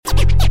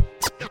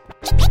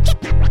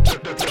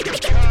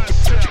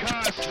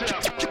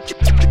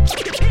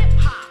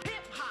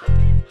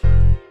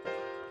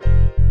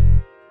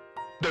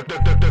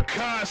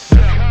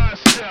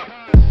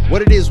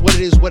What it is,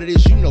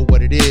 you know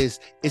what it is.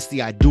 It's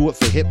the I Do It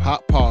for Hip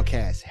Hop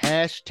podcast.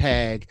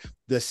 Hashtag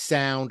the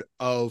sound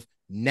of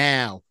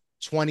now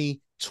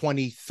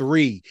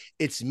 2023.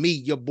 It's me,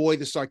 your boy,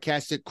 the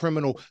sarcastic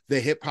criminal, the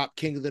hip hop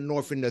king of the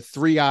north, and the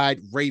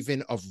three-eyed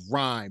raven of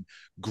rhyme,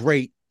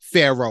 Great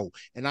Pharaoh.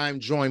 And I am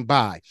joined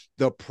by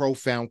the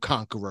profound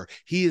conqueror.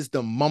 He is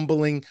the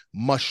mumbling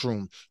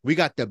mushroom. We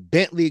got the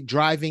Bentley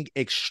driving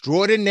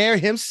extraordinaire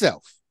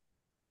himself.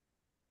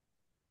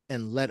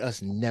 And let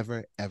us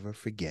never, ever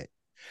forget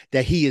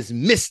that he is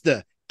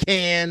Mr.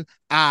 Can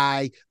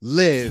I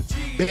Live?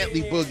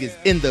 Bentley Boog is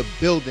in the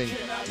building.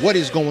 What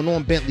is going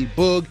on, Bentley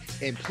Boog?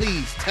 And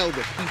please tell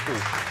the people,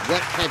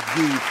 what have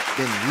you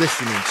been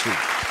listening to?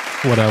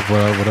 What up?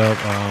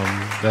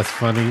 That's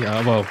funny.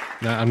 Well,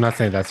 I'm not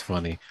saying that's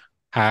funny.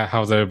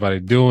 How's everybody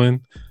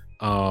doing?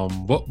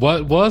 What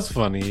was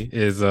funny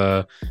is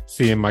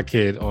seeing my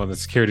kid on the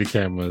security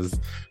cameras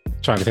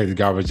trying to take the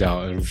garbage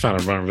out and trying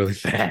to run really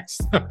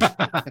fast.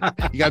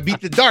 You gotta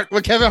beat the dark.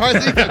 What Kevin Hart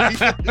said?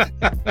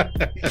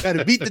 You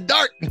gotta beat the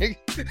dark.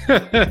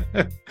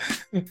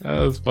 That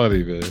was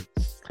funny,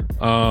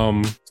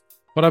 man.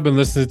 What I've been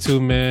listening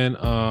to, man,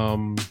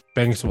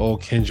 banging some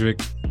old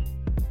Kendrick.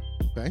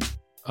 Okay.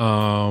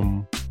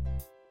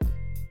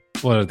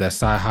 What is that?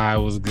 Sci-Hi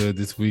was good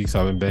this week, so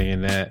I've been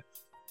banging that.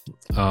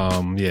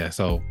 Yeah,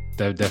 so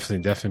that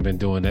definitely been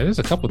doing that. There's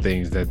a couple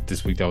things that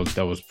this week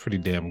that was pretty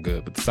damn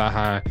good, but the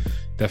Sci-Hi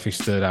definitely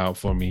stood out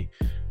for me.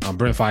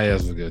 Brent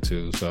Faiyaz was good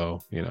too, so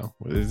you know,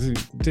 we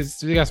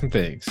got some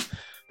things.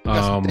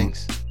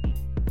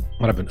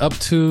 What I've been up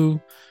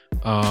to.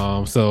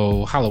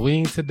 So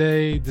Halloween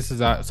today.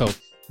 So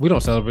we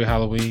don't celebrate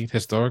Halloween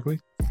historically.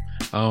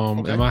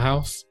 In my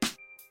house.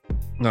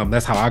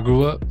 That's how I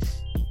grew up.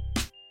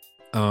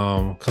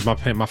 Because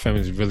my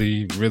family is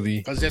really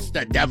because it's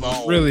the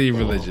devil, really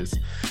religious.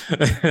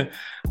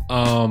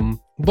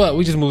 But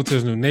we just moved to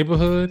this new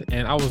neighborhood,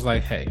 and I was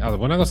like, hey,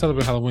 we're not gonna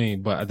celebrate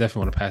Halloween, but I definitely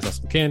want to pass out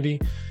some candy,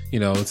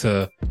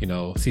 to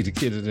see the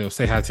kids,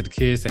 say hi to the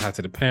kids, say hi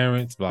to the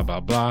parents, blah blah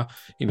blah.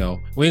 We ain't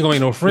gonna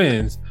make no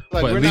friends,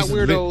 like but we're at not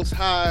least weirdos.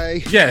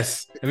 Hi.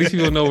 Yes, at least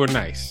people know we're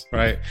nice,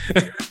 right?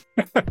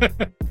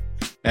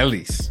 At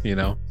least,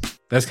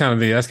 that's kind of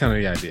the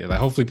idea. Like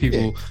hopefully we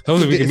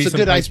can meet some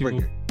good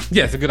icebreaker. People.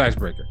 Yeah, it's a good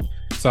icebreaker.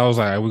 So I was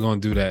like, all right, we're gonna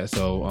do that.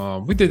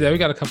 So we did that. We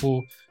got a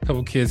couple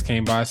kids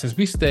came by since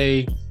we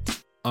stay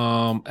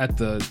at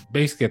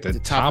the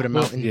top of the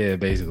mountain. Yeah,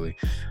 basically.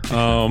 Kids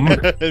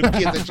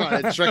are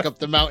trying to trek up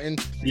the mountain.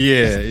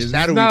 Yeah, it's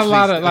not a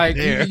lot of like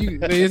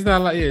it's not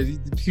like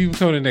people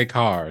coming in their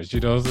cars, you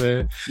know what I'm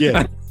saying?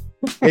 Yeah.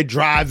 They're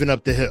driving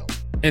up the hill.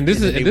 And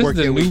this is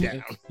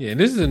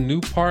a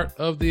new part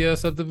of the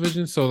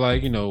subdivision. So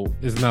like,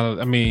 there's not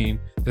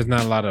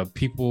a lot of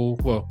people.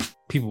 Well,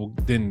 people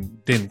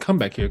didn't come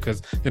back here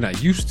because they're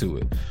not used to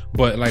it.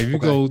 But like if you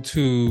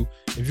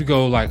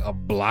go like a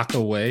block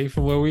away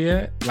from where we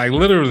at, like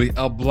literally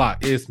a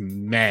block, it's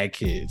mad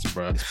kids,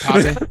 bro. It's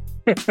popping.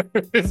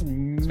 It's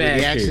mad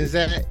where the kids. action's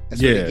at.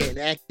 That's where they're getting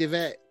active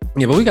at.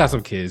 Yeah, but we got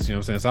some kids, you know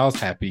what I'm saying? So I was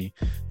happy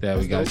that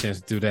we got a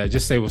chance to do that.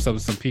 Just say what's up to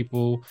some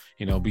people,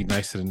 be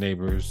nice to the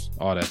neighbors,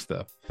 all that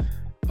stuff.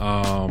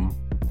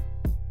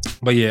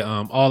 But yeah,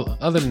 all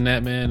other than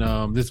that,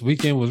 man, this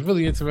weekend was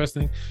really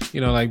interesting.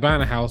 Like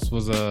buying a house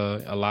was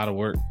a lot of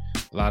work,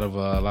 a lot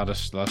of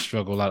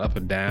struggle, a lot up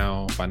and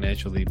down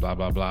financially, blah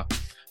blah blah.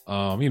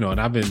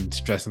 And I've been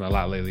stressing a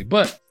lot lately,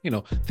 but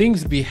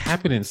things be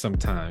happening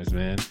sometimes,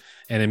 man,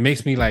 and it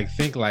makes me like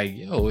think like,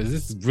 yo, is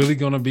this really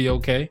gonna be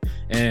okay?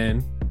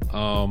 And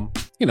I'll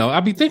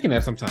be thinking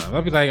that sometimes.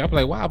 I'll be like,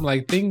 wow, I'm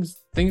like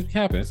things be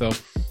happening. So,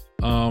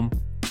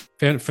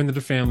 friend of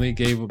the family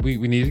we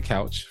needed a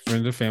couch. Friend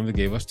of the family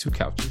gave us 2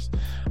 couches.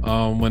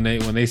 When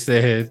they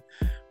said,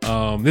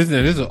 this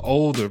is an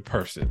older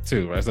person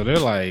too, right? So they're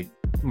like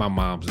my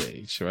mom's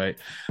age, right?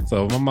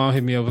 So my mom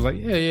hit me up, was like,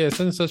 yeah,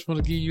 such and such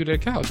want to give you their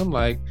couch. I'm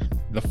like,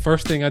 the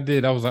first thing I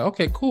did, I was like,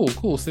 okay,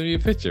 cool, send me a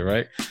picture,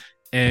 right?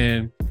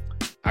 And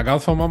I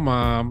got from my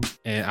mom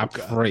and I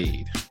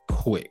prayed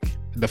quick.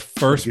 The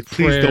first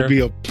prayer. Please don't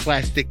be a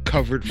plastic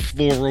covered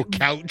floral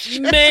couch.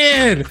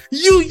 Man,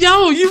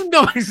 you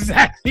know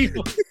exactly.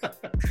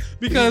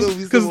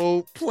 because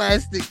old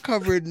plastic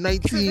covered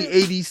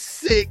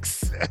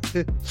 1986.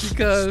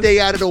 Because stay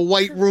out of the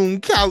white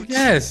room couch.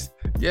 Yes.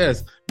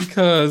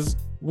 Because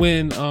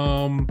when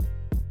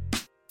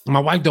my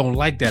wife don't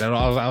like that at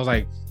all. I was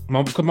like,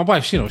 because my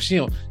wife, she want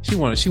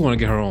to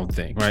get her own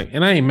thing, right?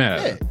 And I ain't mad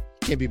at her.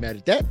 Can't be mad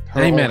at that.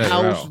 I ain't mad at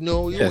her. House,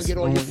 no, you want to get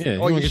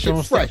all your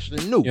shit fresh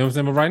and new. You know what I'm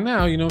saying? But right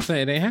now, you know what I'm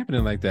saying? It ain't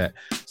happening like that.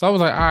 So I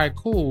was like, all right,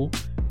 cool.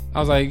 I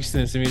was like,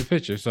 send me the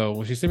picture. So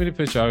when she sent me the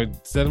picture, I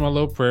said my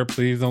little prayer,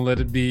 please don't let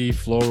it be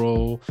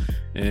floral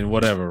and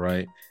whatever,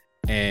 right?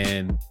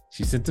 And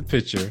she sent the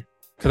picture.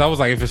 Because I was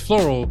like, if it's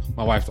floral,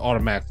 my wife's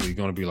automatically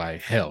going to be like,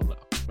 hell no,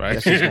 right?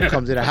 That's just going to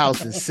come to the house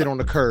and sit on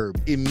the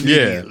curb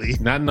immediately. Yeah,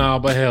 not no,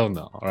 but hell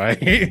no,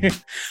 right?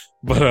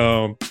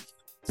 But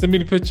send me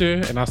the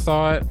picture and I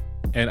saw it.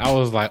 And I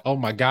was like, oh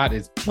my God,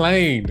 it's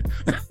plain.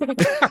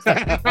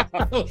 I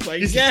was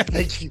like, yes,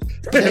 thank you.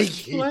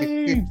 It's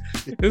plain.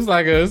 It's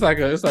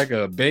like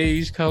a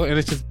beige color, and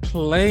it's just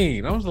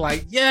plain. I was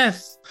like,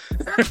 yes,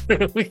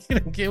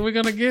 we're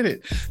gonna get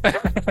it.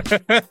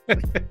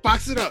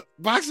 Box it up.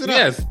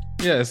 Yes,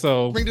 yeah.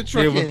 So bring the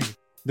truck in.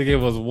 They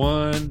gave us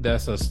one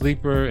that's a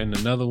sleeper and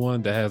another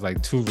one that has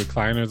like 2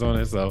 recliners on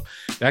it. So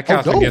that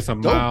couch can get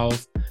some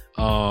miles.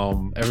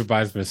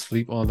 Everybody's been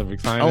asleep on the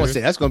recliner. I want to say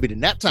that's gonna be the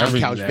nap time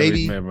couch,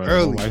 baby.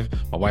 Early.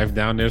 My wife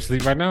down there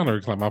asleep right now on the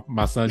recliner.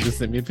 My son just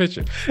sent me a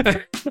picture.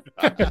 Nap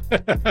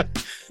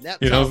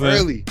time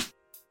early.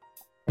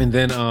 And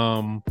then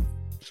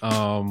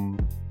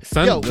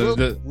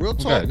real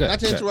talk. Not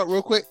to interrupt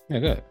real quick. Yeah,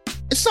 good.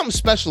 It's something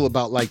special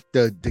about like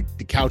the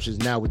couches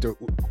now with the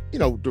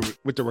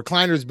with the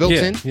recliners built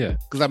in. Yeah.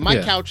 Because like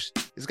my couch,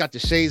 it's got the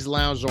chaise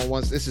lounge on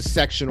one. This is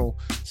sectional,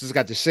 so it's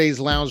got the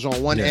chaise lounge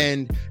on one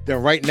end.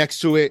 Then right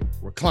next to it,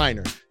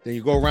 recliner. Then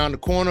you go around the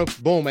corner,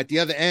 boom. At the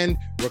other end,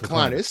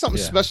 recliner. It's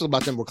something special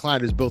about them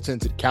recliners built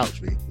into the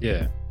couch, man.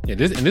 Yeah. Yeah,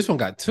 this one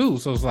got 2,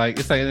 so it's like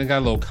it got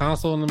a little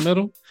console in the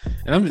middle,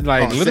 and I'm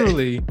like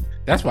literally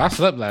that's why I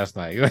slept last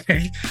night. Like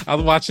I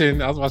was watching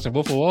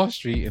Wolf of Wall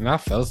Street, and I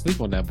fell asleep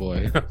on that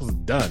boy. I was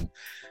done.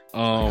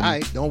 All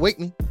right, don't wake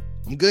me.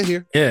 I'm good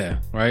here. Yeah,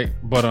 right.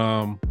 But you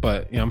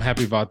know, I'm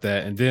happy about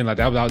that. And then like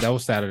that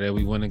was Saturday.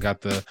 We went and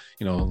got the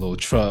little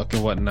truck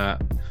and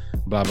whatnot.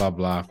 Blah blah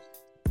blah.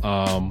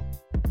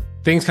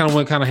 Things kind of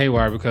went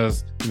haywire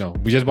because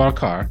we just bought a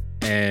car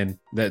and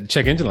that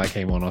check engine light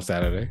came on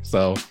Saturday,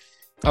 so.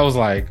 I was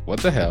like, what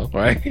the hell,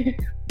 right?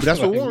 But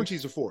that's what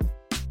warranties are for.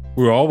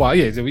 We were all wild.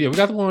 Yeah, we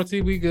got the warranty.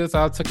 We good.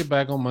 So I took it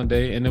back on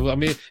Monday. And it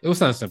was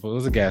something simple. It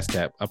was a gas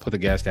cap. I put the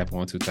gas cap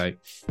on too tight.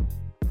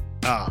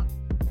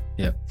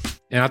 Yeah.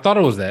 And I thought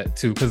it was that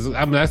too. Because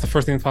that's the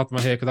first thing that popped in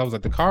my head. Because I was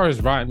like, the car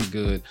is riding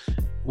good.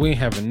 We ain't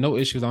having no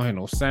issues. I don't hear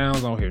no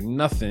sounds. I don't hear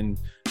nothing.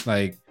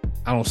 Like,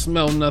 I don't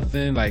smell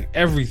nothing. Like,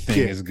 everything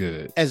is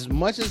good. As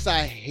much as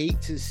I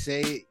hate to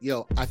say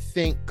it, I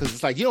think because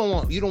it's like you don't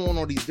want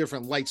all these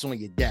different lights on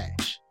your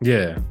dash.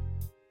 Yeah.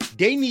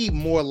 They need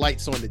more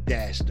lights on the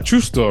dash, though.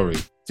 True story.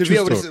 To be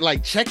able to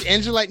like check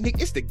engine light, Nick,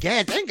 it's the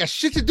gas. They ain't got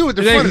shit to do with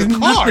the front of the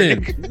car.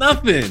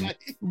 Nothing.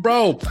 Like,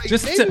 bro. Like,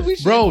 Just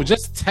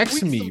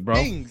text me, bro.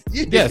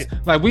 Yeah. Yes.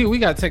 Like we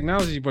got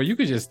technology, bro. You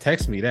could just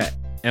text me that.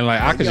 And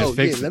like I could just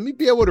fix it. Let me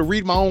be able to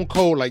read my own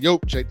code. Like,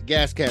 check the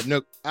gas cap.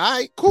 No, all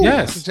right, cool.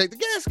 Yes. Check the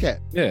gas cap.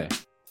 Yeah.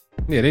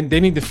 Yeah. They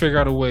need to figure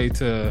out a way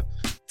to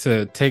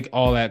take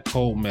all that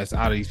cold mess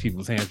out of these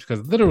people's hands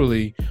because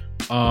literally,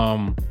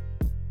 you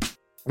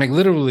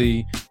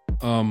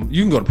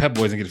can go to Pep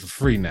Boys and get it for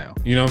free now.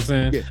 You know what I'm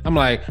saying? Yeah. I'm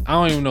like, I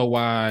don't even know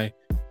why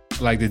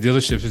like the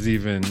dealerships is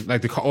even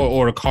like the car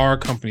or the car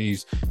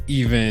companies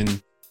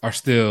even are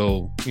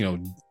still,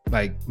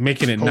 like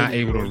making it not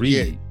able to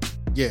read.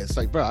 Yeah, it's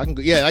like, bro, I can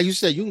go. Yeah, like you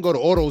said, you can go to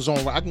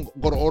AutoZone. I can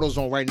go to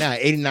AutoZone right now,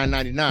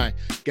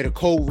 $89.99. Get a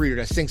code reader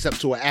that syncs up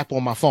to an app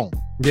on my phone.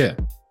 Yeah,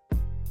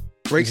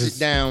 breaks it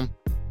down,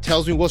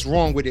 tells me what's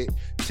wrong with it,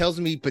 tells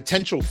me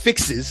potential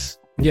fixes.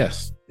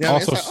 Yes.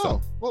 Also, it's like,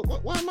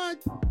 why am I?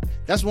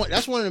 That's one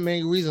of the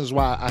main reasons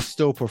why I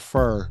still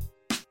prefer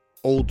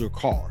older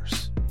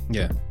cars.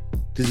 Yeah,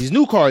 because these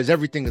new cars,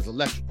 everything is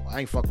electrical.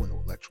 I ain't fucking with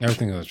no electrical.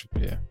 Everything is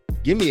electrical. Yeah.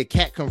 Give me a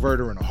cat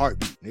converter and a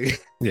heartbeat, nigga.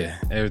 Yeah,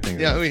 everything.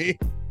 Yeah, I mean.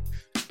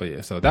 But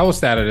yeah, so that was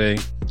Saturday.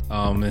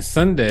 And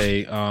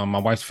Sunday, my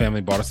wife's family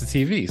bought us a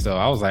TV. So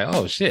I was like,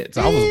 oh shit.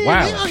 So I was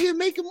wild. They out here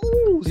making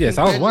moves. Yes,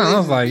 I was wild. I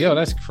was like, yo,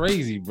 that's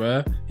crazy,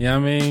 bro. You know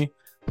what I mean?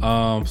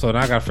 So now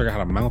I gotta figure out how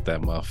to mount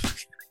that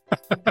muff.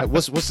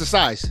 What's the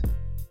size?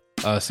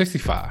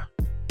 65.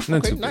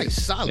 Okay,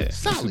 nice, solid.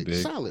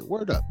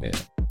 Word up. Yeah.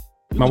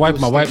 My wife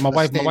is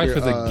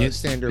a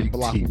standard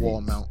block TV.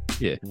 Wall mount.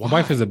 Yeah, wow. My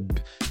wife is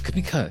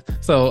because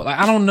so like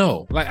I don't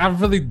know, like I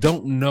really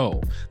don't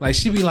know. Like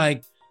she'd be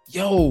like,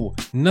 "Yo,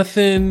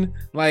 nothing."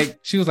 Like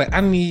she was like,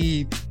 "I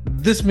need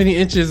this many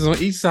inches on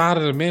each side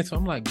of the mantle."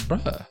 I'm like,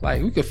 "Bruh,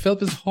 like we could fill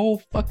this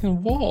whole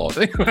fucking wall."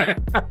 I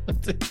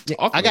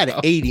got an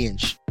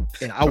 8-inch,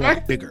 and I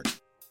want bigger.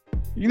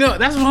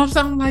 That's what I'm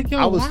saying. Like, yo,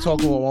 I was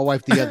talking with my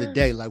wife the other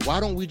day. Like, why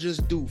don't we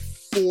just do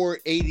 4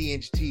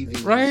 80-inch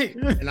TVs? Right.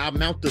 And I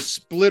mount the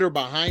splitter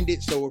behind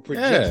it so it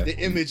projects the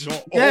image on.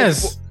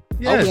 Yes.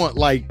 I want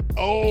like,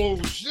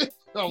 oh shit.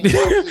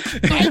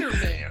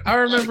 Spider-Man. I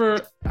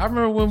remember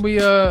when we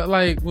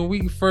when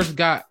we first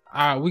got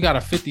we got a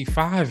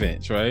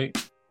 55-inch, right?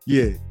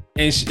 Yeah.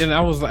 And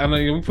I was like,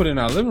 we put it in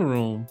our living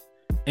room,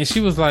 and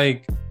she was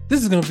like,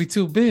 "This is gonna be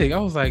too big." I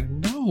was like,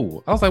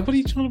 "No." I was like, "What are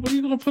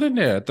you gonna put in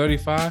there?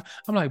 35?"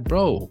 I'm like,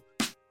 "Bro."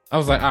 I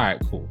was like, "All right,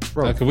 cool,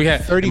 bro." We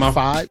had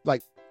 35,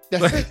 like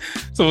that's it.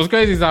 So what's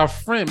crazy is our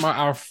friend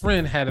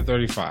had a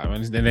 35,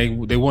 and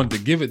they wanted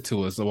to give it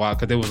to us a while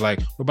because they was like,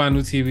 "We're buying a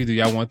new TV. Do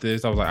y'all want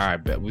this?" I was like, "All right,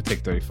 bet we'll take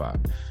 35."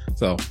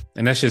 So,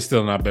 and that shit's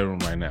still in our bedroom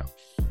right now.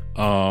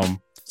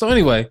 So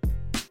anyway,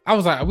 I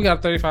was like, we got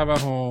a 35 at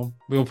home.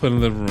 We're gonna put it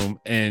in the living room,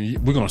 and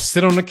we're gonna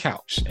sit on the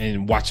couch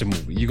and watch a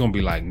movie. You're gonna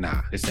be like,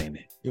 nah, this ain't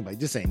it. You're like,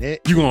 this ain't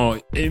it. You're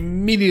gonna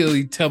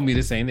immediately tell me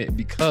this ain't it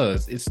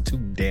because it's too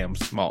damn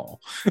small.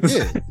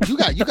 Yeah, you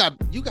got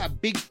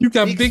big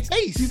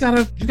space. You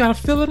gotta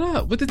fill it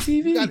up with the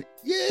TV.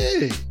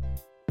 Yeah.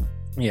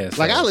 So.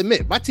 Like, I'll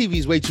admit, my TV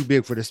is way too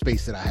big for the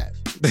space that I have,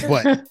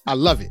 but I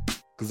love it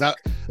because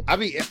I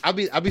be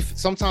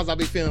sometimes I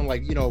be feeling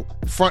like, you know,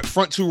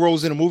 front 2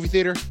 rows in a movie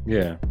theater.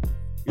 Yeah.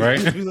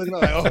 Right. You be looking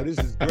like, oh, this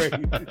is great. I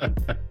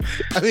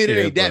mean, it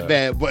ain't that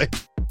bad, but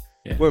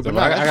yeah. But so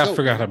I gotta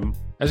figure out how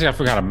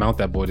to mount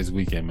that boy this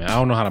weekend, man. I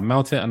don't know how to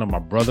mount it. I know my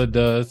brother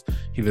does.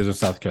 He lives in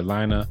South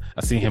Carolina.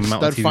 I seen him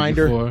mount TV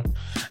before.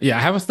 Yeah, I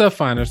have a stud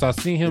finder, so I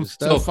seen him.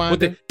 What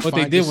they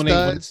did when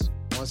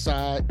one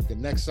side, the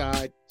next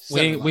side. We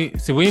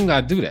ain't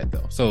gotta do that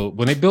though. So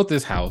when they built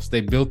this house,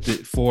 they built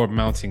it for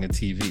mounting a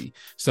TV.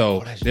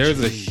 So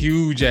there's a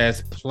huge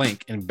ass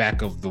plank in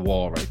back of the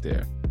wall right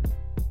there.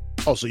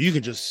 Oh, so you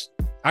can just.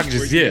 I can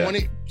just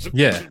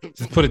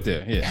just put it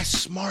there. Yeah, that's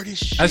smart as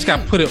shit. I just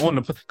gotta put it on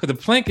because the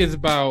plank is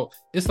about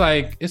it's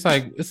a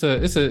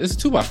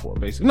 2x4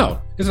 basically.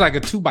 No, it's like a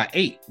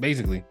 2x8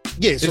 basically.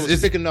 Yeah, so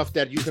it's thick enough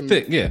that you can.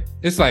 Thick, yeah.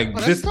 It's like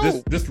this.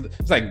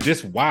 It's like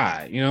this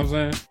wide. You know what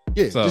I'm saying?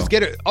 Yeah, so, just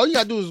get it. All you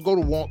gotta do is go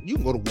to Walmart. You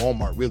can go to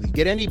Walmart, really.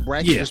 Get any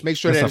bracket. Yeah, just make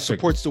sure that it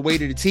supports the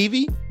weight of the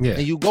TV. Yeah,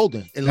 and you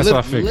golden. And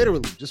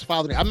literally, just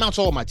follow it. I mount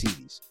all my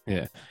TVs.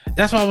 Yeah,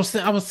 that's what I was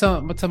saying. I was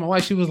telling my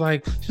wife. She was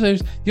like, "You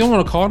don't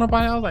want to call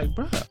nobody?" I was like,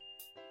 "Bro,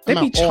 they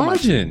be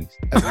charging."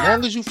 As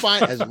long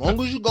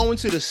as you go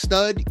into the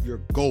stud,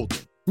 you're golden.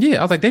 Yeah,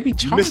 I was like, they be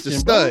charging. You missed the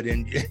stud,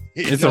 and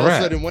it's all of a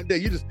sudden one day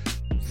you just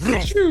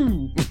that's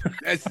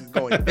just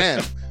going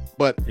down.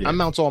 But I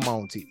mount all my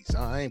own TVs.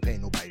 I ain't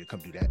paying nobody to come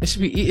do that. It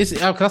should be. It's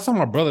because I saw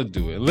my brother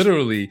do it.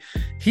 Literally,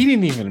 he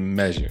didn't even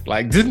measure.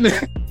 Like, didn't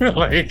it?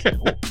 Like,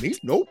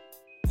 nope.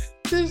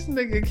 This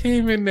nigga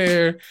came in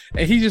there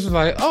and he just was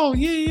like, "Oh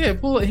yeah,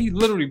 pull it." He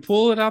literally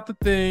pulled it out the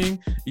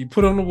thing. He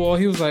put it on the wall.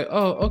 He was like,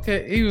 "Oh,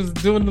 okay." He was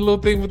doing the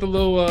little thing with the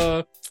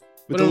little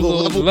with the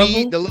little level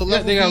bead, the little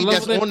level bead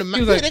that's on the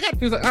mount. He was like,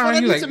 he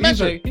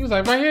was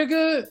like, right here,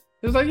 good.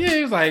 It was like, yeah,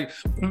 he was like,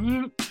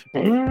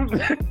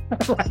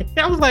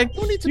 I was like,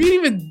 you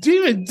didn't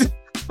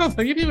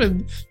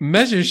even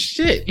measure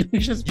shit. You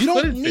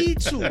don't need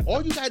to.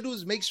 All you gotta do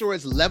is make sure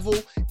it's level.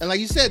 And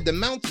like you said, the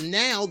mounts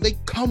now, they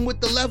come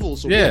with the level.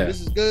 So yeah, this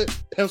is good.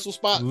 Pencil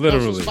spot,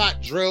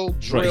 drill.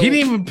 Right. He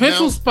didn't even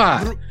pencil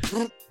spot.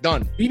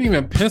 Done. He didn't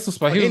even pencil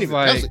spot. He was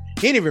like, he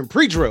didn't even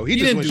pre-drill. He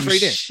just went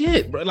straight in.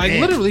 Shit, bro. Like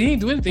literally, he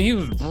didn't do anything. He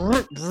was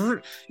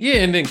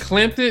and then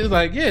clamped it.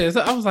 Like,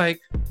 so I was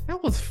like,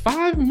 that was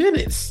 5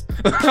 minutes.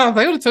 I was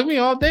like, it would took me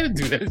all day to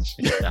do that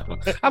shit.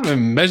 I've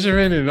been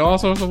measuring and all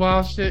sorts of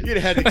wild shit. You'd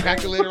have had the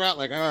calculator out,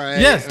 like, all right.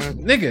 Yes,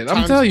 nigga.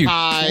 I'm telling you,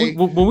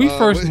 when we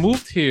first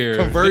moved here,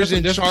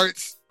 conversion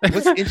charts.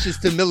 What's inches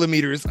to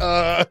millimeters?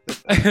 My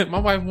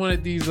wife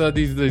wanted these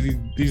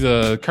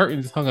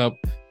curtains hung up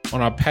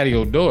on our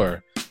patio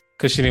door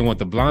because she didn't want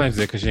the blinds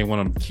there because she didn't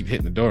want them to keep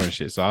hitting the door and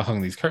shit. So I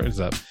hung these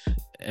curtains up,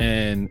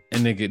 and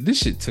nigga, this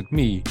shit took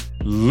me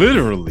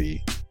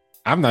literally.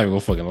 I'm not even gonna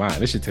fucking lie.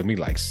 This shit took me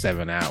like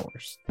 7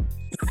 hours.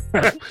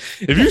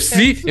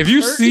 If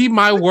you see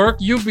my work,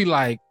 you'll be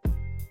like,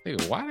 hey,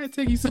 why did it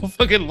take you so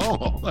fucking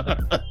long?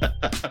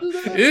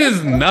 It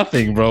is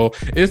nothing, bro.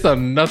 It's a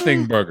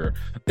nothing burger.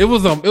 It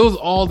was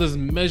all this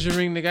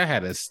measuring, nigga. I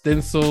had a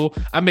stencil.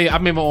 I made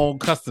my own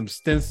custom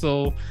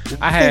stencil.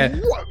 I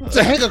had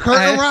to hang a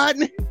curtain rod.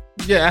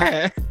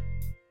 Yeah,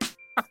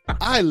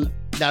 I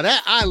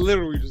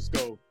literally just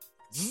go.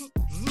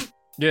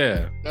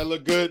 Yeah, that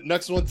look good.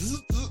 Next one.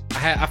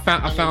 I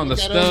found the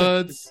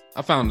studs.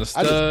 I just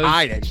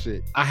eye that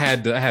shit. I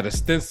had a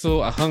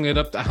stencil. I hung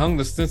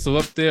the stencil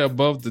up there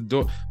above the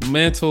door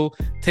mantle,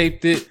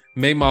 taped it,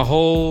 made my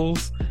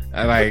holes.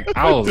 I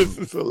was this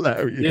is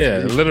hilarious.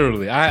 Yeah,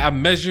 literally. I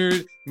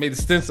measured, made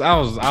the stencil.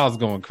 I was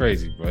going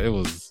crazy, bro. It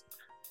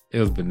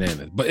was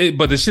bananas.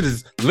 But the shit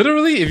is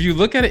literally, if you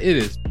look at it, it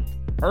is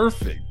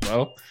perfect,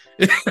 bro.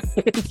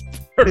 It's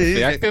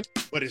perfect.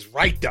 But it's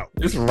right though.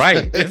 It's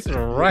right. It's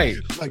right.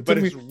 Like, but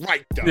it's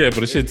right though. Yeah, but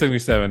the shit took me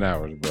 7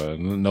 hours, bro.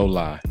 No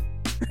lie.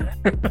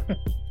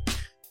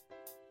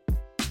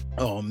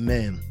 Oh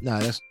man,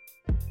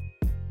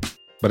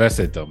 But that's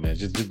it though, man.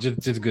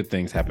 Just good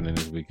things happening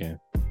this weekend.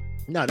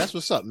 No, that's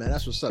what's up, man.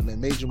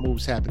 Major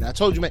moves happening. I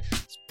told you, man.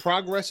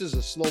 Progress is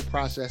a slow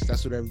process.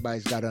 That's what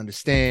everybody's got to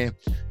understand.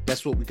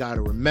 That's what we got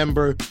to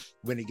remember.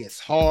 When it gets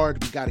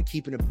hard, we got to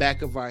keep in the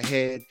back of our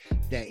head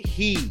that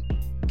he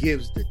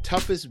gives the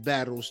toughest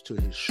battles to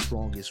his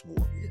strongest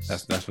warriors.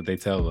 That's what they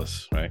tell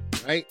us, right?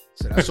 Right.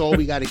 So that's all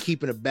we got to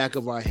keep in the back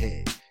of our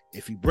head.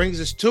 If he brings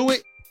us to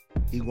it,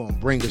 he gonna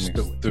bring us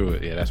through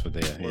it. Yeah, that's what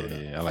they are.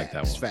 Yeah. I like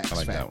that one. Facts, I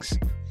like facts.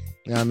 that one.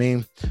 You know what I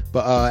mean?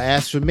 But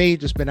as for me,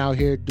 just been out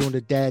here doing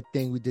the dad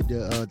thing. We did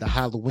the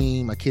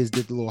Halloween. My kids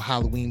did the little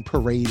Halloween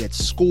parade at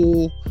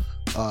school,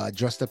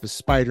 dressed up as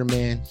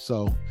Spider-Man.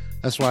 So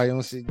That's why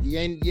you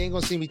ain't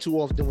gonna see me too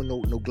often with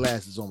no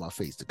glasses on my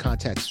face. The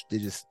contacts,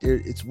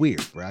 it's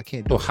weird, bro. I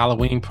can't do it.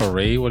 Halloween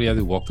parade. What do you have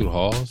to walk through the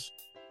halls?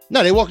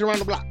 No, they walk around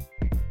the block.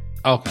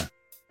 Okay.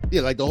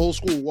 Yeah, like the whole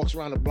school walks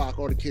around the block.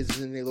 All the kids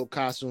is in their little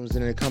costumes,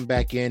 and then they come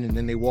back in, and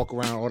then they walk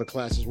around. All the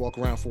classes walk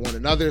around for one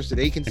another, so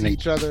they can see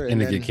each other. And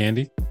they get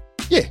candy.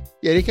 Yeah,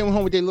 they come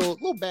home with their little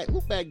bag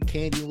of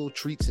candy, little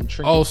treats and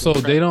trinkets. Oh, so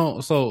they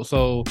don't,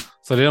 so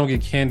they don't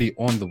get candy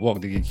on the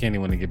walk. They get candy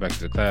when they get back to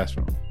the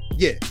classroom.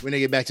 Yeah, when they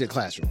get back to the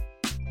classroom,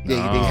 they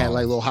had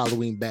like little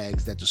Halloween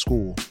bags at the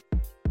school.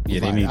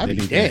 Yeah, they need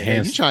to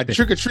enhance. You trying to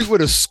trick or treat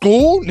with a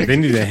school? They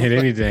need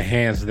to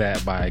enhance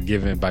that by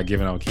giving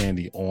out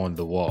candy on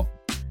the walk.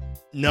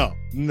 No,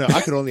 I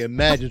could only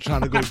imagine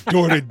trying to go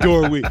door to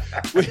door with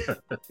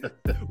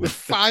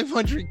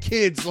 500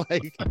 kids.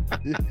 Like,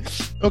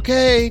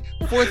 okay,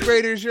 fourth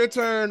graders, your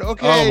turn.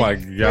 Okay, oh my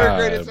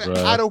god,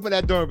 bro. I'd open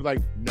that door and be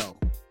like, no.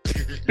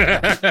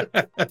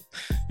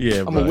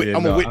 Yeah,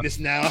 I'm a witness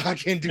now. I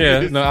can't do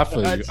this. Yeah, no, I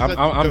feel you.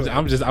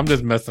 I'm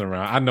just messing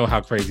around. I know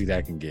how crazy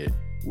that can get.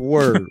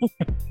 Word.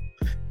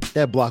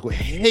 That block would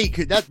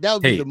hate. That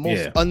would be the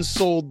most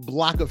unsold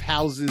block of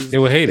houses. They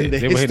would hate it. In the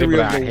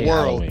history of the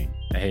world.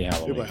 I hate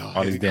Halloween. Like,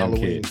 all these damn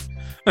Halloween. kids.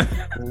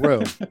 For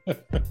real.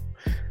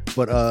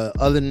 But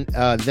other than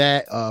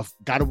that,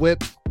 got a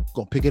whip.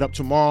 Gonna pick it up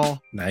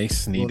tomorrow.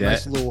 Nice. Need that.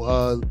 Nice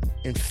little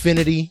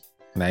Infinity.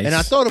 Nice. And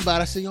I thought about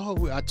it. I said,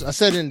 yo, I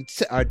said in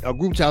our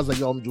group chat, I was like,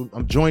 yo,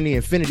 I'm joining the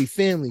Infinity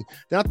family.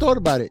 Then I thought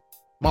about it.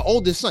 My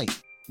oldest son,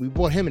 we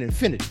bought him an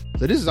Infinity.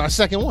 So this is our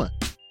second one.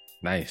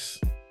 Nice.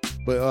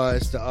 But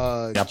it's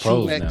the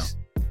QX now.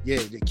 Yeah,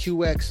 the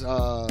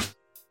QX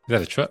is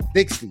that a truck?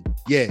 60.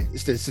 Yeah,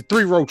 it's a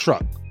 3-row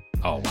truck.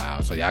 Oh wow.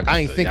 So y'all got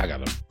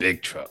a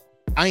big truck.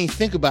 I ain't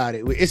think about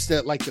it. It's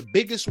the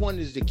biggest one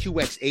is the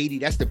QX80.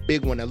 That's the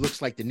big one that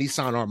looks like the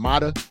Nissan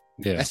Armada.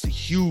 Yeah. That's the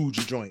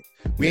huge joint.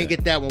 We ain't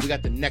get that one. We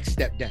got the next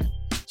step down.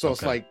 So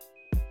it's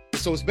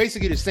it's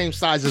basically the same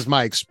size as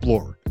my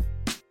Explorer.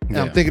 And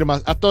I'm thinking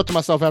I thought to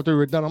myself after we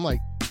were done, I'm like,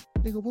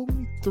 nigga,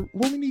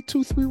 what we need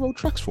 2 3-row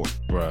trucks for?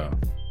 Bro.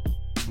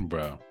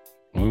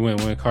 When we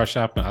went car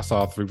shopping, I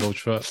saw a 3-row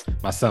truck.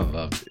 My son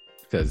loved it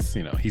because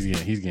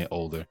he's getting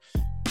older.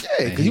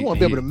 Yeah, because you want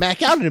to be able to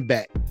mac out in the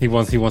back. He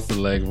wants the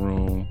leg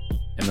room,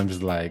 and I'm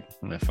just like,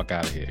 man, fuck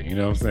out of here. You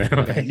know what I'm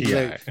saying? Like,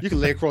 you can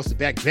lay across the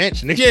back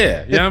bench, nigga.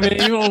 Yeah, you know what I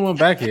mean. You don't want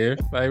back here.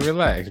 Like,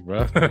 relax,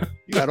 bro.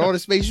 You got all the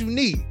space you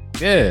need.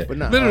 Yeah, but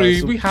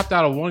literally, we hopped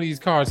out of one of these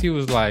cars. He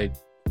was like,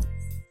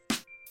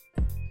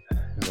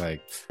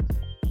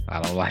 I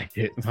don't like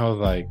it. I was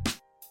like,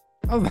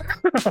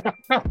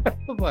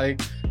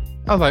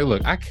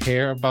 look, I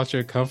care about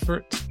your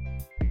comfort,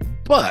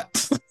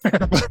 but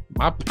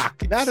my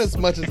pocket. Not as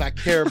much as I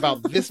care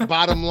about this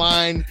bottom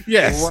line.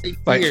 Yes,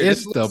 right here.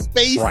 It's the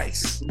space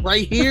price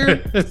right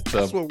here.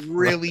 That's what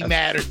really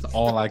matters. That's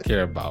all I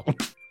care about.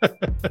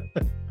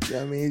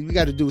 Yeah, I mean, we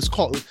got to do is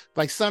son,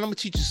 I'm gonna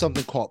teach you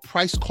something called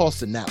price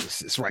cost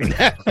analysis right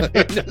now.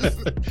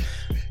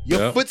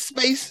 Your foot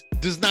space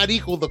does not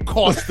equal the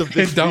cost of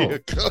this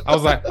vehicle. I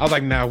was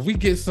like, now if we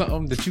get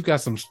something that you got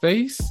some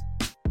space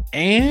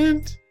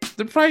and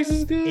the price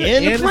is good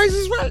and the price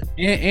is right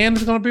and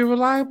it's gonna be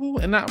reliable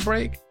and not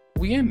break,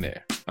 we in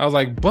there. I was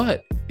like,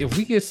 but if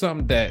we get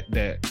something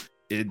that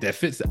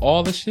fits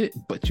all the shit,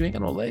 but you ain't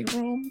got no leg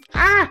room.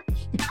 I'm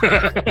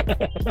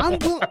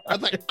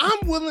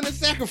willing to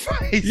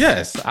sacrifice.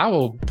 Yes, I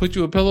will put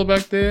you a pillow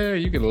back there.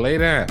 You can lay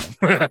down.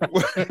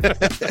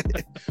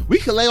 We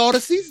can lay all the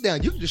seats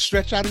down. You can just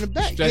stretch out in the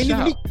back.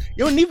 You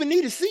don't even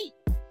need a seat.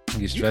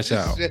 You stretch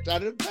out. Stretch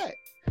out in the back.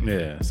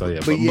 Yeah. So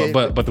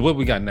but the what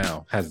we got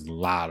now has a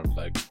lot of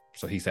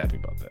so he's happy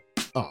about that.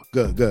 Oh,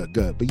 good.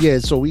 But yeah,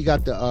 so we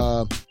got that.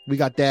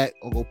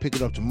 I'll go pick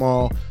it up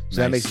tomorrow. So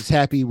that makes us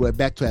happy. We're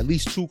back to at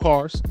least 2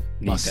 cars.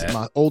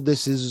 My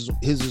oldest his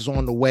is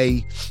on the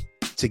way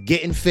to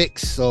getting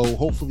fixed. So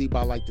hopefully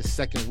by the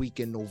second week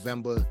in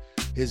November,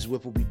 his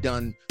whip will be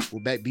done.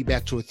 We'll be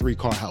back to a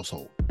 3-car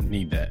household.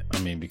 Need that. I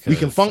mean, because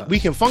we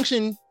can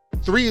function.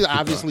 3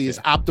 obviously is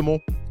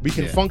optimal. We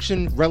can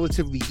function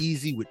relatively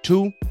easy with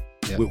 2.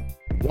 Yep. With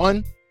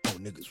 1,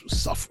 niggas was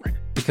suffering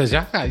because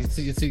y'all got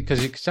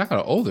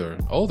an older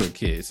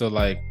kid. So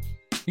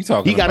you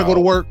talking? He got to go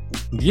to work.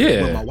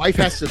 Yeah, when my wife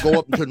has to go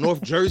up to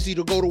North Jersey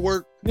to go to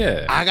work.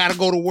 Yeah, I got to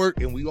go to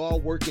work, and we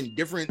all work in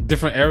different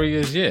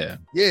areas. Yeah.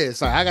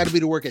 So I got to be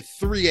to work at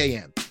 3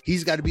 a.m.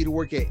 He's got to be to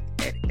work at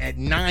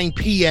 9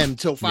 p.m.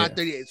 till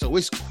 5:30. Yeah. So it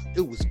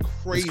was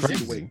crazy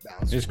the way it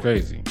bounced. It's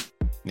crazy.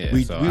 Yeah,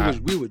 we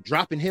were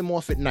dropping him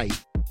off at night.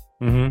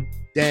 Mm-hmm.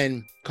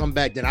 Then come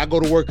back. Then I go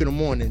to work in the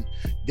morning.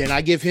 Then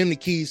I give him the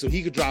keys so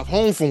he could drive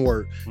home from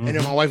work. Mm-hmm. And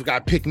then my wife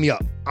got to pick me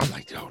up. I'm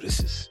like, yo,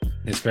 it's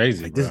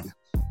crazy, bro.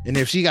 And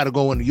if she got to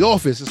go in the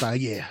office, it's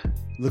like, yeah,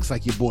 looks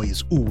like your boy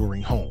is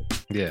Ubering home.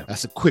 Yeah,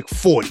 that's a quick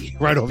 40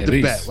 right off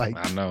the bat. I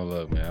know,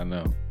 look, man, I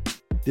know.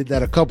 Did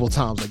that a couple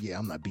times. Yeah,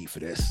 I'm not beat for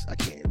this. I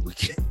can't. We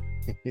can't.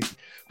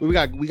 But we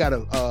got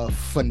a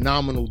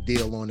phenomenal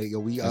deal on it.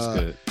 Yo, that's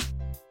good.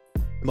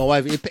 My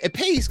wife, it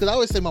pays because I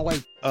always say my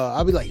wife,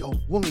 I'll be like, yo,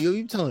 woman,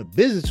 you telling the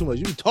business too much.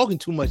 You be talking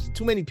too much,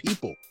 too many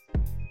people.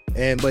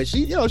 But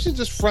she, she's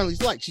just friendly.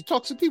 She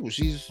talks to people.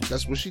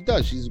 That's what she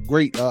does. She's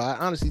great. I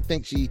honestly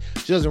think she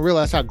doesn't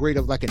realize how great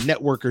of like a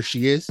networker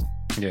she is.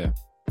 Yeah.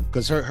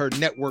 Because her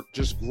network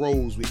just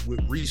grows with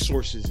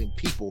resources and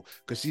people,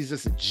 because she's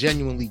just a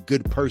genuinely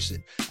good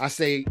person. I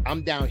say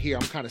I'm down here,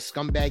 I'm kind of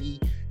scumbaggy,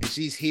 and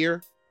she's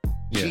here.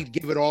 Yeah. She'd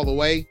give it all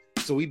away.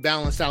 So we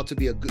balance out to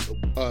be a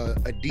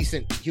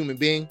decent human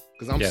being,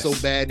 because I'm so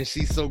bad and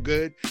she's so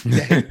good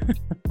that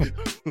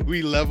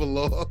we level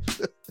off.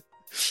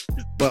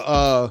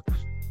 But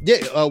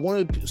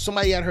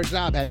somebody at her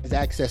job has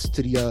access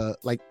to the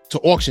to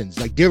auctions,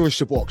 like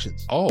dealership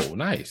auctions. Oh,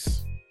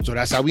 nice. So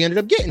that's how we ended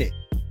up getting it.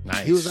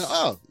 Nice. He was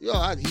like,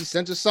 he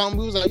sent us something.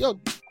 We was like,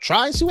 yo,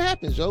 try and see what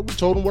happens, yo. We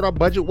told him what our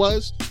budget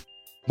was.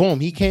 Boom,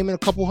 he came in a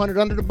couple hundred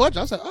under the budget.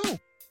 I was like, oh.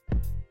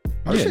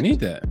 Perfect. Yeah, need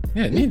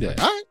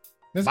that. All right.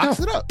 Let's box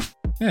it up.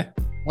 Yeah.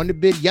 Won the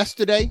bid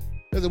yesterday.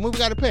 I said, when we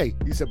got to pay?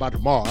 He said, about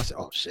tomorrow. I said,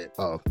 oh, shit.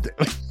 Oh, damn.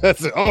 I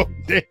said, oh,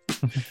 damn.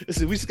 I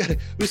said, we just gotta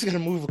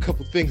move a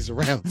couple things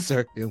around,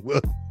 sir, and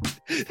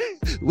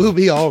we'll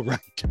be all right.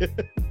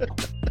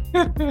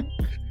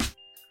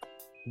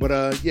 But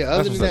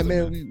other than that,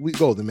 man, we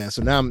golden, man.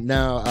 So now I'm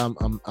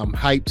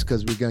hyped,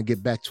 because we're gonna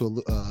get back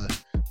to a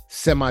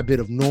semi bit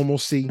of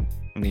normalcy.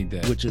 I need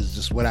that, which is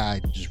just what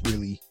I just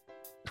really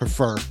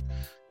prefer.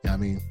 You know what I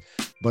mean?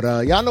 But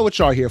y'all know what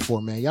y'all here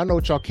for, man. Y'all know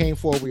what y'all came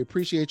for. We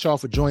appreciate y'all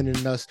for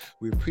joining us.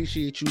 We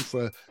appreciate you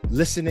for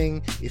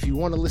listening. If you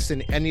want to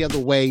listen any other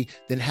way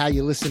than how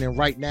you're listening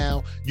right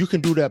now, you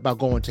can do that by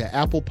going to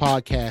Apple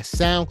Podcasts,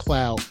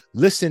 SoundCloud,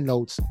 Listen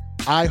Notes,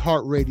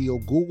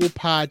 iHeartRadio, Google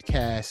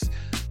Podcasts,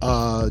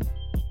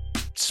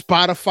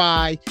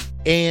 Spotify,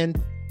 and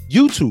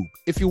YouTube.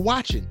 If you're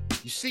watching,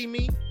 you see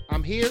me,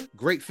 I'm here,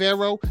 Great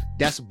Pharaoh.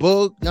 That's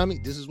Bug. I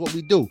mean, this is what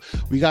we do.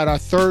 We got our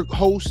third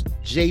host,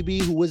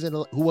 JB, who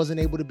wasn't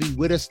able to be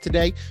with us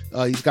today.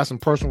 He's got some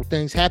personal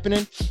things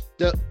happening.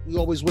 We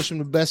always wish him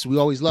the best. We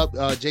always love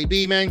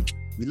JB, man.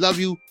 We love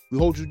you. We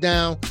hold you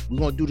down. We're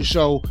gonna do the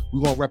show.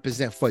 We're gonna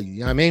represent for you.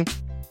 You know what I mean?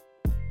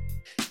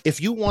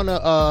 If you want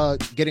to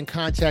get in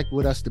contact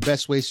with us, the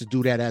best ways to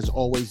do that, as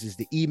always, is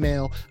the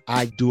email.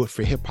 I do it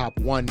for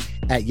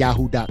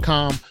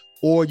hiphop1@yahoo.com,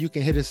 or you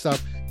can hit us up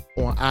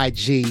on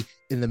IG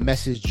in the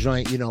message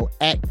joint,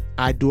 at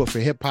I do it for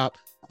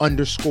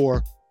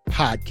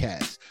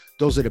hiphop_podcast.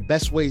 Those are the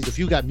best ways. If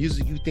you got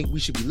music you think we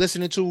should be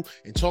listening to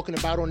and talking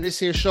about on this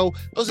here show,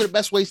 those are the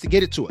best ways to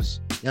get it to us.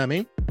 You know what I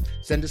mean?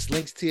 Send us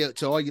links to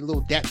all your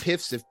little Dat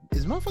Piffs. Is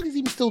motherfuckers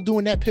even still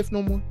doing Dat Piff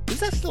no more? Is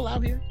that still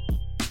out here?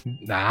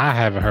 Nah, I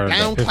haven't heard of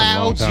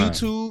SoundClouds,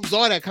 YouTubes,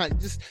 all that kind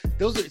of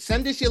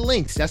send us your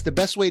links. That's the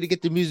best way to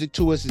get the music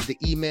to us, is the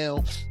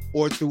email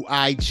or through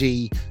IG.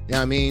 You know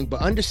what I mean? But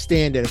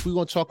understand that if we're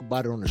going to talk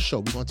about it on the show,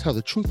 we're going to tell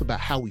the truth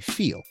about how we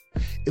feel.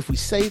 If we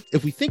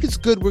think it's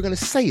good, we're going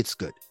to say it's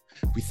good.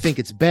 If we think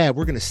it's bad,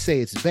 we're going to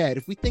say it's bad.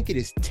 If we think it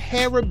is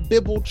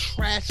terrible,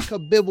 trash,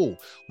 kabibble,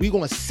 we're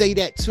going to say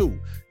that too.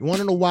 You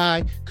want to know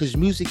why? Because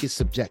music is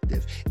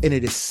subjective, and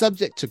it is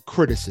subject to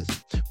criticism.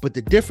 But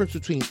the difference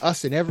between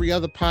us and every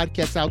other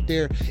podcast out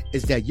there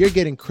is that you're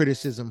getting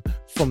criticism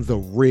from the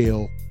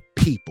real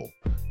people.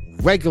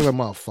 Regular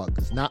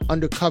motherfuckers, not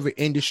undercover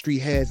industry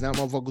heads, not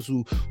motherfuckers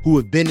who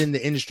have been in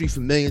the industry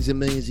for millions and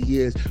millions of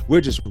years. We're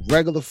just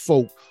regular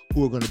folk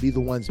who are going to be the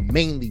ones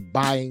mainly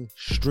buying,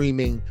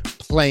 streaming,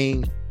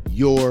 playing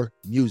your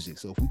music.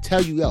 So if we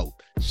tell you, yo,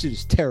 shit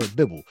is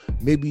terrible,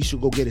 maybe you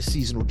should go get a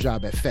seasonal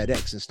job at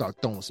FedEx and start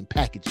throwing some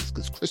packages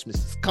because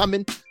Christmas is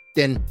coming,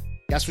 then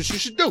that's what you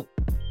should do.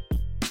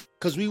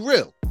 Because we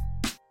real.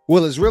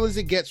 Well, as real as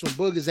it gets when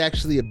Boog is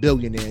actually a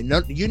billionaire. And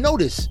you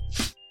notice,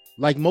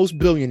 like most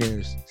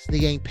billionaires, this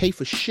nigga ain't pay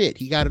for shit.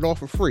 He got it all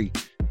for free.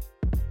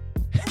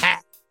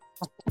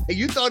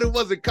 You thought it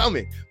wasn't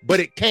coming, but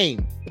it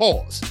came.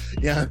 Pause.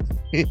 Yeah.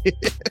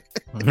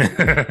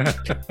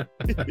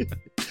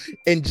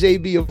 And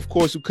JB, of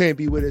course, who can't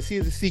be with us, he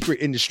is a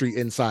secret industry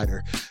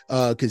insider.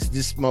 Because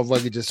this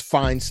motherfucker just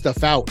finds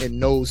stuff out and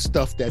knows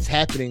stuff that's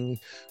happening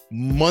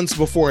months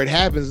before it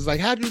happens. It's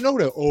like, how do you know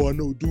that? Oh, I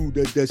know dude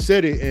that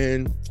said it,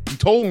 and he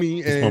told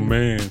me. And my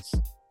man's.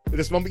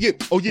 That's my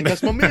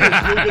that's my man.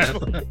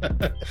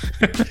 I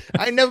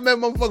ain't never met a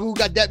motherfucker who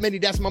got that many.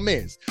 That's my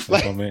man's.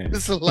 Like,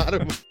 it's a lot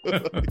of. You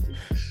know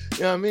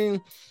what I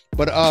mean?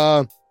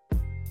 But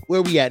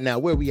where we at now?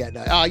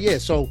 Yeah.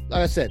 So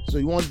like I said, so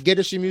you want to get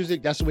us your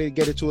music? That's the way to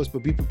get it to us.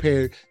 But be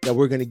prepared that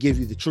we're going to give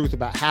you the truth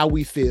about how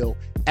we feel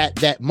at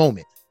that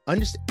moment.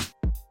 Understand?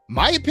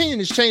 My opinion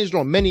has changed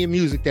on many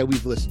music that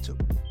we've listened to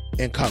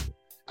and covered.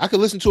 I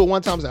could listen to it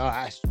one time and say, "Oh,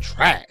 that's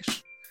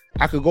trash."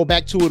 I could go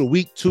back to it a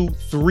week, 2,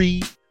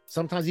 3.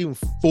 Sometimes even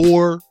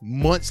 4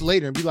 months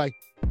later and be like,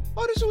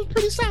 oh, this shit was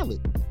pretty solid.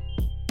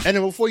 And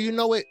then before you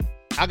know it,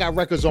 I got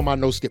records on my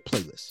no skip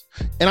playlist.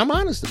 And I'm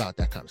honest about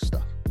that kind of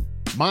stuff.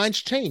 Minds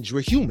change.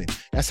 We're human.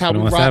 That's how we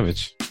rock.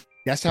 Savage.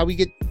 That's how we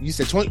get, you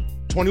said 21.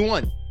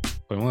 21.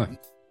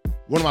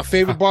 One of my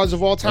favorite bars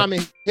of all time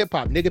in hip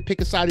hop. Nigga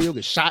pick a side, you'll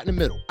get shot in the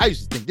middle. I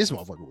used to think this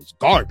motherfucker was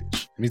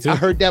garbage. Me too. I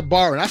heard that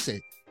bar and I said,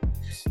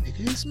 this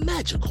nigga is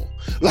magical.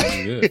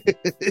 Like,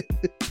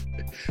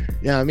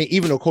 yeah, I mean,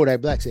 even though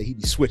Kodak Black said he'd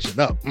be switching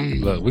up.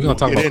 Look, we're gonna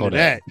talk about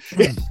Kodak.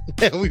 We're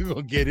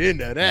gonna get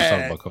into that.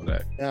 Talk about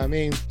Kodak. You know what I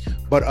mean?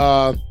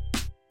 But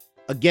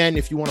again,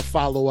 if you want to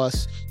follow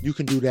us, you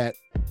can do that.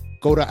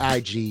 Go to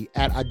IG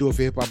at I Do It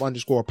For Hip Hop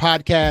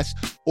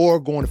 _podcast, or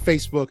go on to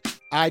Facebook,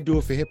 I Do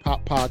It For Hip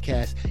Hop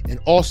Podcast,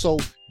 and also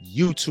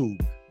YouTube.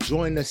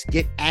 Join us.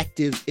 Get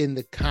active in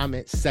the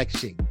comment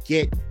section.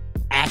 Get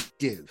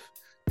active.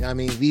 You know what I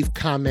mean? Leave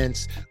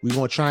comments. We're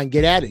gonna try and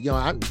get at it. You know,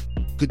 I'm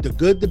good, the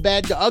good, the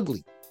bad, the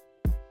ugly.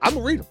 I'm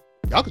gonna read them.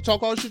 Y'all can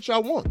talk all the shit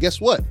y'all want. Guess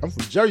what? I'm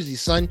from Jersey,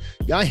 son.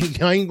 You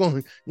ain't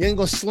gonna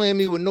slam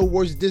me with no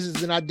worse disses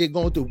than I did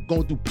going through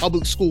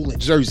public school in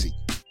Jersey.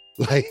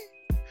 Like,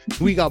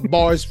 we got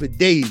bars for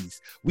days.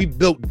 We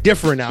built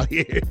different out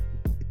here. You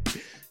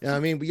know what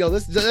I mean? But yo,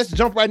 let's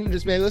jump right into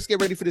this, man. Let's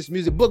get ready for this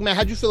music. Book, man,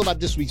 how'd you feel about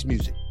this week's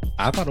music?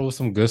 I thought it was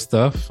some good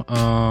stuff.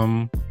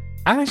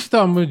 I actually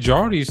thought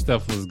majority of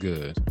stuff was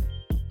good.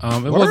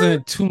 It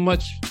wasn't too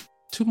much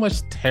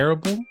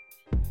terrible.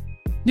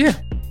 Yeah,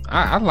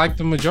 I liked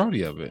the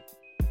majority of it.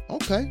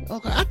 Okay.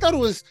 I thought it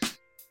was,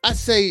 I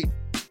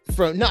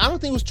don't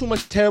think it was too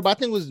much terrible. I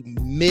think it was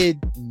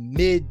mid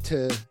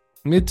to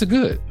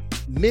good.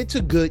 Mid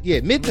to good, yeah.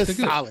 Mid to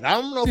solid. I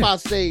don't know if I'll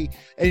say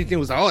anything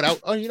was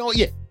you know what?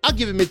 Yeah, I'll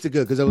give it mid to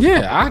good because it was.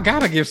 Yeah, I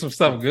gotta give some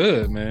stuff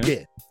good, man.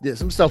 Yeah,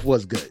 some stuff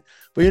was good.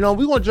 But you know,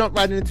 we're gonna jump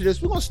right into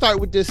this. We're gonna start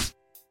with this.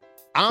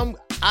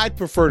 I'd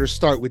prefer to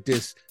start with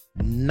this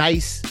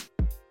nice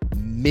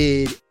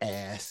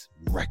mid-ass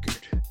record.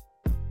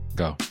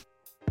 Go.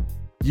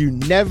 You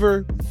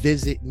Never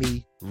Visit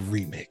Me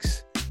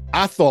remix.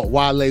 I thought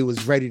Wale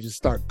was ready to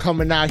start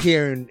coming out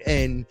here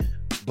and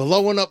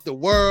blowing up the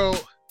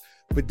world.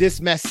 But this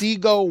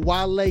Masego,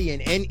 Wale,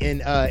 and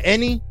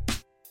Any,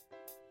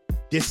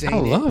 this ain't it. I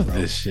love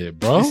this shit,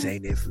 bro. This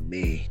ain't it for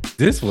me.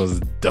 This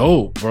was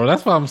dope, bro.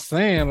 That's what I'm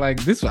saying.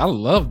 Like, this, I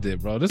loved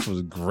it, bro. This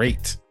was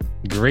great.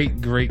 Great.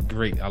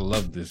 I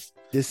love this.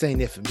 This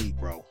ain't it for me,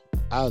 bro.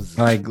 I was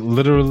like,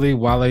 literally,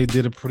 Wale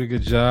did a pretty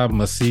good job.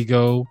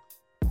 Masego,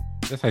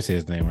 that's how I say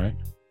his name, right?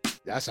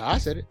 That's how I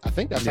said it. I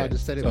think that's how I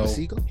just said it. So,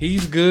 Masego.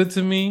 He's good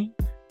to me.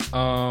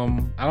 I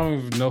don't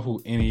even know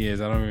who Any is.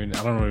 I don't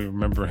really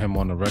remember him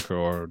on the record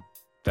or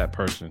that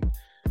person.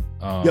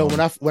 Yo,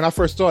 when I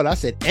first saw it, I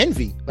said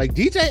Envy, like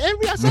DJ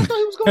Envy. I said I thought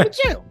he was going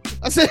to jail.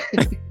 I said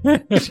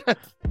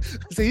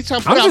he's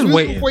trying to put out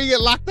music before you get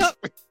locked up.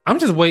 I'm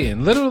just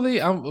waiting. Literally,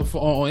 on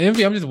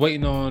Envy. I'm just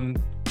waiting on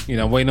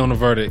the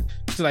verdict.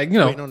 It's like,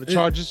 waiting on the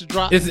charges to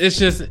drop. It's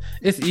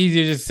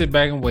easier to just sit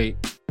back and wait.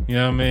 You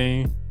know what I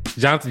mean?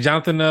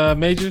 Jonathan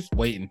Majors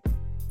waiting.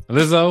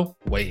 Lizzo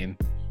waiting.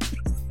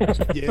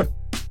 Yeah,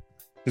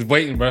 just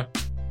waiting, bro.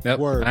 Yep.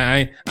 Word.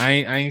 I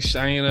ain't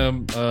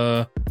cheering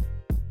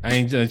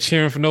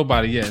for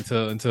nobody yet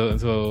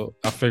until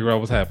I figure out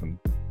what's happening.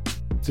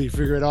 So you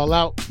figure it all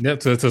out.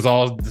 Yep. So it's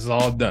all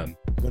done.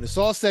 When it's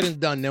all said and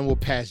done, then we'll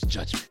pass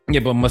judgment. Yeah,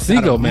 but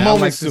Masego, man, I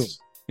like this.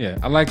 Yeah,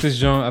 I like this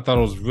joint. I thought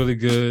it was really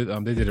good.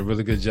 They did a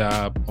really good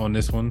job on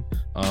this one.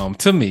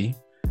 To me,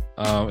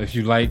 if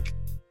you like,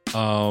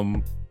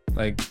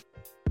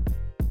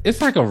 it's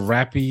like a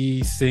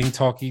rappy,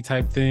 sing-talky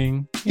type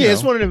thing.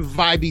 It's one of them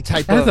vibey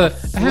type. It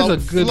has a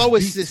good flow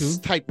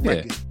assist type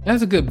record. It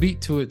has a good beat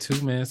to it too,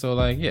 man. So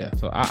like, yeah.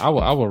 So I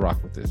will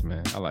rock with this,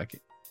 man. I like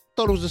it.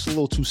 Thought it was just a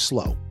little too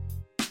slow.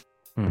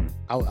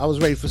 I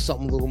was ready for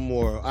something a little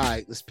more. All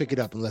right, let's pick it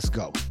up and let's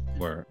go.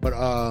 Word. But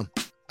all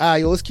right,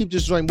 yo, let's keep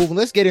this joint moving.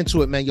 Let's get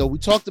into it, man. Yo, we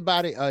talked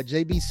about it.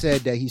 JB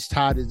said that he's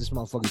tired of this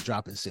motherfucker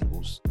dropping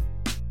singles.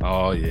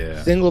 Oh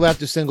yeah, single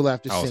after single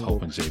after single. I was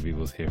hoping JB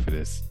was here for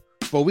this.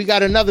 But we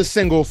got another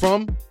single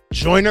from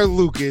Joyner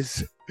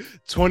Lucas,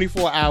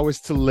 24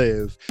 Hours to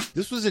Live.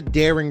 This was a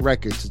daring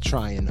record to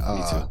try and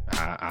Me too.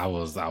 I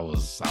was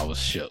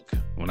shook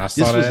when I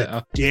saw this was that.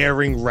 A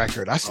daring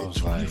record. I said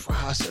 24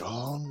 hours. I said,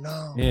 oh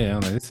no. Yeah,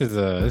 I'm like, this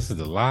is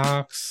the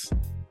Locks.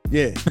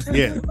 Yeah.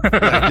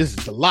 Like, this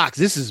is the Locks.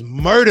 This is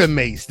Murder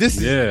Mace.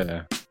 This is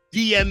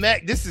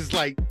DMX. This is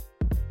like,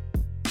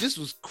 this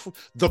was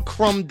the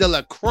crumb de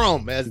la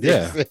crumb, as they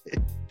said. You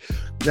know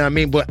what I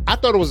mean? But I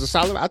thought it was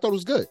I thought it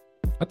was good.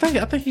 I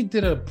think he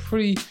did a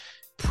pretty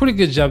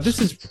good job.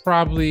 This is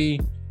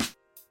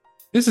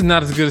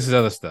not as good as his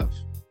other stuff.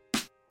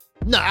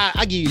 No,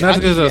 I give you not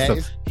as good as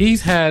other stuff.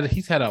 He's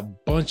had a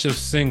bunch of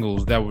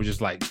singles that were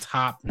just like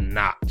top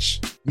notch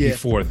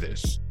before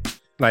this,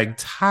 like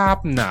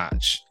top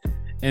notch,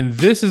 and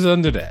this is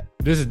under that.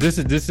 This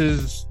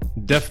is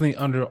definitely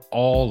under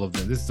all of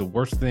them. This is the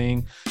worst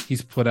thing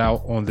he's put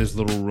out on this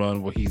little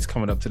run where he's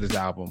coming up to this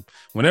album.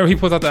 Whenever he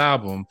puts out the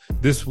album,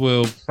 this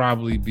will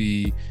probably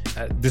be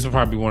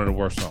one of the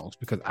worst songs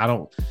because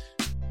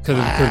this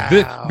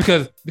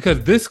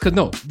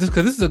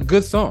is a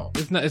good song.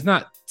 It's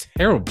not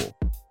terrible,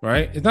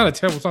 right? It's not a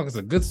terrible song. It's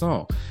a good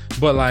song,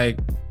 but like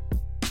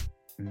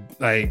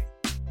I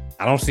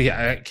don't see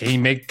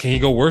can he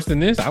go worse than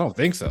this? I don't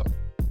think so.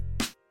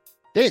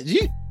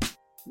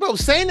 Bro,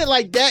 saying it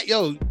like that,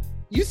 yo,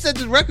 You said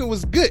the record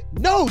was good.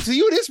 No, to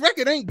you, this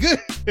record ain't good.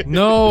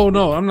 No,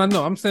 I'm not.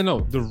 No, I'm saying no.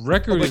 The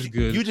record is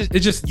good.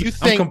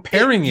 I'm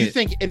comparing it. You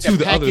think in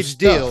the package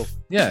deal,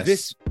 yes,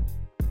 this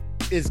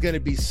is going to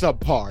be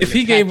subpar. If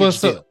he gave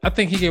us, I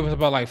think he gave us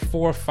about like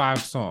 4 or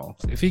 5 songs.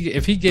 If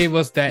he gave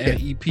us that in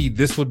an EP,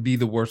 this would be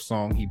the worst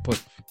song he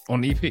put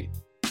on the EP.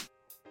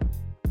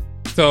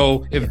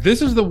 So if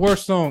this is the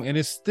worst song and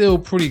it's still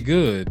pretty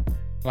good,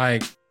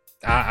 like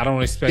I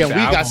don't expect.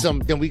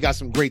 Then we got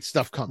some great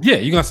stuff coming. Yeah,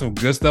 you got some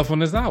good stuff on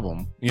this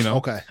album. You know.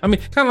 Okay. I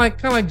mean, kind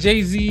of like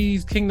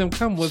Jay-Z's Kingdom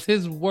Come was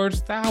his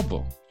worst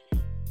album.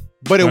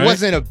 But it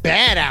wasn't a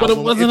bad album. But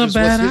it wasn't a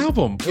bad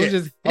album. It was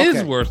just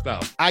his worst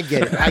album. I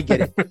get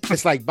it.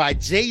 It's like by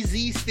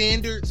Jay-Z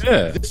standards,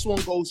 this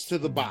one goes to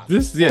the bottom.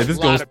 This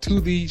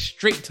goes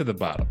straight to the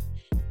bottom.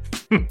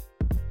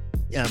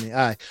 Yeah, I mean, all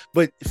right.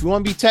 But if you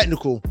want to be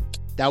technical,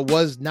 that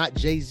was not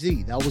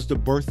Jay-Z. That was the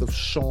birth of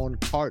Sean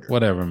Carter.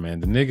 Whatever,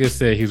 man. The nigga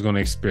said he was going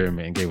to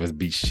experiment and gave us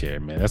Beach Chair,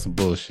 man. That's some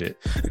bullshit.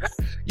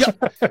 Yo,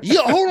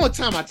 hold on,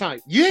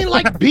 time. You ain't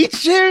like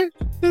Beach Chair?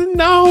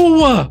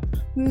 No.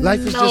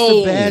 Life is just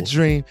a bad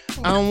dream.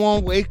 I don't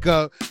want to wake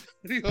up.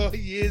 3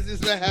 years is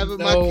for having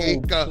my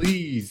cake up.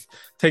 Please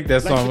take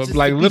that song.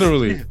 Like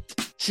literally.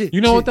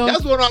 You know what though?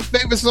 That's one of our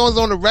favorite songs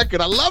on the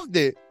record. I loved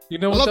it. You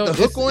know I what? love the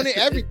hook on it.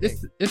 Everything.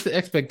 It's the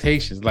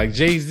expectations. Like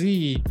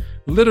Jay-Z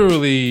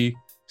literally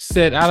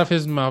said out of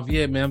his mouth,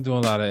 "Yeah, man, I'm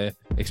doing a lot of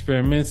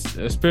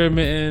experimenting.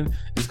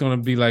 It's gonna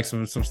be like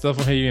some stuff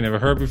on here you never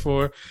heard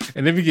before."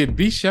 And then we get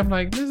Beach. I'm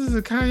like, this is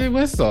a Kanye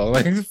West song.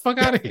 Like, fuck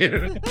out of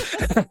here.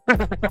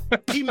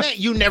 He meant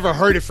you never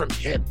heard it from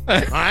him.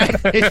 All right?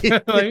 Like,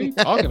 what are you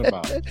talking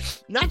about?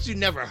 Not you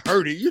never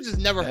heard it. You just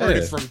never heard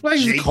it from like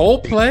Jay-Z.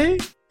 Coldplay.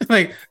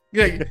 Like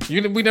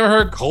we never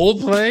heard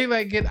Coldplay.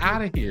 Like, get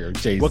out of here,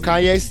 Jay-Z. What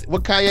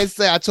Kanye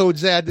say? I told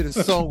Jay I did a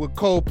song with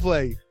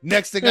Coldplay.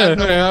 Next thing I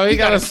know, he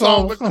got a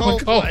song with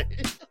Coldplay.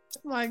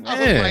 Like,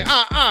 man.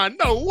 I was like,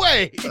 no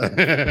way.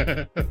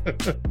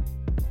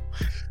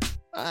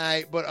 All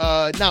right,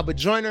 but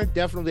Joyner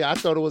definitely. I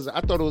thought it was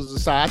a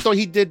sign. I thought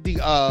he did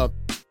the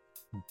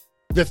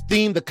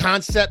theme, the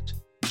concept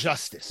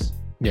justice.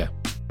 Yeah.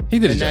 He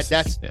did it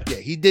justice.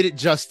 He did it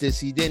justice.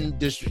 He didn't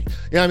just, you know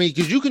what I mean?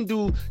 Because you can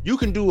do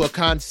a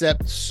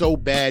concept so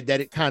bad that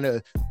it kind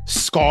of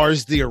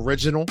scars the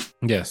original.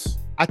 Yes.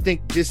 I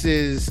think this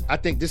is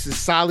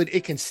solid.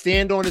 It can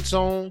stand on its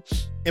own.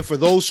 And for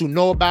those who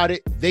know about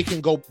it,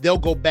 they'll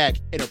go back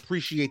and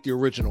appreciate the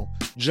original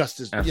just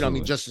as, you know what I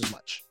mean, just as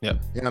much. Yeah.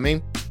 You know what I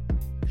mean?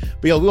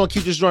 But we're gonna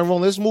keep this joint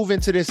rolling. Let's move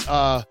into this.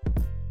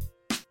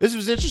 This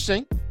was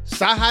interesting.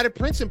 Sci-Hi the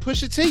Prince and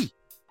Pusha T.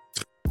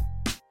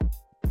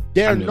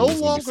 They're no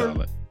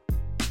longer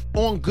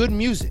on Good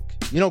Music.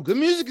 You know, Good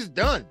Music is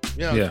done.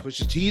 You know,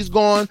 Pusha T's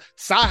gone.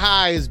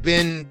 Sci-Hi has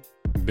been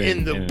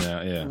in and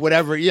out,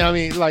 whatever. You know what I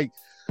mean? Like,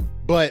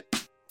 but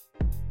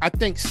I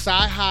think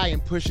Sci-Hi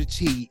and Pusha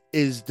T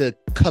is the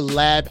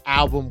collab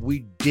album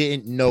we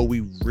didn't know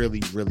we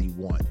really, really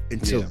want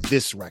until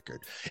this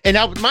record. And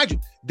now, mind you,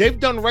 they've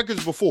done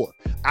records before.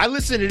 I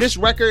listened to this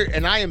record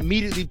and I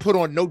immediately put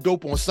on No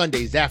Dope on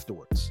Sundays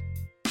afterwards.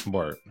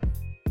 Word.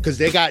 Because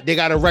they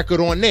got a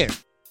record on there.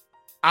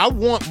 I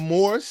want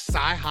more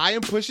Sci-Hi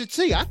and Pusha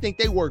T. I think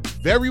they work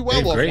very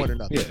well off one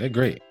another. Yeah, they're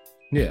great.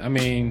 Yeah, I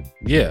mean,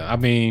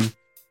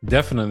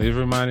 definitely. It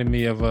reminded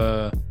me of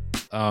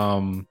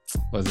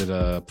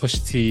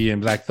Pusha T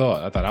and Black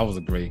Thought. I thought that was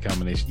a great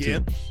combination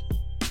too.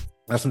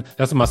 That's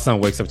what my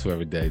son wakes up to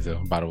every day.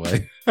 So, by the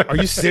way, are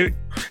you serious?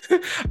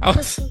 I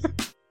was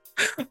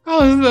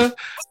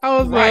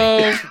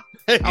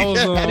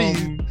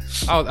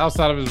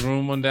outside of his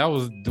room one day. I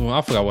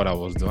forgot what I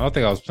was doing. I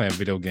think I was playing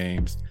video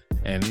games.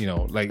 And you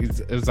know, like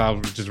I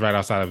was just right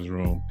outside of his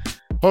room.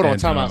 Hold on,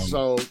 time out.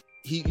 So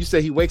you say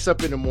he wakes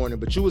up in the morning,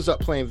 but you was up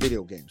playing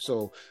video games.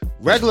 So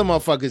regular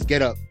motherfuckers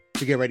get up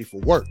to get ready for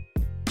work.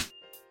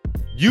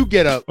 You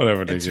get up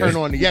and turn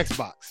on the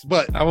Xbox.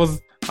 But I was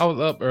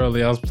up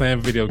early. I was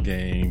playing video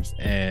games,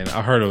 and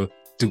I heard a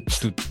doop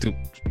doop doop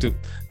doop.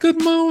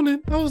 Good morning.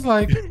 I was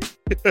like,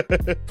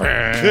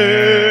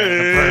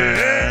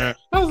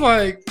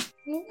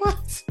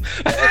 what?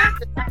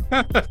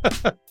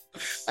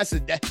 I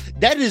said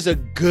that is a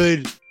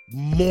good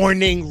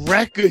morning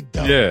record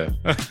though. Yeah.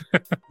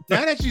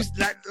 Now that you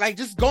like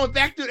just going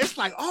back to it, it's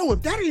like, oh,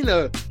 if that ain't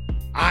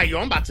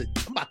I'm about to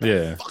fuck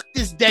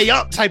this day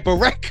up type of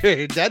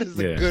record. That is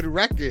a good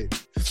record.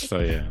 So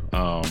yeah.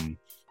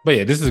 But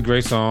yeah, this is a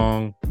great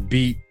song.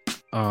 Beat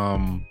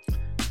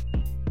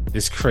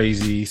is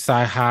crazy.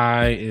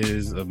 Sci-Hi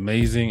is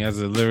amazing as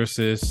a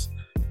lyricist.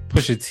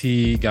 Pusha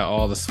T got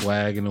all the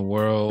swag in the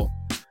world.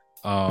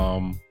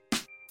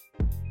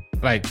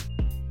 Like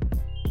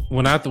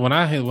when I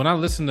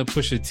listen to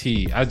Pusha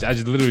T, I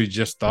just literally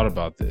just thought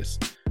about this.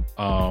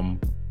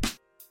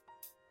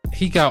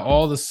 He got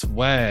all the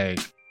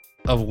swag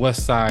of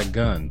West Side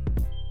Gun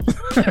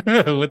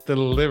with the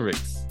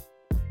lyrics.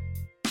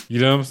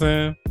 You know what I'm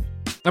saying?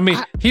 I mean,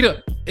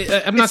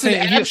 I'm not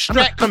saying an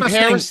abstract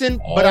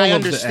comparison, but I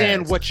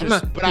understand what you're.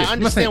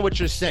 What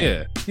you're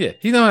saying. Yeah.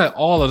 He don't have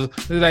all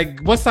of like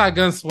West Side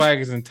Gun swag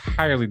is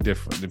entirely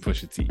different than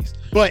Pusha T's.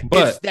 But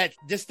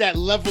it's that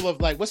level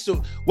of like what's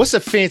a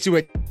fancy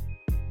word?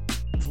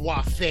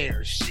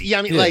 Warfare. Yeah,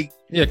 I mean, like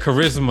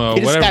charisma,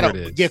 or whatever it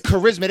is. Yeah,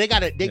 charisma.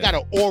 They got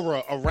an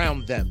aura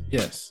around them.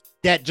 Yes,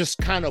 that just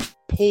kind of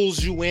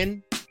pulls you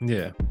in.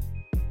 Yeah.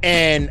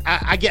 And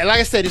I get, like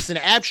I said, it's an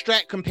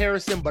abstract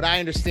comparison, but I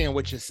understand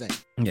what you're saying.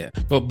 Yeah,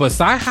 but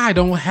Sci-Hi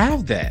don't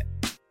have that.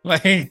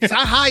 Like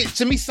Sci-Hi,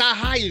 to me,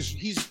 Sci-Hi is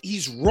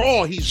he's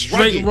raw. He's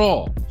straight rugged.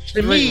 Raw.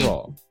 To me,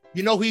 raw.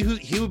 You know,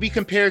 he would be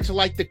compared to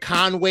like the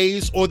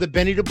Conways or the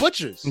Benny the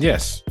Butchers.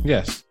 Yes.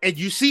 And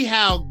you see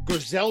how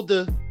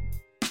Griselda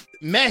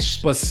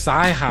meshed. But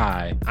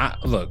Sci-Hi,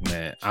 look,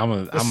 man,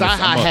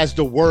 Sci-Hi has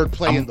the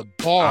wordplay and the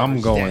bars. I'm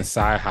going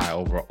Sci-Hi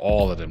over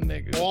all of them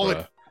niggas.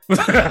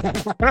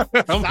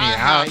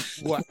 Sci-Hi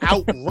will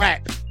out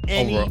rap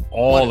over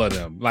all of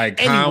them. Like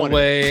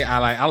Conway,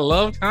 I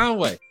love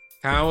Conway.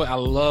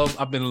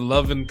 I've been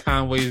loving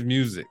Conway's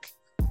music.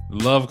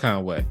 Love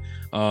Conway.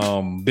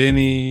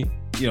 Benny,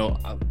 you know,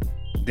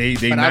 they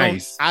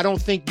nice. I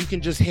don't think you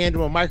can just hand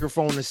him a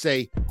microphone and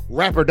say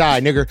rap or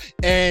die, nigger.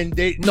 And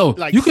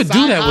like you could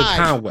do that with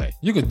Conway.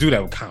 You could do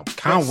that with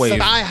Conway.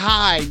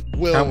 Sci-Hi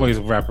will. Conway's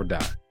rap or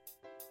die.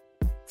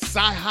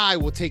 Sci-Hi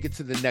will take it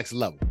to the next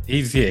level.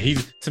 He's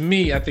to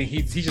me, I think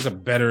he's just a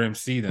better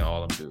MC than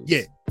all them dudes.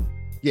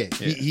 Yeah.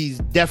 He's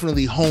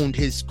definitely honed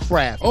his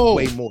craft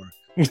way more.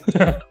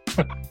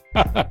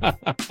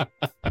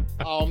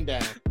 I'm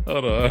down.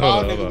 Hold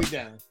on. We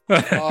down.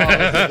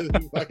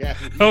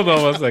 Hold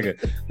on 1 second.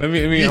 Let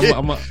me.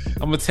 I'm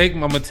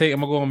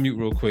gonna go on mute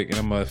real quick, and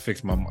I'm gonna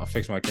fix my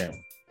camera.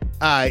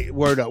 All right,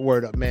 word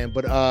up, man.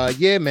 But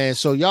yeah, man.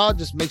 So y'all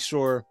just make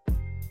sure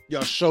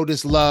y'all show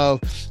this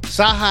love.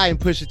 Sci-Hi and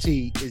Pusha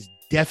T is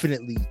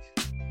definitely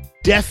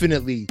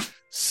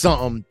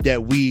something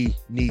that we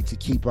need to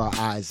keep our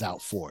eyes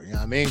out for. You know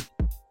what I mean?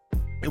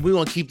 And we're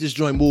going to keep this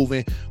joint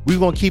moving. We're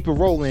going to keep it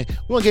rolling.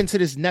 We're going to get into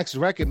this next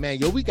record, man.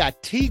 Yo, we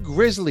got T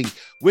Grizzly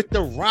with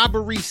the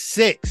Robbery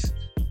 6.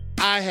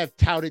 I have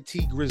touted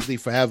T Grizzly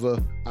forever.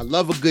 I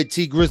love a good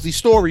T Grizzly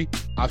story.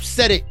 I've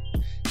said it.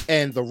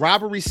 And the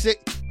Robbery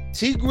 6,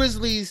 T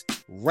Grizzly's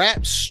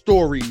rap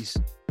stories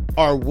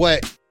are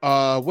what is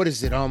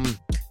it?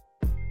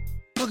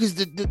 What is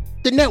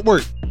the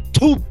network?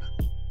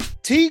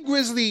 T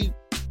Grizzly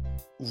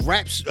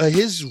raps,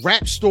 his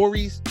rap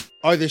stories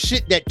are the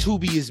shit that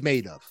Tubi is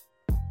made of.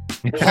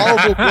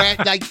 Horrible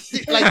rap, like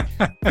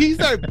these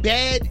are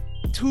bad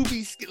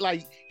Tubi.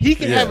 Like he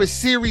can have a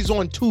series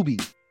on Tubi.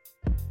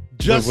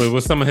 Just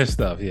with some of his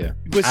stuff,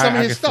 With some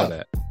of his stuff,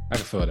 I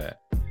can feel that.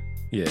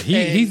 Yeah,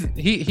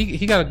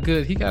 he got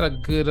a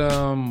good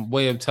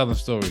way of telling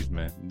stories,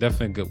 man.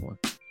 Definitely a good one.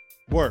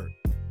 Word.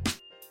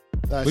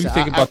 What do you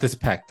think about this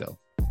pack though?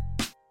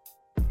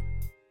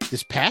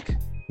 This pack?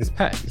 This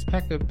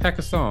pack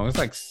of songs.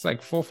 It's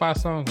like 4 or 5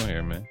 songs on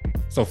here, man.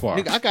 So far,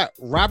 I got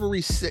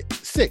Robbery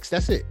 6.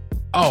 That's it.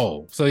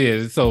 Oh, so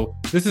yeah. So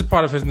this is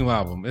part of his new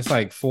album. It's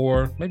like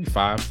 4, maybe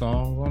 5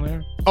 songs on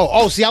there.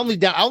 Oh. See, I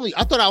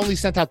thought I only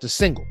sent out the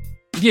single.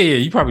 Yeah.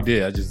 You probably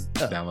did. I just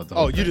downloaded the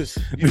whole thing.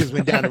 You just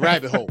went down the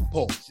rabbit hole.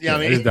 Pause. You know what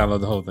I mean? I just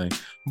downloaded the whole thing.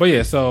 But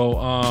yeah, so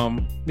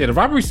the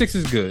Robbery 6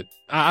 is good.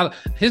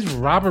 His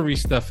Robbery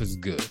stuff is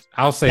good.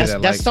 I'll say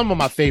that. That's some of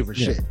my favorite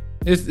shit.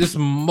 It's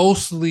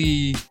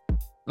mostly.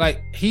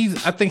 Like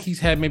I think he's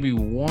had maybe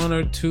 1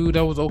 or 2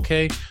 that was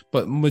okay,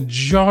 but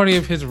majority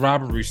of his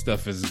Robbery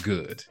stuff is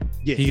good.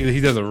 Yeah, he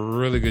does a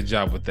really good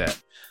job with that.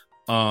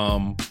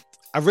 I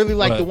really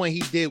like the one he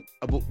did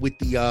with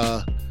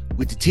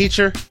the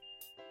teacher.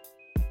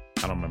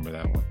 I don't remember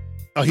that one.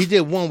 Oh, he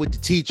did one with the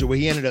teacher where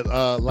he ended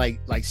up like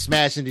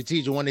smashing the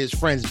teacher. One of his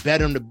friends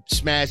bet him to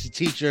smash the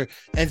teacher,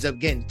 ends up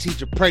getting the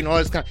teacher pregnant. All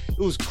this kind. It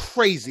was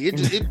crazy.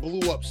 It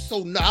blew up so.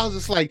 I was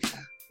just like.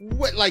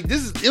 What, like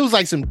this is? It was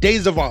like some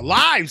Days of Our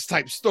Lives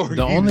type story.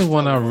 The only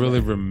one I really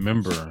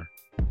remember,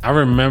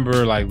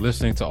 like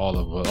listening to all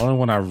of it. The only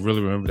one I really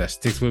remember that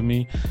sticks with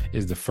me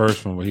is the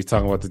first one where he's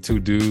talking about the 2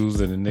 dudes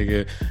and the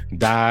nigga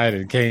died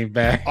and came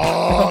back.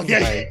 Oh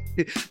yeah,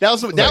 that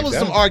was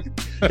some art.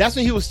 That's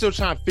when he was still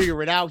trying to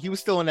figure it out. He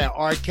was still in that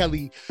R.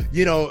 Kelly,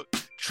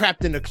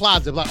 trapped in the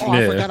closet. Like,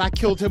 I forgot I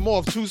killed him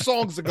off 2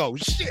 songs ago.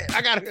 Shit,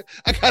 I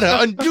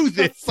gotta undo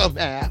this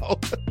somehow.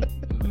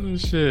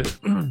 Shit.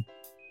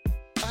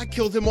 I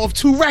killed him off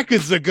 2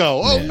 records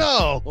ago. Oh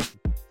no.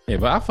 Yeah,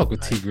 but I fuck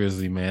with T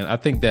Grizzly, man. I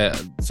think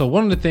that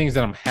one of the things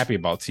that I'm happy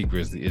about T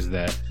Grizzly is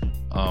that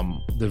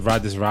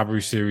this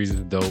Robbery series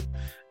is dope,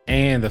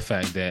 and the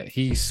fact that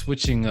he's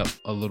switching up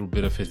a little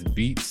bit of his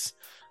beats,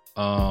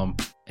 and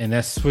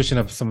that's switching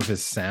up some of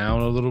his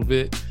sound a little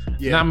bit.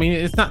 Yeah, I mean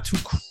it's not too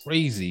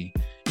crazy,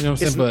 you know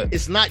what I'm saying? But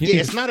it's not. Yeah,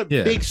 it's not a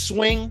big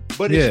swing,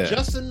 but it's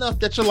just enough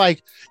that you're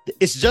like,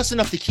 it's just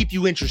enough to keep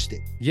you interested.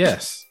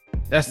 Yes.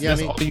 That's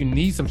all you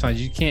need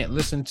sometimes. You can't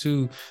listen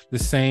to the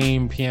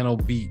same piano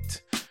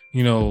beat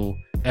you know,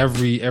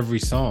 every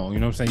song. You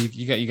know what I'm saying?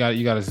 You got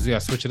to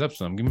switch it up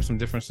some. Give me some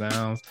different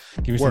sounds.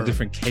 Give me some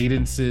different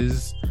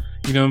cadences.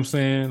 You know what I'm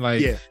saying?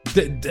 Like,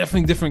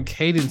 definitely different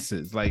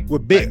cadences. Like, we're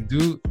big, like,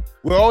 dude.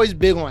 We're always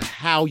big on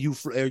how you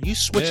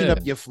switching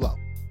up your flow.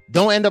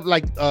 Don't end up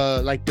like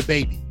the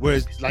Baby, where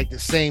it's like the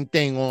same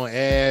thing on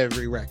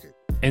every record.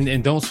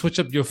 And don't switch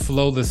up your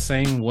flow the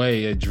same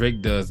way that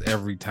Drake does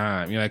every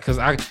time. You know, because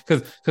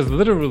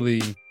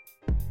literally,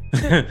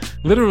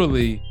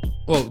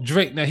 well,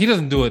 Drake now, he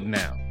doesn't do it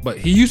now, but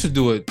he used to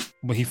do it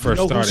when he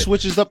first started. Who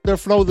switches up their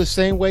flow the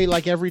same way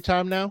like every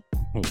time now?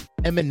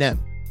 Eminem.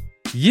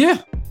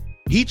 Yeah.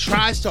 He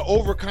tries to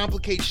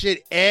overcomplicate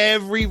shit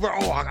every. I'm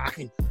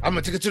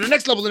gonna take it to the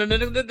next level, and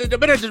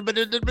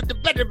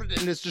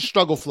it's just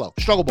struggle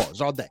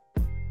bars all day.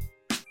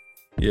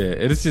 Yeah,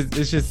 it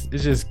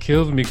just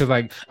kills me because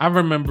like I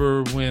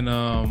remember when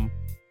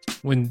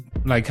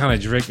like kind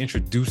of Drake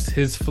introduced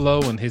his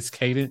flow and his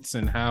cadence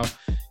and how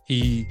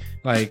he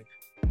like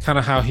kind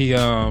of how he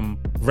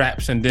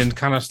raps and then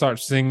kind of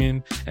starts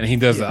singing and he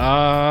does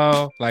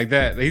like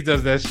that. He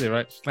does that shit,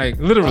 right? Like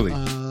literally.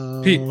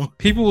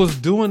 People was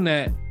doing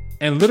that,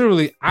 and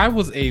literally, I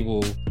was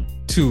able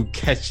to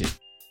catch it,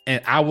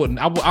 and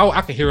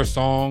I could hear a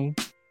song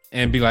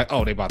and be like,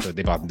 "Oh, they about to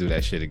do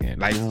that shit again,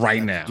 like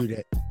right now.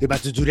 They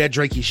about to do that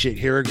Drakey shit.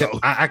 Here it goes."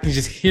 I can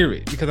just hear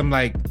it because I'm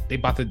like,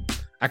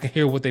 I can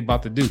hear what they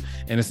about to do,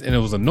 and it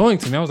was annoying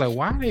to me. I was like,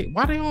 why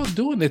they all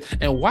doing this,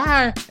 and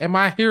why am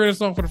I hearing a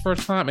song for the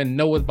first time and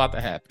know what's about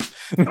to happen?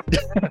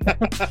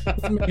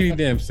 Doesn't make any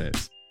damn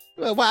sense.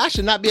 Well, I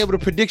should not be able to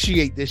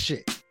predictiate this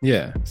shit.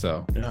 Yeah,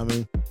 so you know what I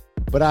mean.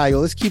 But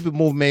let's keep it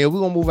moving, man.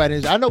 We're gonna move right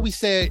in. I know I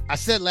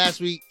said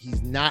last week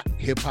he's not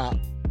hip hop,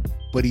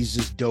 but he's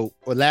just dope.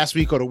 Or last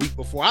week or the week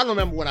before. I don't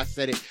remember when I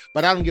said it,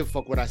 but I don't give a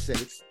fuck what I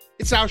said.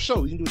 It's our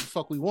show. We can do what the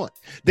fuck we want.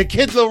 The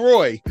Kid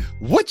Leroy.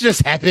 What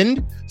just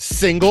happened?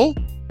 Single.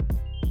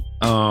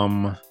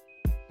 Not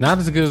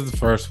as good as the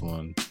first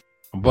one,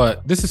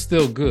 but this is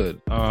still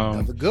good.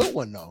 Another good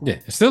one though. Yeah,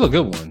 it's still a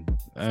good one.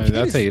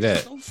 I'll tell you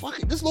that.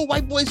 This little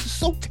white boy is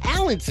so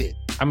talented.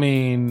 I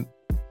mean,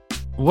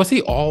 was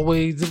he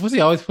always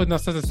putting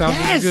out such a sound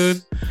really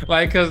good?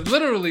 Like, because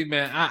literally,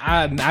 man,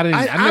 I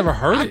never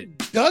heard it.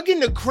 Dug in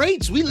the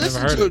crates. We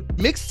listened to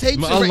mixtapes.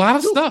 A lot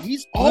of stuff.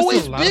 He's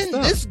always been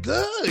this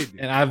good.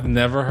 And I've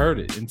never heard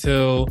it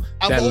until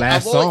that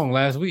last song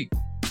last week.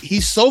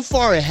 He's so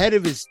far ahead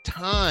of his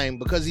time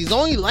because he's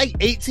only like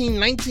 18,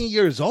 19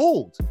 years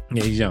old.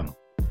 Yeah, he's young.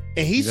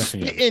 And he's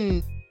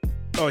spitting,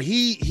 or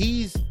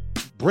he's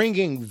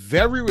bringing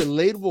very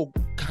relatable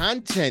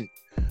content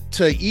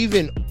to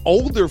even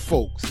older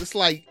folks. It's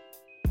like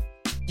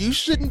you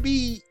shouldn't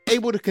be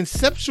able to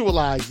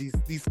conceptualize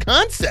these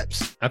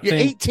concepts. You're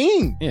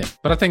 18. Yeah,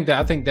 but I think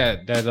that's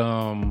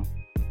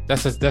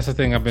the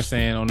thing I've been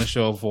saying on the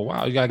show for a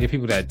while. You gotta give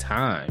people that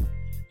time.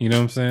 You know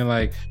what I'm saying?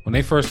 Like when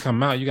they first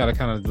come out, you gotta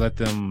kind of let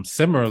them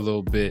simmer a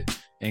little bit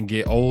and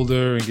get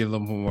older and get a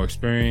little more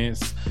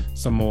experience,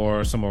 some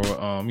more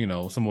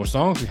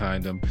songs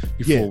behind them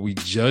before we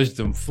judge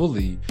them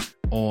fully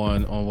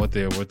on what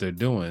they're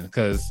doing.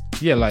 Because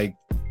like,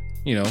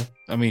 you know,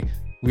 I mean,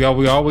 we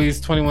always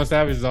 21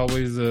 Savage is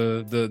always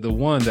the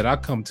one that I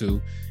come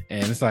to,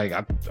 and it's like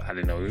I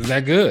didn't know it was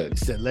that good. He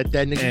said, let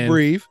that nigga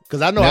breathe.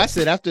 Because I know I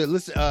said after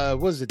what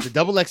was it, the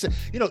Double XL?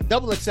 You know,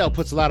 Double XL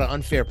puts a lot of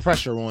unfair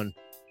pressure on.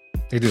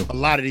 They do. A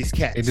lot of these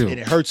cats. They do. And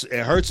it hurts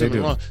them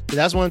along.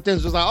 That's one of the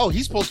things. It was like, oh,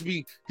 he's supposed to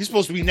be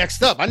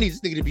next up. I need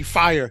this nigga to be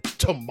fire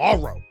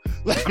tomorrow.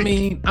 Like, I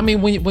mean,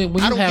 when you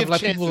have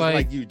like people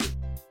like you do.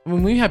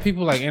 When you have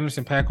people like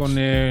Anderson .Paak on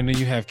there, and then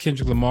you have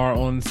Kendrick Lamar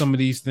on some of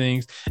these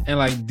things, and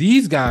like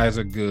these guys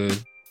are good.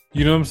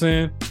 You know what I'm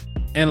saying?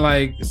 And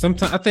like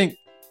sometimes I think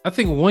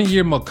 1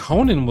 year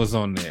McConan was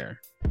on there.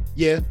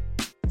 Yeah.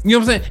 You know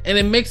what I'm saying? And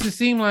it makes it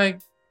seem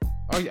like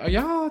are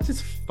y'all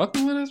just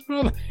fucking with us,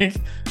 bro? Like,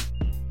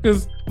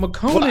 because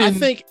McConan, well, I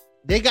think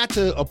they got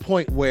to a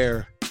point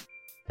where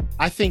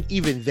I think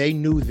even they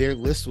knew their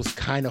list was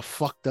kind of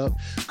fucked up,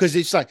 because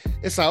it's like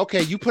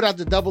okay, you put out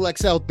the Double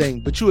XL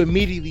thing, but you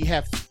immediately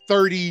have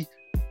 30,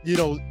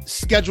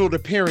 scheduled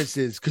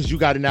appearances because you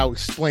got to now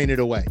explain it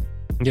away,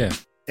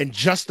 and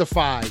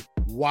justify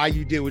why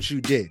you did what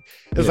you did.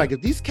 It's like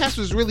if these cats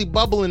was really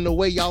bubbling the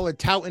way y'all are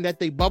touting that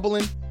they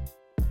bubbling,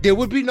 there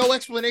would be no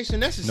explanation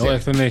necessary. No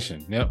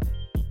explanation. Yep.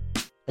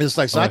 It's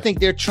like, so I think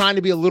they're trying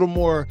to be a little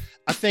more,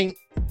 I think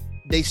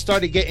they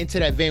started to get into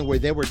that vein where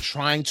they were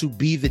trying to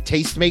be the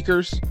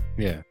tastemakers.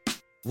 Yeah.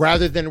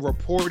 Rather than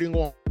reporting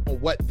on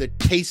what the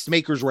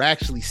tastemakers were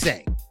actually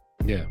saying.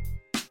 Yeah.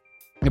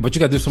 Yeah, but you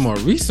got to do some more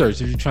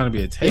research if you're trying to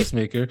be a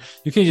tastemaker.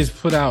 You can't just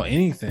put out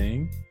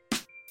anything.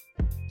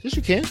 Yes,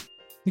 you can.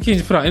 You can't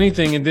just put out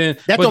anything and then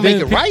that don't make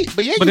it right.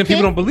 But yeah, then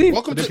people don't believe.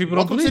 Welcome to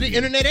the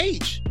internet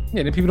age.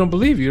 Yeah, then people don't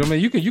believe you. I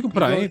mean, you can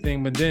put out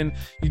anything, but then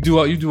you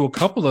do a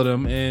couple of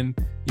them, and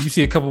you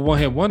see a couple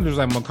one-hit wonders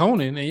like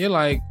McConan, and you're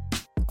like,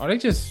 are they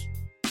just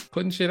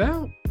putting shit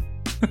out?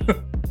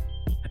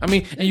 I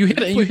mean, and you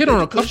hit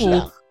on a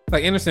couple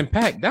like Anderson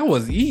 .Paak. That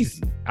was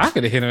easy. I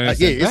could have hit him.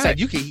 Yeah, it's like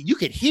you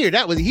could hear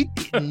that was he.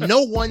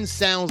 No one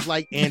sounds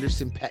like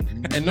Anderson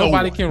 .Paak, and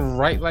nobody can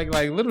write like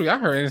literally. I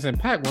heard Anderson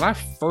 .Paak when I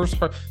first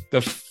heard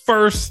the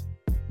first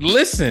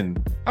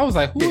listen. I was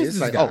like, who is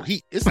this guy?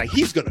 It's like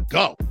he's gonna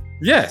go.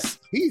 Yes,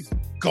 he's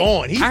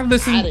gone. I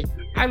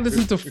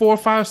listened to 4 or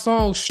 5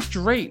 songs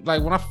straight.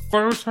 Like when I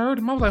first heard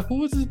him, I was like,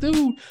 who is this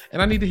dude?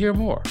 And I need to hear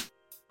more.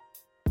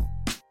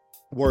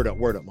 Word up,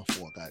 my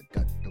phone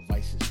got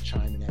devices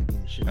chiming at me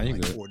and shit in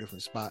like 4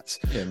 different spots.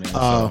 Yeah,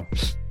 man.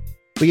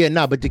 But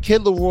yeah, but the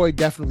Kid Leroy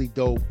definitely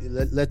dope.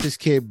 Let this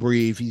kid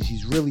breathe.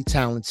 He's really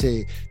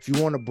talented. If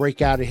you want to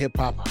break out of hip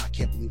hop, I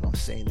can't believe I'm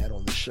saying that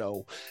on the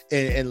show.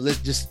 And let's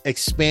just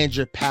expand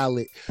your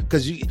palette.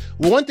 Because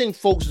one thing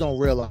folks don't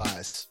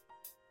realize,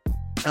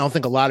 I don't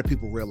think a lot of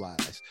people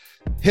realize,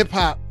 hip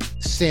hop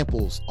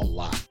samples a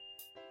lot.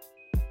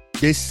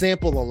 They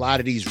sample a lot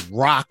of these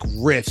rock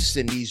riffs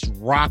and these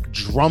rock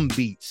drum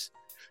beats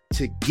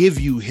to give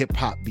you hip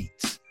hop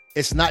beats.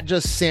 It's not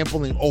just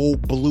sampling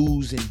old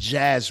blues and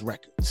jazz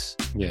records.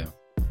 Yeah.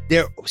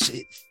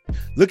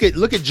 Look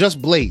at Just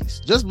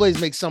Blaze. Just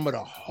Blaze makes some of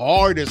the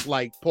hardest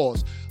rock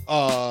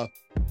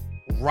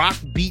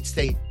beats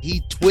that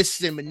he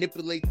twists and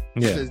manipulates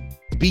to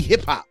be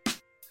hip hop.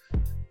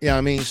 You know what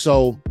I mean?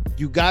 So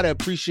you gotta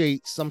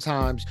appreciate,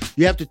 sometimes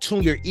you have to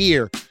tune your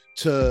ear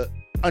to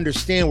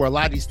understand where a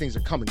lot of these things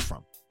are coming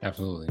from.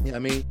 Absolutely. You know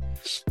what I mean?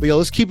 But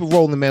let's keep it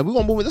rolling, man. We're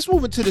gonna move it. Let's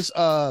move into this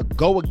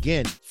Go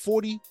Again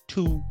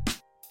 42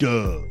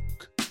 Doug.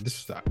 This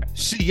is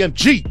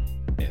CMG.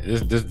 Yeah,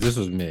 this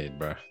was mid,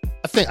 bro.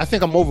 I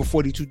think I'm over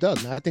 42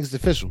 Doug, man. I think it's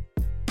official.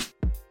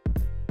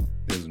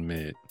 This was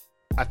mid.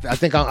 I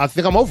think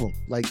I'm over him.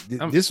 Like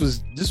this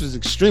was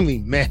extremely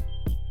meh.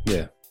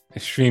 Yeah,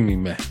 extremely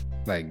meh.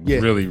 Like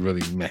really,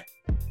 really meh.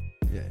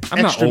 Yeah,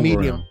 I'm not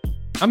over him.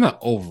 I'm not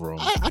over him.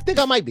 I think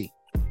I might be,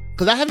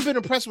 because I haven't been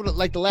impressed with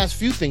like the last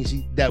few things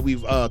that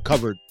we've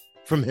covered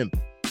from him.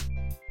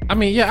 I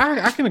mean,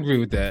 yeah, I can agree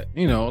with that.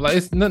 You know, like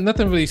it's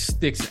nothing really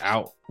sticks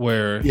out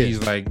where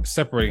he's like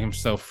separating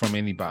himself from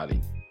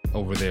anybody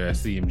over there at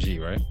CMG,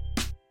 right?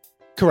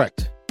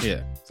 Correct.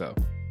 Yeah. So.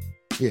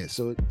 Yeah.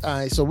 So all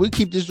right. So we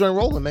keep this joint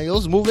rolling, man.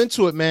 Let's move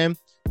into it, man.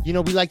 You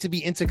know, we like to be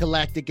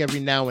intergalactic every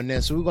now and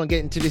then, so we're gonna get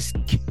into this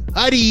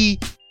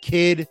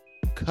Kid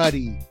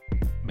Cudi.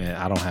 Man,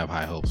 I don't have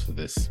high hopes for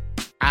this.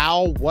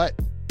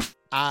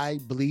 I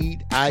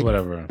bleed.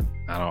 Whatever.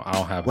 I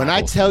don't have. When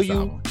I tell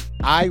you,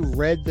 I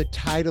read the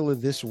title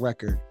of this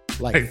record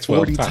like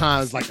 40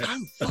 times. Like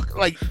I'm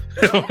like,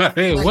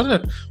 hey, what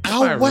am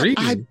I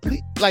reading?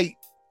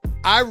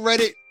 I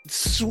read it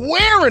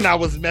swearing I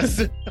was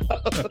messing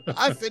up.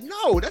 I said,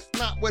 no, that's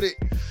not what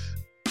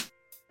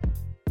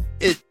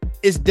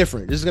it's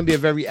different. This is gonna be a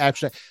very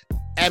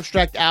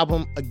abstract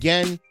album.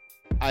 Again,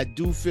 I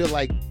do feel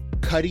like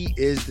Cudi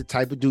is the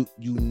type of dude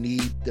you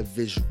need the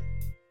visual.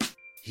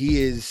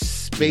 He is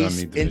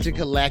space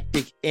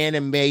intergalactic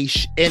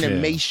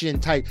animation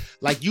type.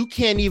 Like you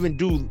can't even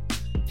do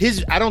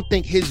his. I don't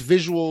think his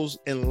visuals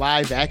in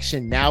live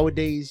action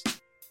nowadays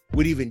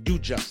would even do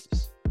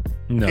justice.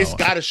 No, it's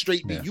got to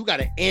straight be. You got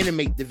to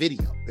animate the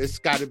video. It's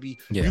got to be.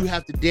 You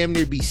have to damn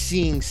near be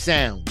seeing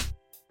sound.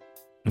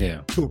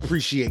 Yeah, to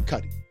appreciate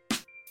Cudi.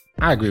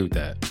 I agree with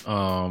that.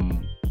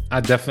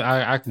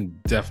 I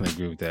can definitely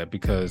agree with that,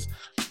 because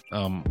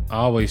I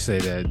always say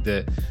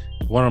that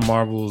one of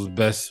Marvel's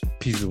best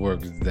pieces of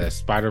work is that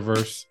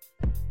Spider-Verse.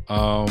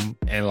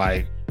 And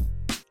like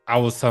I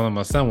was telling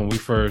my son when we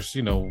first,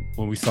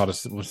 when we saw the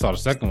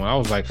second one, I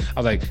was like,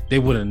 they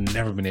would have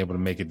never been able to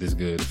make it this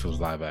good if it was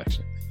live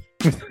action.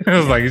 I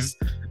was like, it's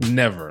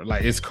never,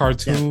 like, it's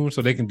cartoon,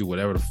 so they can do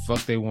whatever the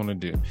fuck they want to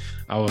do.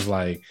 I was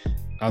like,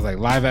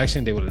 live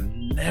action, they would have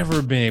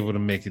never been able to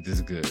make it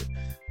this good.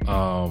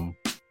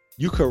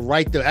 You could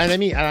write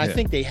I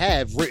think they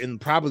have written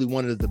probably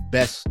one of the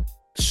best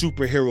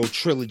superhero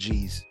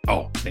trilogies.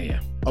 Oh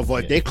damn! Of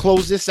what they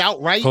close this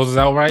out right.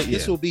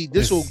 This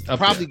will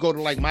probably go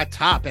to like my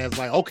top as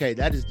like, okay,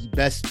 that is the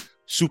best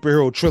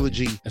superhero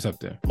trilogy. It's up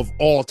there of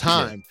all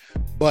time.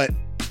 Yeah. But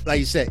like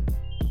you said,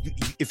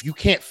 if you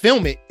can't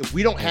film it, if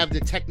we don't have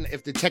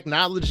if the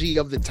technology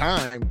of the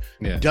time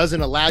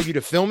doesn't allow you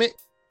to film it,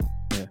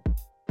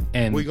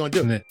 and what are you gonna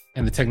do?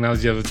 And the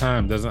technology of the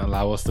time doesn't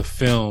allow us to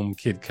film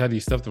Kid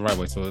Cudi stuff the right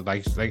way. So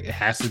like it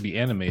has to be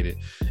animated.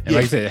 And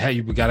like I said,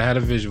 you gotta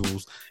have the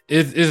visuals.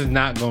 It's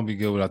not gonna be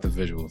good without the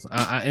visuals.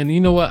 And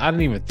you know what? I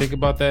didn't even think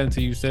about that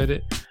until you said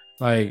it.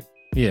 Like,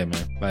 yeah,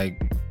 man.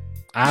 Like,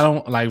 I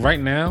don't like right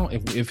now.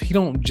 If he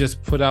don't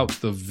just put out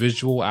the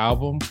visual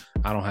album,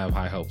 I don't have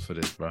high hopes for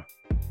this, bro.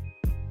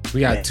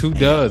 We got 2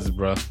 duds,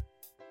 bro.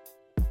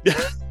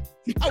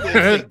 I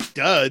wouldn't say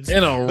duds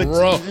in a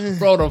row,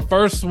 bro. The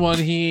first one,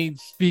 he ain't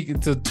speaking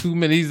to 2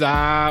 minutes.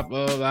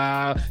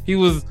 He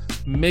was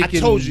making.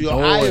 I told you,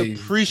 noise. I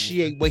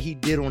appreciate what he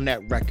did on that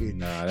record.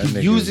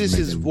 He uses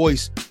his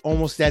voice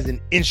almost as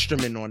an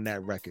instrument on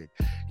that record.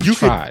 You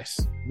can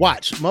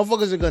watch.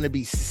 Motherfuckers are going to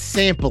be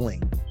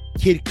sampling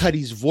Kid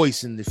Cudi's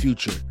voice in the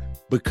future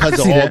because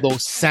of all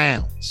those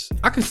sounds.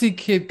 I can see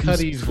Kid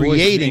Cudi's voice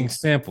being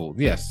sampled.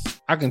 Yes,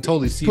 I can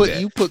totally see that.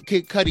 You put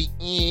Kid Cudi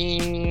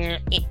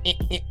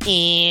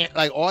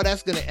like all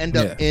that's gonna end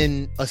up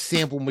in a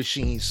sample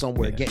machine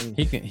somewhere, getting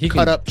he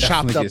cut up,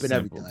 chopped up, and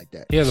everything like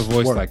that. He has a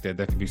voice like that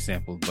can be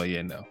sampled. But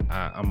yeah, no,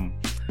 I'm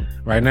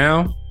right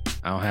now.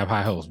 I don't have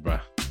high hopes, bro.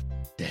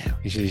 Damn,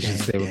 he should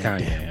stay with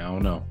Kanye. I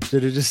don't know.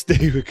 Should have just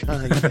stayed with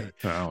Kanye.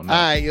 I don't know. All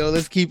right, yo,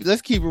 let's keep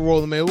it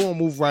rolling, man. We're gonna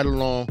move right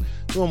along.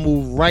 We're gonna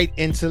move right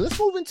into. Let's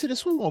move into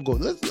this. We won't go.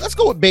 Let's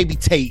go with Baby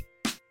Tate.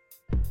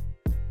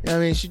 I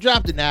mean, she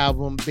dropped an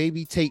album.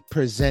 Baby Tate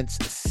presents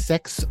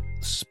Sex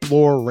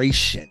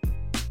Exploration.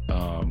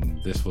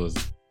 This was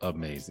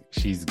amazing.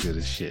 She's good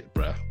as shit,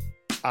 bro.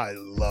 I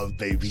love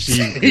Baby Tate.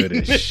 She's good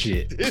as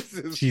shit.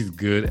 She's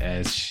good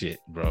as shit,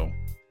 bro.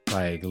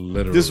 Like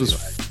literally, this was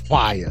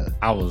fire.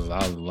 I was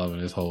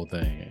loving this whole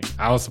thing.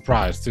 I was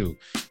surprised too,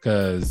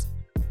 because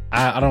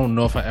I don't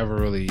know if I ever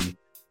really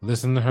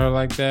listened to her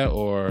like that,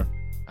 or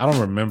I don't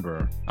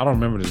remember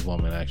this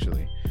woman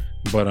actually.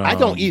 But I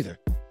don't either.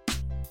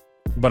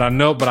 But I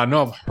know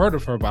I've heard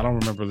of her, but I don't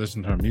remember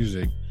listening to her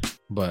music.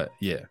 But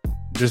yeah,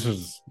 this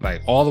was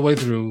like all the way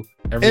through.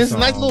 Every and it's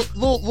song. a nice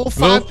little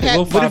 5-pack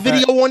with a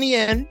video on the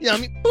end. Yeah, I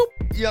mean, boop.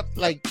 Yep,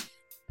 like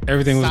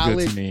everything was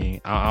good to me.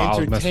 I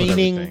was messing with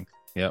everything.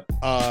 Yep.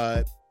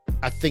 I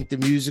think the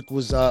music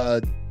was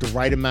the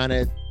right amount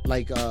of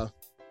like it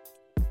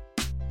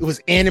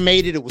was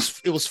animated. It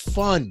was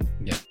fun.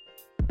 Yeah.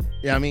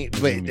 Yeah, I mean,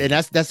 and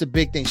that's a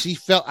big thing.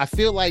 I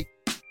feel like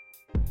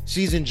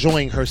she's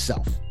enjoying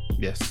herself.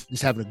 Yes.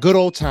 Just having a good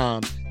old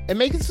time and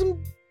making some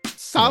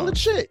solid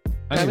shit.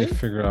 I need to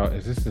figure out,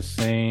 is this the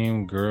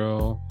same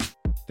girl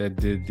that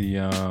did the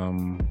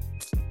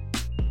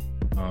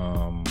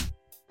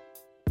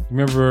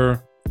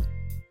remember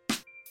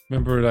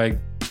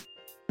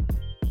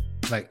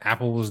like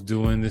Apple was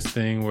doing this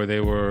thing where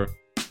they were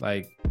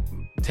like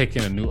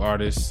taking a new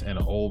artist and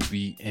an old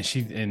beat, and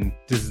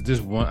this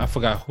one I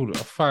forgot who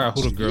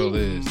the girl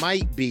is.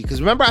 Might be,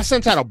 because remember I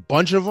sent out a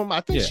bunch of them.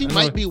 I think she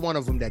might be one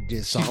of them that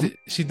did something.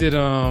 She did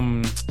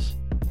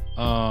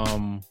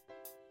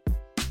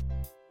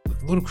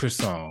Ludacris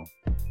song.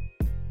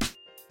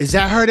 Is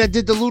that her that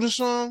did the Luda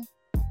song?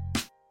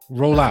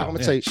 Roll Out. I'm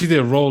gonna tell you, she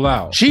did Roll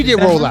Out. She did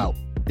Roll Out.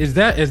 Is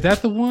that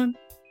the one?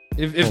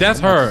 If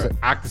that's her,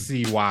 I can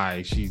see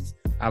why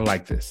I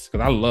like this,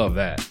 because I love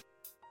that.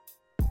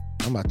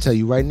 I'm about to tell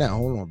you right now.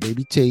 Hold on,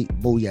 Baby Tate,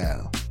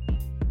 booyah.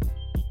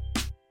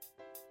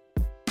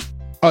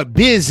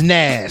 Biz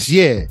Nash,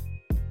 yeah.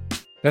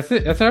 That's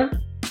it. That's her.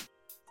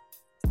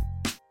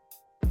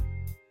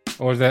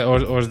 Or is that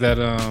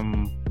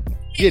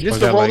Yeah, this is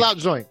the rollout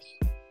joint.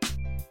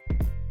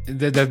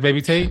 That's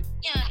Baby Tate?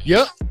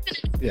 Yep.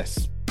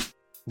 Yes.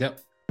 Yep.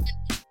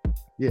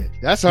 Yeah,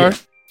 that's her. Yeah,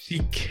 she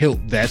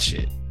killed that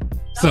shit.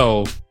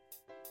 So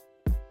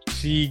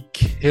she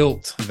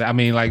killed that. I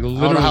mean, like literally.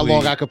 I don't know how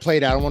long I could play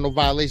that. I don't want no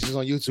violations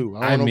on YouTube.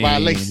 I don't want no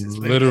violations.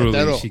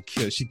 Literally,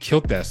 she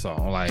killed that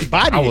song. Like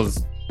I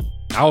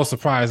was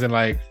surprised, and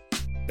like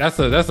that's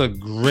a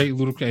great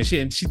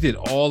Ludacris. And she did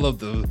all of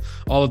the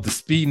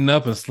speeding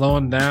up and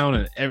slowing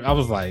down, and I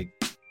was like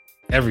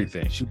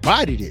everything. She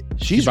bodied it.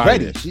 She's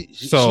ready.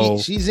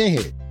 She's in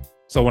here.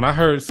 So when I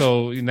heard,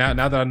 now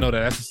that I know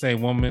that that's the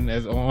same woman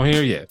as on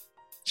here, yeah,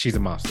 she's a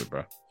monster,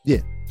 bro.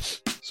 Yeah.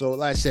 So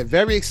like I said,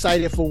 very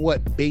excited for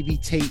what Baby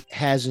Tate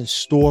has in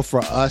store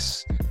for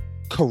us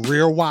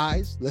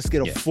career-wise. Let's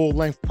get a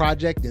full-length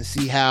project and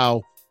see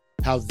how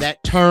that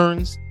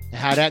turns and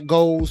how that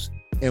goes,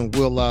 and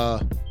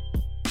we'll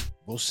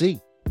see.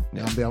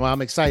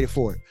 I'm excited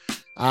for it.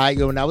 All right,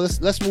 yo. Now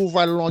let's move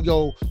right along,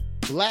 yo.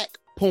 Black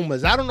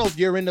Pumas. I don't know if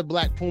you're into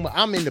Black Puma.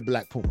 I'm into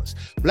Black Pumas.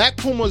 Black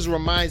Pumas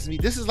reminds me.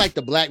 This is like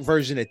the black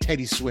version of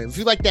Teddy Swims. If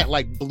you like that,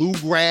 like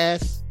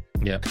bluegrass,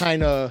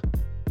 kind of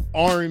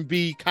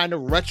R&B, kind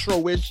of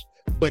retro-ish,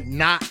 but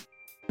not.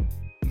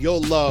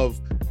 You'll love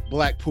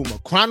Black Puma.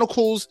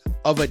 Chronicles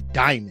of a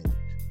Diamond.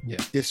 Yeah,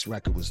 this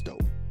record was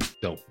dope.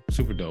 Dope,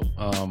 super dope.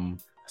 I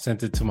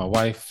sent it to my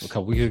wife a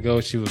couple weeks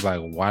ago. She was like,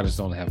 "Why does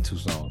it only have 2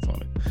 songs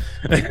on it?"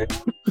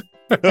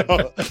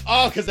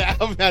 Because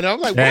I'm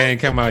like, they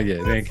ain't come out yet.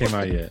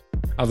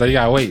 I was like, you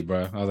gotta wait,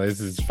 bro. I was like, this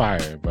is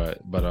fire, but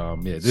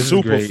yeah, this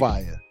super is great.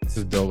 Fire. This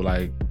is dope.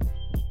 Like,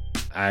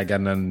 I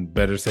got nothing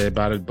better to say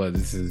about it, but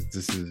this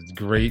is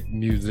great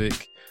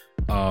music.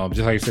 Just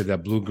like you said,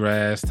 that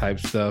bluegrass type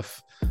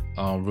stuff,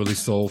 really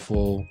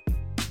soulful.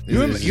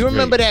 You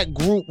remember that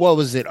group? What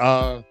was it?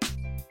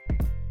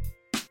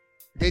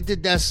 They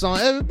did that song.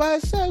 Everybody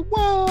say,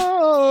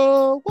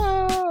 "Whoa,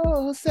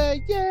 whoa!"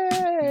 Say,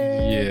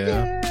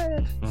 "Yeah."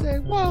 Say,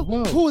 "Whoa."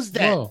 Who's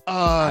that? Whoa.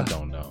 I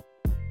don't know.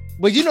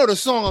 But you know the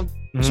song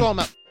I'm talking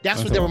about.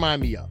 That's what they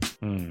remind me of.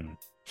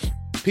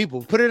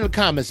 People, put it in the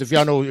comments if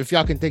y'all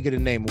can think of the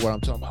name of what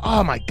I'm talking about.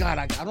 Oh my God,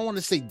 I don't want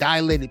to say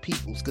Dilated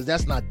Peoples because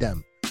that's not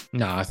them.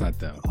 No, it's not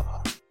them.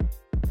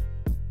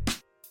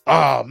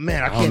 Oh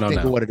man, I can't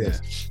think of what it is.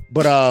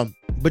 But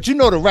you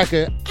know the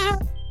record.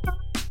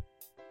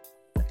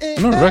 I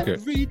know the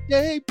record.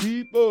 Everyday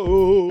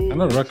people. I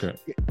know the record.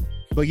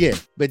 But yeah,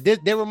 but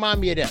they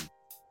remind me of them.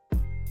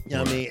 You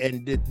know what I mean?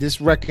 And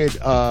this record,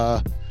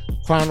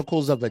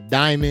 Chronicles of a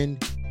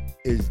Diamond,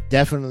 is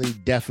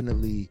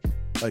definitely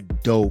a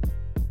dope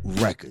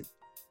record.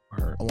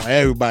 I want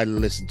everybody to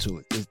listen to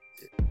it.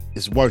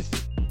 It's worth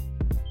it.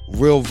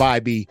 Real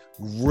vibey,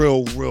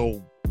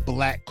 real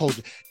black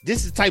culture.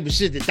 This is the type of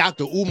shit that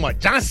Dr. Umar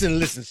Johnson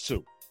listens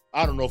to.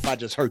 I don't know if I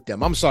just hurt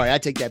them. I'm sorry. I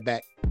take that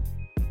back.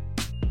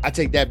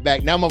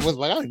 Now my voice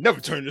like, I'll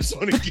never turn this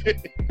on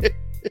again.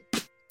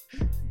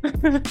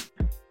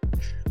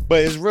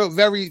 But it's real,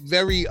 very,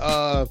 very,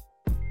 I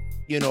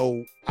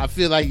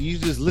feel like you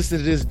just listen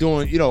to this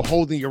doing,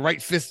 holding your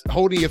fist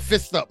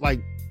up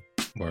like,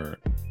 word.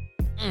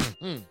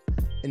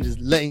 And just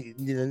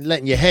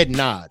letting your head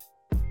nod.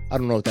 I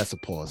don't know if that's a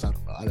pause. I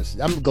don't know.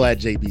 I'm glad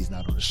JB's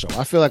not on the show.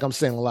 I feel like I'm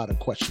saying a lot of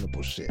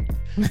questionable shit,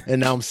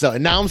 and now I'm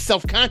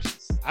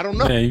self-conscious. I don't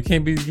know. Yeah, you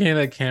can't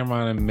let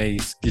Cameron and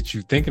Mace get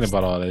you thinking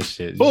about all that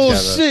shit.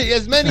 Bullshit.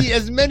 As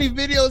many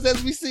videos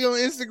as we see on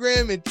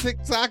Instagram and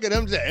TikTok, and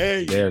I'm just,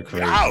 hey, they're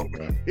crazy. Bro.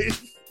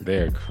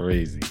 They're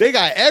crazy. They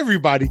got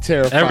everybody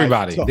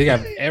terrified. They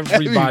got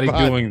everybody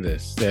doing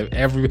this. They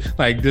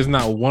have there's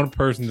not one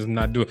person that's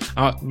not doing.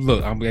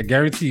 Look, I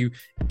guarantee you,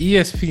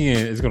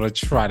 ESPN is gonna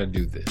try to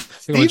do this.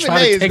 Stephen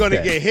A is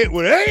gonna get hit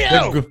with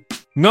it.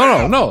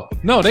 No.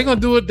 They're gonna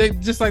do it. They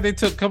just like they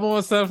took "Come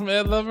On" stuff from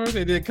Ed Lover.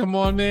 They did "Come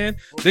On Man."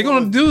 They're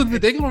gonna do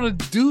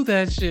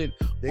that shit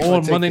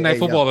on Monday Night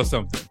Football or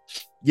something.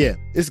 Yeah,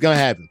 it's gonna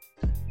happen.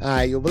 All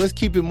right, yo, but let's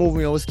keep it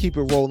moving, yo. Let's keep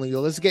it rolling,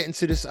 yo. Let's get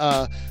into this.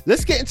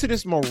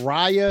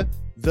 Mariah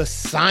the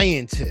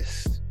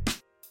Scientist.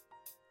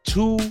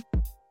 To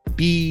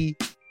be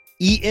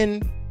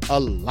eaten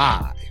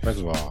alive. First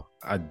of all,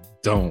 I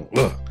don't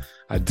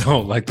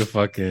like the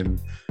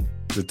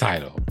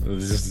title. It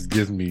just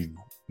gives me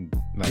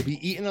like, to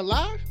be eaten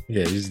alive.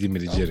 Yeah, you just give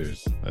me the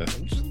jitters. I'm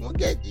just gonna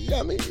get.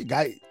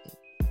 Guy.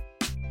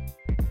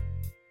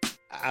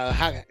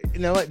 You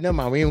know what? Never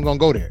mind. We ain't gonna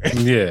go there.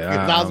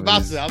 Yeah, I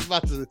was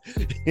about to.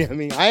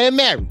 I am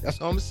married. That's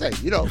what I'm gonna say.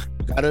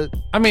 Gotta.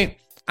 I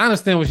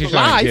understand what she's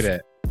trying to get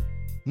at.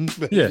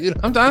 Yeah,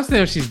 I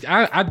understand what she's.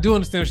 I do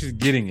understand what she's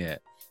getting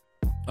at.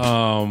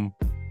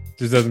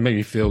 Just doesn't make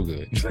me feel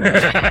good.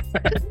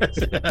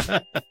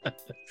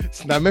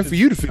 It's not meant for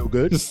you to feel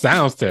good. It just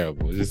sounds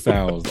terrible. It just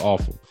sounds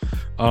awful.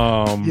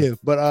 Yeah,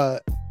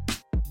 but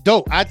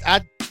dope.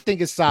 I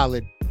think it's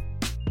solid.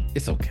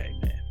 It's okay,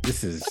 man.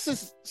 This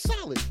is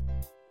solid,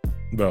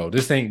 bro.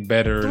 This ain't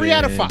better. 3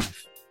 out of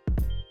 5.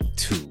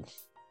 2.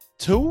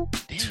 2.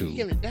 Damn, 2.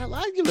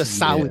 I give it a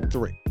solid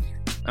 3.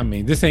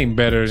 This ain't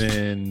better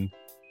than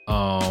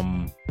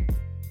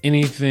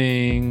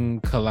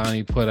anything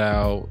Kalani put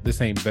out. This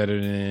ain't better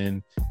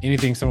than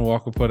anything Summer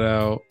Walker put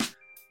out.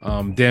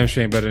 Damn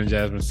sure ain't better than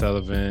Jasmine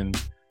Sullivan.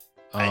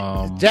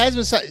 I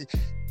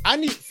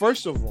need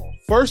first of all,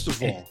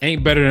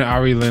 ain't better than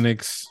Ari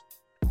Lennox.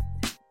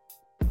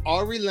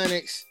 Ari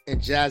Lennox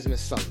and Jasmine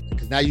Sullivan,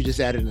 because now you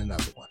just added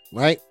another one,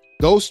 right?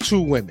 Those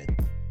two women,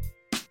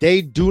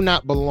 they do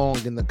not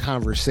belong in the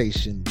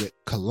conversation with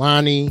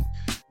Kalani,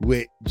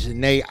 with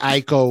Janae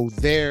Aiko.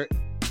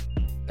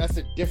 That's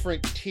a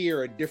different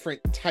tier, a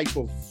different type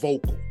of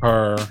vocal.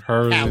 Her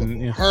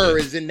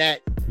is in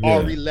that.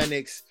 Ari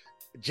Lennox,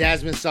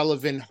 Jasmine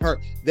Sullivan,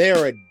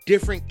 they're a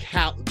different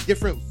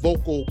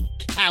vocal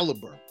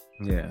caliber.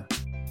 Yeah.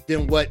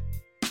 Than what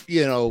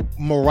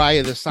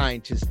Mariah the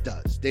Scientist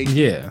does. They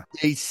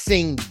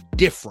sing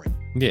different.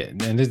 Yeah,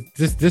 and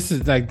this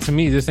is like, to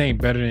me, this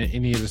ain't better than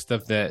any of the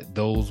stuff that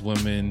those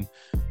women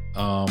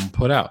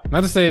put out.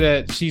 Not to say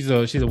that she's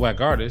a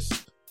whack artist.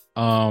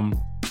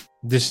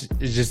 This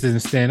it just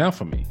didn't stand out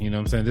for me. You know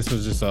what I'm saying? This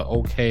was just a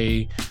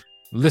okay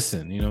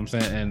listen. You know what I'm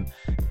saying?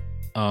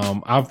 And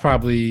I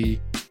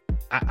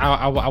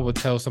would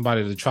tell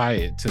somebody to try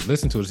it, to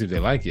listen to it, see if they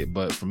like it.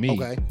 But for me,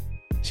 okay.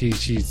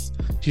 She's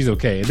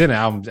okay. And then the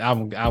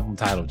album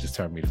title just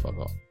turned me the fuck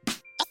off.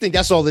 I think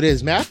that's all it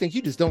is, man. I think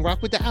you just don't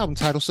rock with the album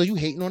title, so you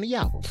hating on the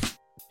album.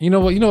 You know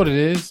what it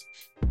is?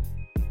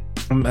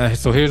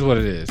 So here's what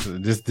it is.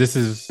 This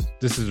is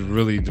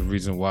really the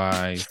reason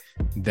why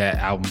that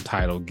album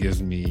title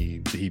gives me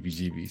the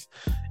heebie-jeebies,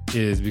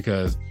 is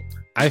because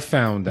I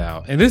found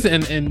out, and this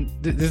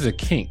is a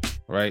kink,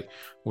 right?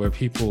 Where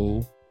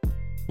people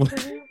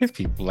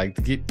like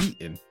to get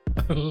eaten.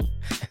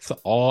 That's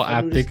all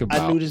I think about.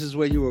 I knew this is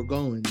where you were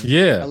going.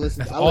 Yeah,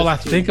 that's all I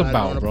think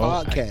about, bro.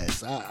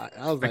 Podcast. I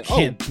was like,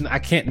 I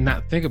can't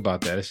not think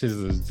about that. This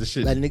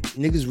shit. Like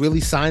niggas really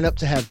sign up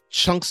to have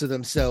chunks of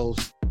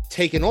themselves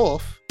taken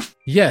off.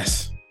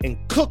 Yes. And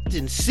cooked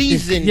and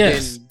seasoned.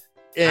 Yes.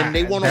 And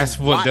they want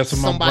to watch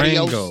somebody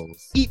else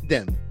eat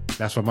them.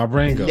 That's what my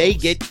brain goes. They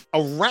get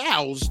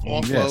aroused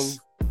off of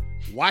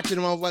watching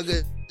them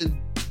motherfuckers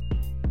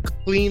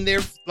clean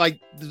their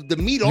the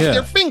meat off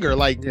their finger.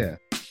 Like,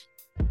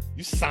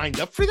 you signed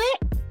up for that?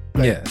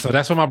 Yeah, so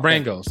that's where my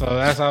brain goes. So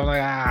that's why I'm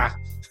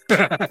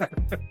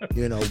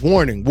like,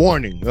 warning,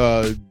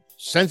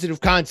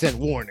 sensitive content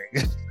warning.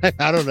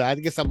 I don't know. I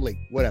guess I'm late.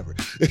 Whatever.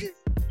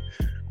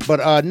 But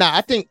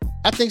I think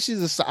I think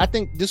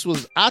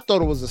I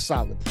thought it was a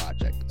solid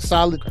project.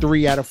 Solid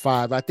 3 out of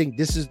 5. I think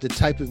this is the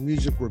type of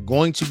music we're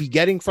going to be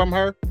getting from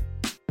her.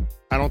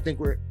 I don't think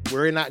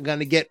we're not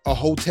gonna get a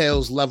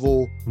Hotels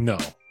level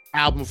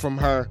album from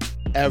her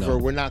ever. No.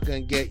 We're not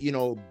gonna get,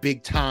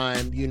 big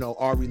time,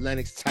 Ari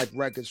Lennox type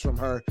records from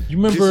her. You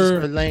remember this is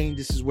her lane,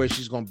 this is where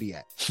she's gonna be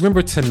at.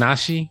 Remember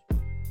Tanashi?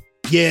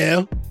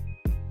 Yeah.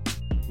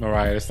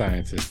 Mariah the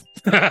Scientist.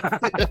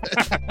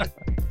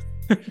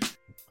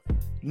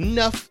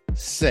 Enough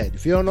said.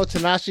 If you don't know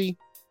Tanashi,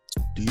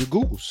 do your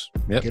Googles.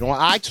 Yep. Get on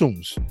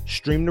iTunes,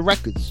 stream the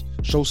records,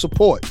 show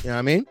support. You know what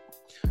I mean?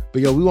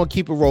 But we want to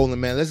keep it rolling,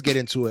 man. Let's get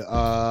into it.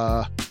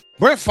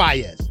 Brent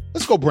Faiyaz.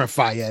 Let's go, Brent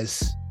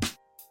Faiyaz.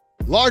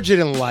 Larger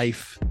Than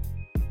Life.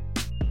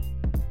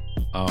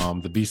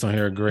 The beats on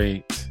here are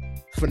great.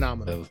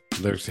 Phenomenal.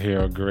 The lyrics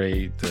here are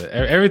great.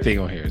 Everything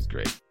on here is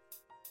great.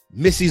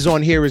 Missy's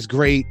on here is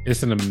great.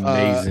 It's an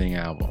amazing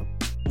album.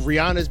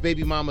 Rihanna's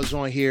Baby Mama's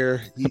on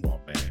here. Come on,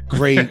 man.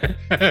 Great.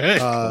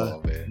 Come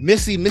on, man.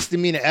 Missy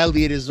Misdemeanor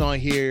Elliott is on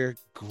here.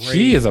 Great.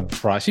 She is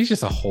she's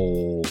just a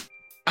whole.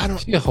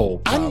 She's a whole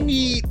problem, I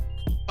need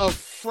a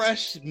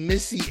fresh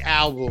Missy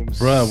album.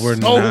 Bruh,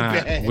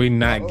 we're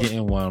not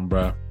getting one,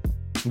 bruh.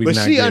 But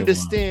she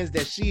understands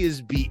that she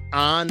is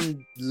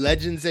beyond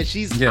legends, that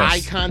she's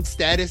icon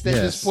status at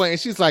this point. And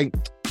she's like,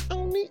 I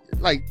don't need,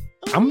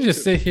 I'm gonna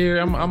just sit here.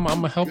 I'm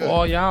gonna help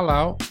all y'all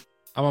out.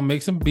 I'm gonna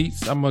make some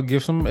beats. I'm gonna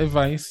give some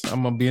advice.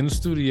 I'm gonna be in the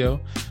studio.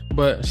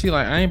 But she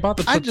I ain't about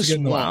to put together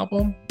no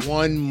album.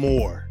 One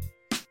more.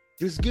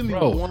 Just give me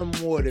one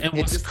more. And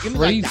what's just give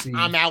crazy? Me the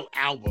I'm Out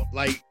album.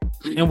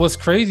 And what's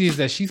crazy is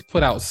that she's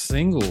put out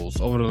singles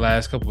over the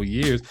last couple of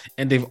years,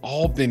 and they've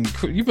all been.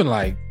 You've been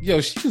like,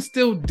 yo, she can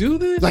still do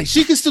this.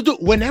 She can still do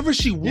it whenever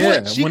she wants.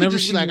 Yeah, she whenever can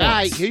just she be like, wants.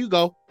 all right, here you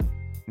go.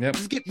 Yep.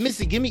 Just get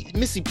Missy,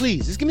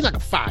 please. Just give me a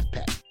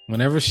 5-pack.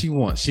 Whenever she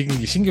wants, she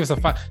can give us a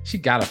 5. She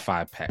got a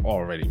 5-pack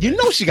already. You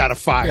know she got a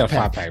 5-pack. She got a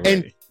 5-pack ready.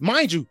 And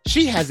mind you,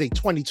 she has a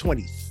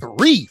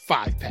 2023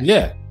 5-pack.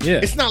 Yeah.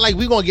 It's not like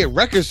we're gonna get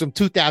records from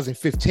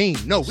 2015.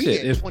 No, we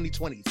get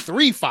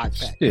 2023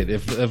 5-pack. Shit,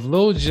 if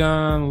Lil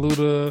Jon,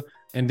 Luda,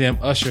 and damn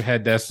Usher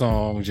had that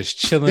song just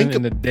chilling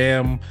in the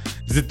damn.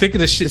 Think of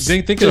the shit.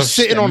 Think of the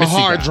sitting on a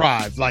hard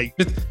drive. Think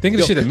of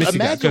the shit that Missy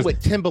got. Imagine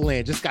what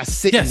Timberland just got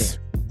sitting there,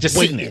 just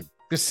waiting.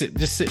 sitting there,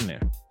 just sitting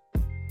there.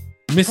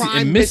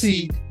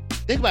 Missy.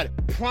 Think about it.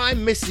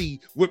 Prime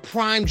Missy with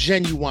Prime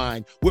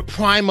Genuine with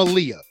Prime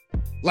Aaliyah.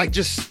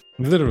 Just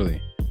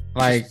literally.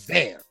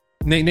 There.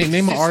 Name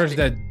an artist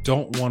that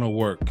don't want to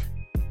work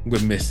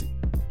with Missy.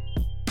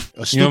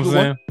 You know what I'm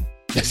saying?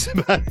 That's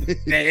about it.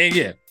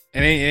 Yeah.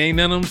 And ain't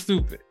none of them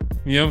stupid.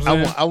 You know what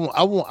I'm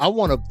saying? I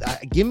want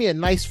to give me a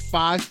nice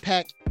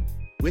 5-pack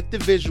with the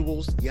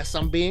visuals. Yes,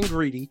 I'm being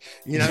greedy,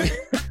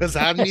 because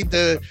I need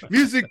the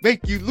music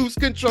make you lose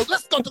control.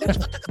 Let's go.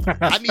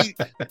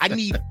 I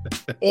need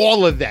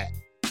all of that.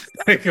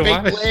 Fake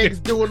legs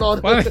doing all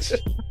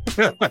that.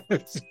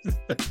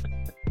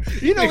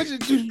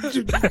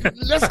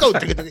 Let's go.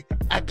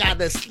 I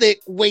got a slick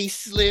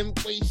waist, slim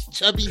waist,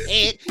 chubby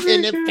head,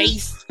 and a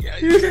face.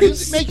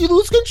 Music make you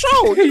lose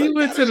control. You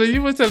went to the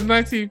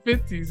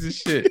 1950s and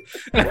shit.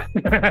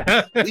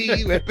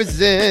 We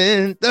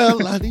represent the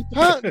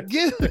lollipop.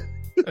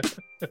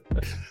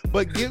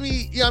 But give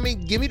me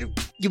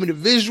the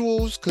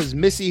visuals, because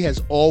Missy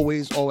has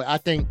always. I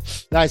think,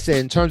 like I said,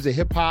 in terms of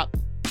hip hop,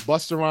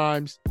 Busta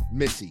Rhymes,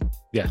 Missy.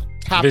 Yeah.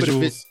 Top visuals,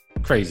 of the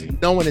crazy.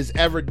 No one has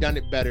ever done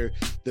it better.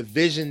 The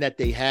vision that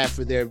they have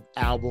for their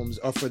albums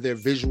or for their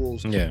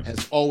visuals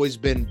has always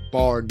been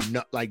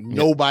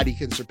nobody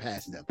can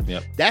surpass them.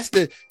 Yep. That's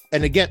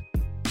and again,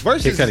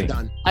 Versus is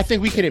done. I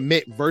think we can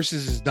admit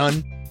Versus is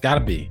done. Gotta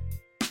be.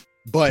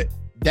 But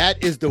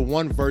that is the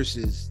one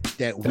Versus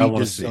that we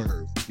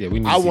deserve. Yeah,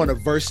 I want a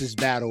Versus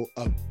battle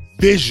of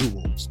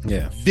visuals.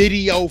 Yeah.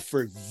 Video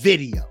for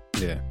video.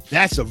 Yeah.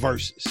 That's a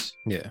Versus.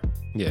 Yeah.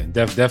 Yeah.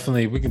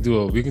 Definitely we can do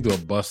a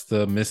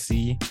Busta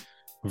Missy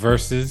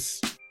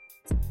Versus.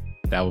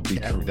 That would be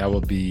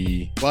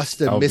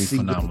Busta Missy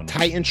with the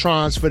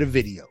Titantrons for the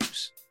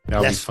videos. That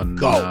would be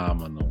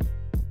phenomenal.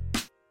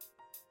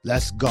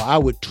 Let's go. I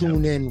would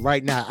tune in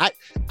right now.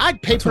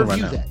 I'd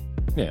pay-per-view that.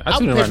 Yeah, I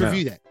would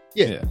pay-per-view that.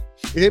 Yeah.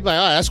 They'd be like,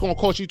 all right, that's gonna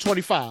cost you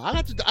 $25. I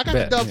got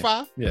the dub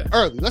 5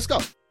 early. Let's go.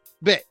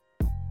 Bet.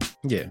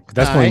 Yeah,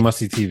 that's going to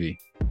must-see TV.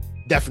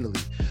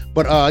 Definitely.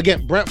 But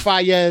again, Brent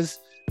Faiyaz,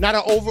 not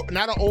an over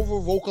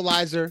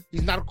vocalizer.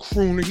 He's not a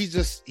crooner.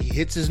 He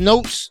hits his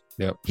notes.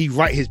 Yep.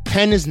 His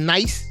pen is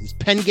nice. His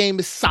pen game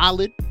is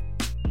solid,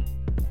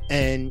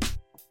 and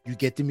you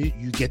get the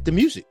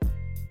music,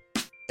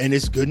 and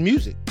it's good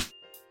music.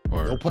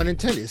 No pun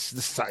intended.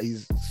 It's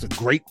a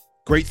great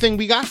thing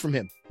we got from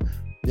him. You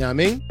know what I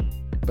mean?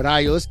 But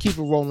let's keep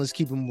it rolling. Let's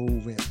keep it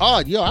moving. Oh,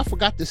 I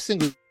forgot this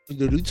single.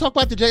 Did we talk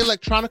about the Jay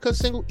Electronica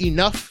single?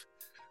 Enough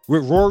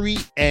with Rory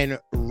and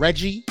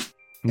Reggie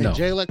and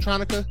Jay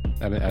Electronica.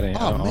 I don't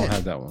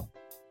have that one.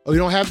 Oh, you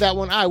don't have that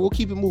one? All right, we'll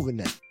keep it moving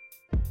then.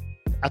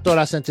 I thought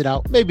I sent it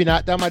out. Maybe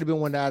not. That might have been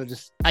one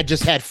that I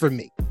just had for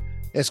me.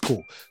 That's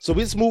cool. So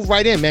let's move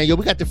right in, man. Yo,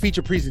 we got the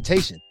feature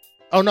presentation.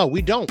 Oh no,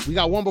 we don't. We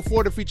got one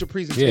before the feature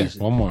presentation.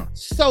 Yeah, one more.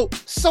 So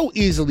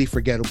easily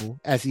forgettable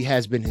as he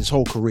has been his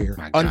whole career.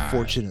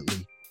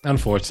 Unfortunately. I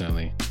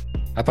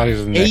thought he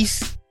was next.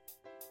 Ace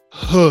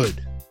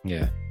Hood.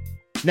 Yeah.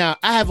 Now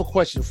I have a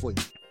question for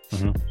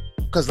you.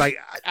 Because like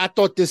I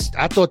thought this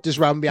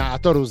round beyond, I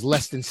thought it was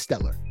less than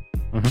stellar.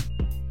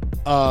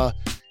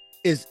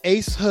 Is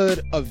Ace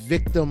Hood a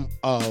victim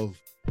of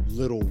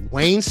Lil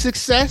Wayne's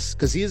success?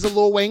 Because he is a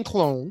Lil Wayne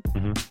clone.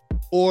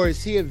 Or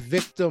is he a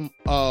victim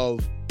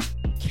of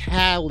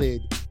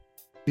Khaled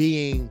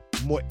being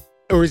more,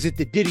 or is it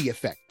the Diddy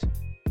effect?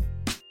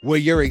 Where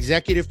your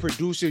executive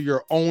producer,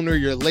 your owner,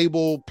 your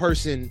label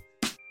person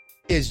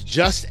is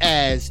just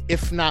as,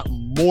 if not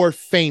more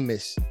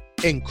famous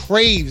and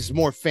craves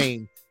more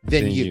fame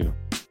than you.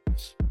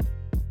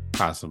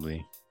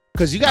 Possibly.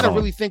 Because you got to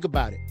really think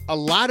about it. A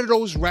lot of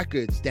those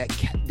records that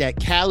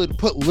Khaled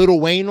put Lil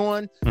Wayne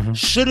on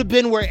should have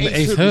been where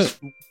Ace Hood was.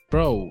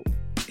 Bro,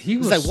 he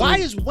was like, why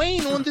is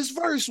Wayne on this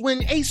verse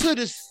when Ace Hood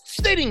is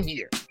sitting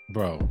here?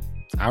 Bro,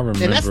 I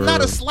remember. And that's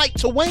not a slight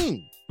to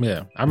Wayne.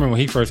 Yeah, I remember when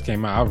he first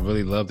came out, I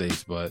really loved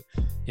Ace, but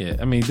yeah,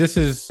 I mean, this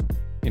is,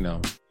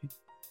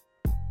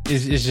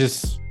 it's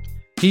just,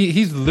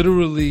 he's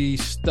literally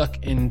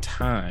stuck in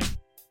time.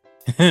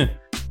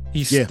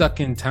 He's stuck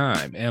in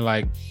time, and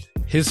like,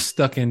 his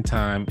stuck in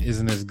time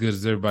isn't as good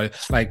as everybody.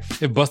 Like,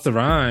 if Busta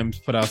Rhymes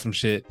put out some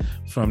shit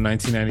from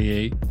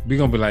 1998, we're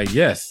gonna be like,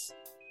 yes,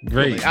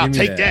 great. Like, I'll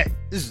take that.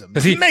 This is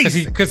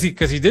amazing. Because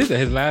he did that.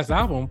 His last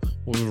album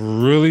was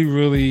really,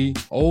 really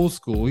old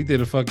school. He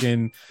did a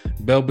fucking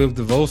Belle Biv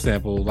DeVoe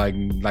sample like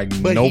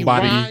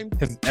nobody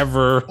has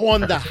ever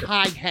on the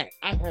hi-hat.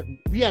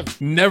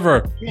 You've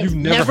never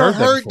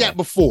heard that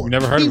before.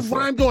 Never heard it before.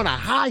 He rhymed on a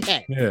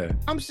hi-hat. Yeah.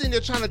 I'm sitting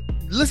there trying to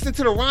listen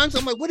to the rhymes.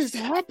 I'm like, what is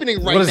happening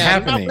right now? What is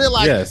happening? And I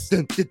realize, yes.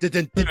 And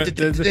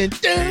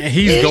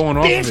he's going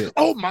off of it.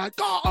 Oh my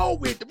God. Oh,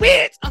 with the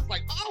bitch. I was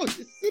like, oh, it's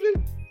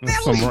sitting.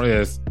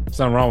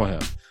 Something wrong with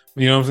him.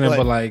 You know what I'm saying?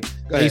 But like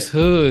Ace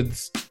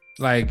Hood's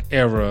like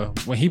era,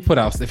 when he put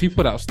out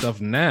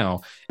stuff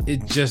now,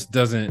 it just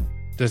doesn't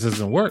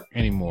work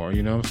anymore.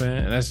 You know what I'm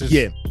saying? And that's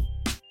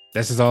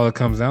just all it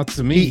comes out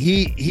to me.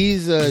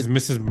 He's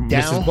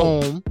Mrs.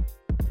 Home,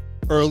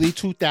 early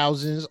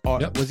 2000s, or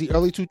was he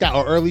early 2000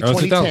 or early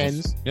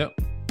 2010s? Yep.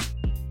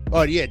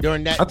 Oh yeah,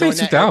 during that. I think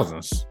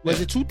 2000s. Was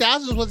it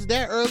 2000s? Was it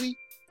that early?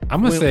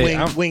 I'm gonna say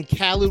when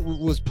Khaled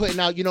was putting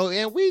out,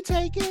 and we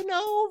taking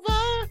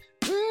over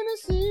in the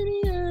city.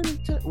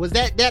 Was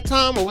that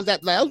time, or was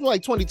that was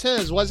like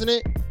 2010s? Wasn't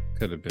it?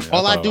 Could have been.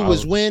 All I do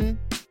was win.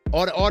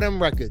 All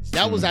them records.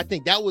 That was, I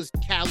think, that was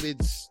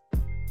Khaled's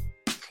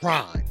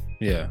prime.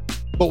 Yeah.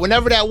 But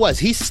whenever that was,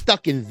 he's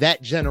stuck in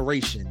that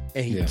generation,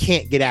 and he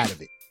can't get out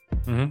of it.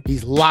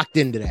 He's locked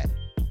into that.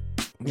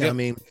 You know what I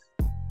mean?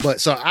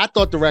 But so I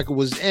thought the record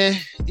was,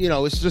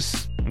 it's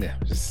just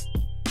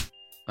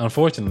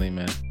unfortunately,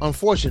 man.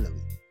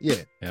 Unfortunately,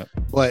 yeah. Yep.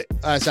 But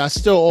I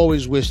still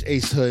always wish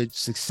Ace Hood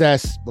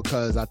success,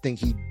 because I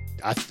think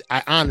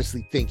I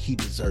honestly think he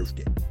deserved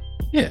it.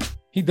 Yeah,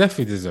 he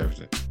definitely deserves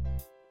it.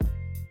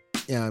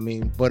 Yeah, I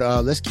mean, but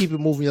let's keep it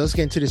moving. Let's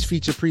get into this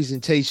feature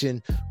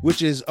presentation,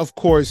 which is, of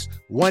course,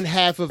 one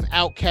half of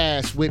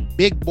Outkast with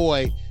Big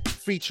Boy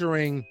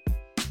featuring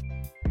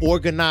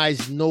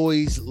Organized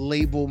Noise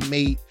label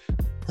mate,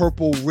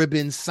 Purple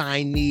Ribbon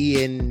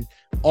signee, and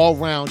all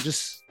round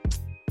just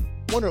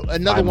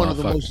another one of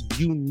the most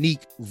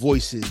unique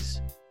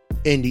voices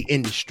in the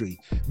industry.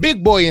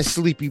 Big Boy and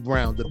Sleepy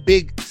Brown, the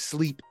Big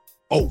Sleep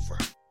Over.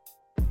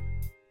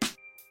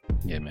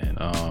 Yeah, man.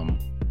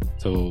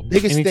 So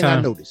biggest thing I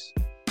noticed.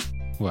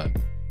 What?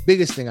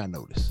 Biggest thing I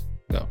noticed.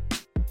 Go.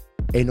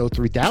 Ain't no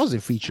 3000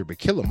 feature, but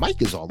Killer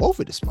Mike is all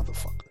over this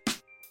motherfucker.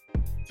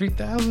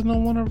 3000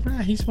 don't want to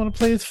rap. He just want to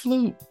play his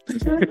flute.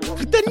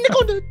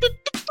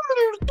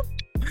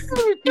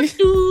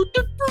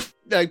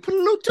 Like, put a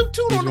little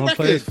tune on the record.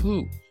 Play his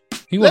flute.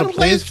 He want to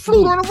play his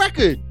flute on the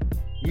record.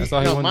 That's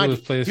all he want to do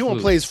is play his flute. He want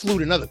to play his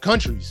flute in other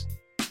countries.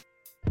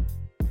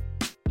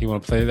 He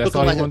want to play. That's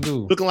all he want to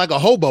do. Looking like a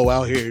hobo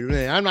out here,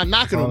 man. I'm not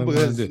knocking him.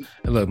 Because... Hey,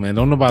 look, man,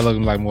 don't nobody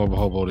look like more of a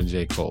hobo than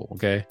J. Cole,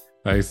 okay?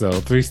 Like, so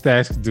 3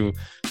 Stacks could do.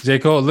 J.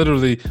 Cole,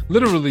 literally,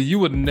 you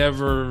would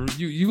never.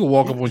 You could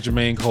walk up on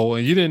Jermaine Cole,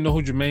 and you didn't know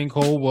who Jermaine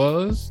Cole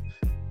was.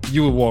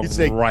 You would walk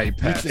right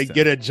past him.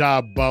 Get a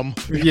job, bum.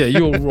 Yeah,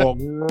 you would walk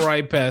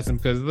right past him,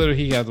 because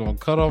literally he has on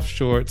cutoff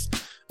shorts,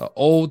 an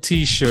old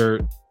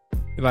T-shirt,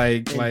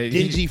 like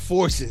dingy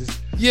forces.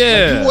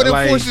 Yeah, you wore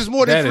them forces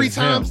more than 3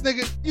 times,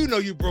 nigga. You know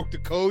you broke the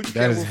code. You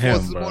can't wear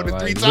forces more than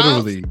 3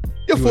 times.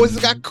 Your forces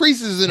got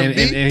creases in them,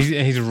 and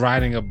he's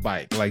riding a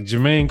bike. Like,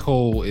 Jermaine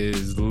Cole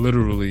is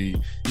literally,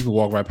 you can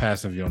walk right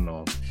past him if you don't know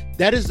him.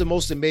 That is the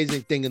most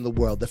amazing thing in the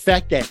world. The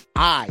fact that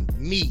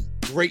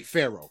Great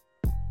Pharaoh,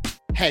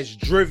 has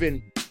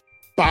driven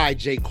by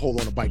J.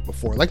 Cole on a bike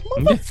before. Like,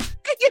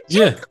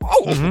 yeah.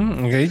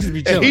 Okay, he just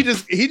be chilling.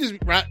 He just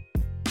right,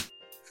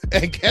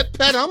 and kept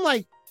petting. I'm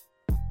like,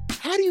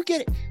 how do you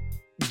get it?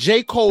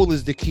 J. Cole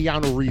is the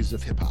Keanu Reeves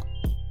of hip hop.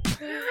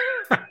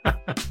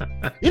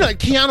 You know,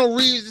 Keanu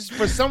Reeves,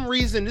 for some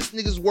reason, this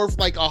nigga's worth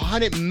like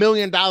 $100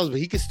 million, but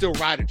he can still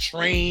ride a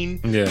train,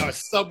 a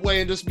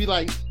subway, and just be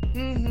like,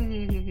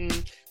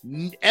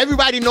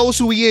 everybody knows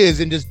who he is,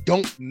 and just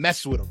don't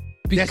mess with him.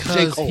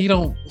 Because he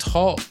don't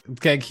talk.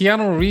 Okay,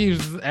 Keanu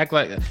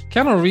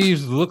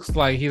Reeves looks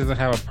like he doesn't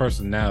have a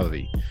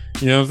personality.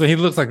 You know what I'm saying? He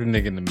looks like the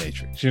nigga in the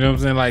Matrix. You know what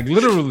I'm saying? Like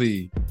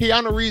literally.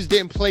 Keanu Reeves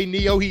didn't play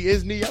Neo. He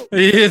is Neo.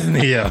 He is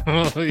Neo.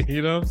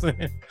 You know what I'm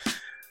saying?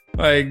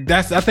 Like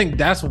I think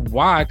that's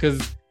why,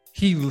 because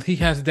he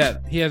has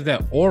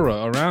that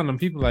aura around him.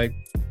 People like,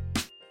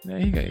 yeah,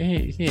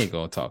 he ain't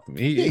gonna talk to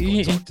me. He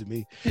ain't gonna talk to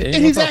me. Yeah,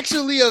 and he's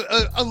actually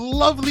a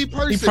lovely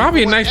person. He's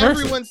probably a nice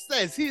person. Everyone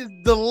says he is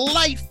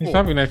delightful. He's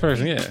probably a nice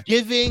person. He's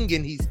giving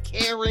and he's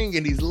caring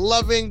and he's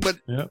loving, but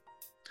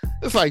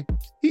it's like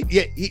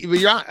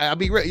I'll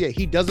be real. Yeah,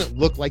 he doesn't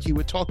look like he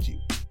would talk to you.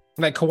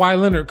 Like Kawhi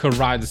Leonard could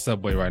ride the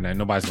subway right now.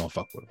 Nobody's gonna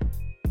fuck with him.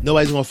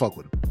 Nobody's gonna fuck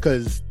with him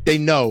because they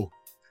know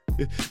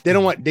they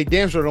don't want. They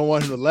damn sure don't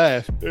want him to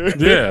laugh.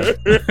 Yeah.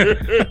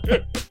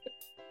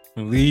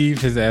 Leave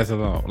his ass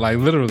alone. Like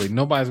literally,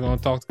 nobody's gonna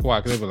talk to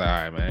Kawhi because they'll be like,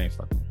 all right, man, I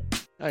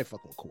ain't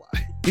fucking with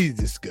Kawhi. He's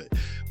just good.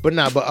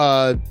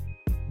 But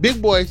Big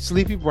Boy,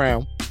 Sleepy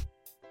Brown,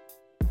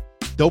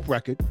 dope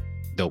record.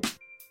 Dope.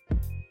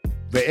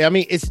 But I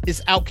mean, it's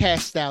Outkast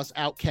styles,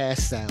 Outkast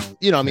sound.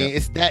 You know what I mean?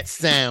 It's that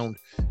sound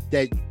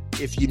that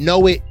if you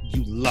know it,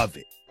 you love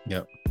it.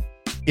 Yep.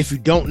 If you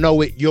don't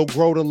know it, you'll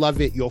grow to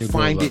love it. You'll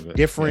find it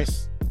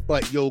different,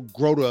 but you'll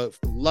grow to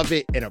love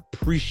it and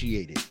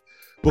appreciate it.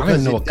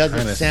 Because it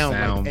doesn't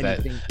sound like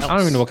anything else. I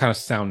don't even know what kind of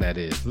sound that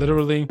is.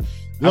 Literally. You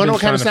don't know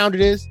what kind of sound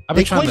it is?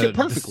 They coined it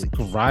perfectly.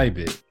 Describe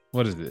it.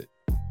 What is it?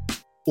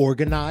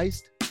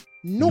 Organized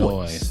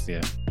noise.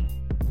 Yeah.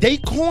 They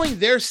coined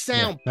their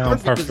sound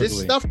perfectly because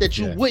it's stuff that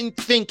you wouldn't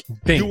think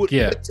you would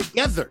put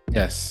together.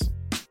 Yes.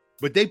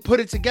 But they put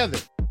it together.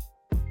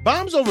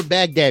 Bombs Over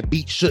Baghdad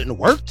beat shouldn't have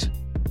worked.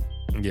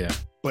 Yeah.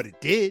 But it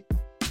did.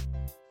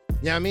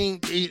 Yeah, I mean,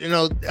 you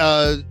know,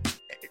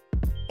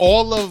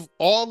 all of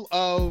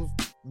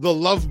The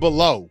Love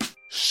Below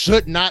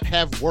should not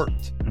have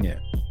worked. Yeah.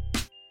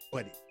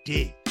 But it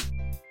did.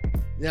 You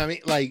know what I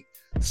mean? Like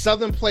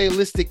Southern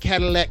Playlistic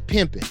Cadillac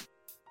Pimpin'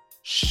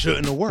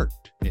 shouldn't have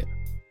worked. Yeah.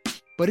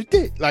 But it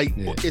did. Like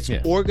it's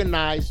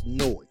organized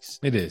noise.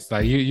 It is.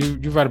 Like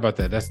you're right about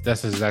that.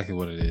 That's exactly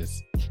what it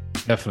is.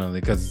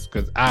 Definitely. Because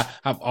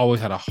I've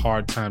always had a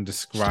hard time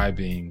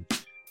describing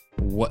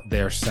what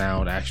their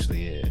sound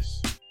actually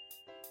is.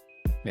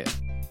 Yeah.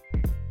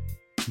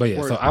 But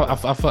yeah, so I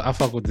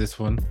fuck with this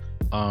one.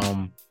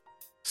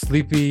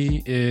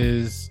 Sleepy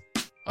is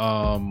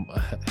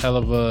hell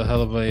of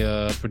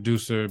a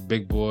producer,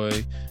 big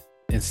boy,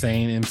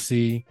 insane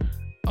MC.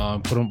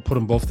 Put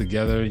them both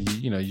together,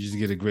 you just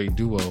get a great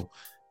duo.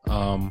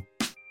 I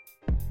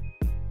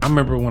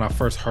remember when I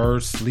first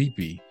heard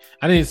Sleepy,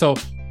 I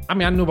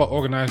knew about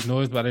Organized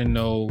Noise, but I didn't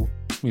know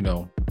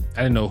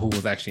who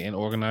was actually in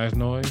Organized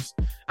Noise.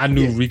 I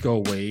knew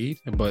Rico Wade,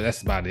 but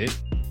that's about it.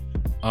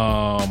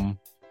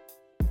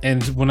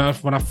 And when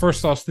I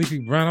first saw Sleepy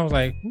Brown, I was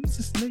like, "Who's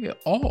this nigga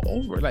all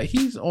over? Like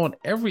he's on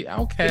every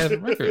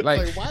Outkast record,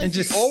 like why and is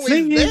just he always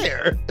singing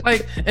there?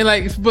 But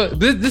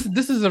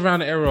this is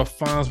around the era of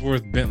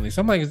Farnsworth Bentley. So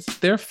I'm like, is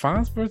there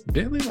Farnsworth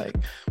Bentley? Like,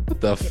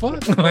 what the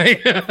fuck?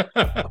 Like,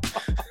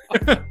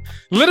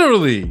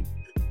 literally,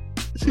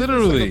 like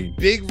a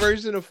big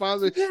version of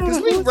Farnsworth. Because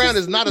Sleepy Brown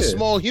is not a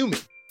small human.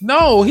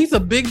 No, he's a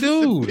big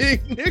dude,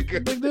 big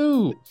nigga, big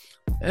dude.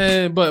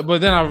 And but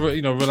then I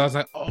realized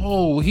like,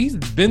 oh, he's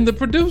been the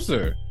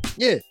producer.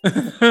 Yeah.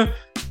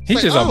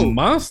 He's just a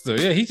monster.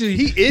 Yeah, he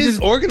is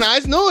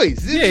Organized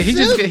Noise. He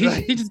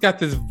just got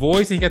this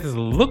voice. He got this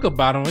look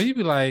about him. And you'd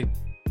be like,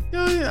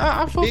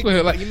 I fuck with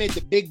him. Like he made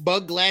the big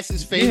bug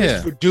glasses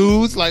famous for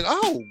dudes. Like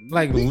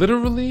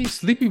literally,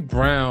 Sleepy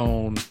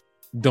Brown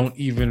don't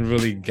even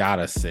really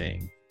gotta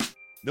sing.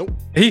 Nope.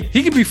 He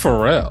could be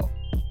Pharrell.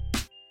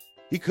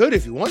 He could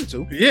if he wanted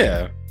to.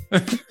 Yeah.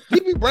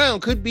 Sleepy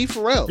Brown could be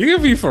Pharrell. He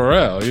could be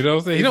Pharrell. You know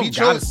what I'm saying? He don't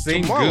gotta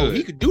sing tomorrow, good.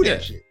 He could do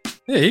that shit.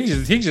 Yeah,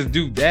 he just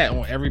do that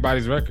on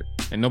everybody's record,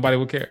 and nobody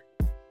would care.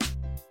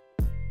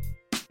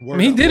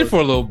 He did it for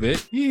a little bit.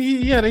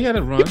 He had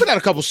a run. He put out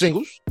a couple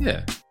singles.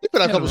 Yeah, he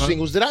put out a couple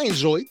singles that I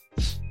enjoyed.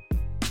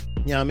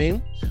 You know what I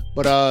mean?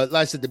 But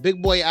like I said, the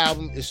Big Boy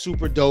album is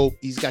super dope.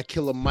 He's got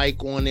Killer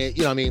Mike on it.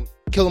 You know what I mean?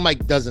 Killer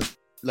Mike doesn't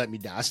let me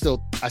down. I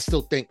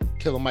still think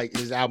Killer Mike,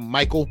 his album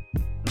Michael,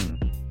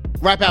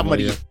 rap album of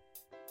the year.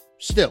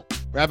 Still,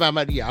 rap album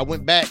of the year. I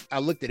went back. I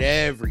looked at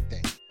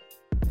everything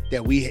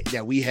that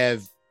we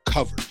have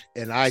covered,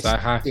 and I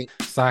think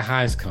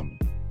Sci-Hi's coming.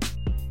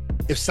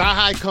 If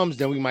Sci-Hi comes,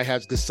 then we might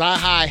have, because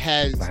Sci-Hi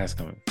has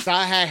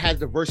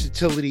the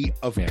versatility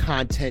of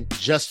content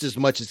just as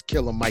much as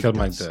Killer Mike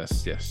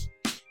does. Yes,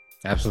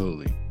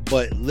 absolutely.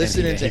 But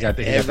listening to he got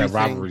that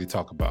robbery to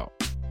talk about.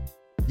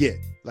 Yeah,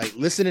 Like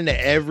listening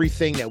to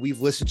everything that we've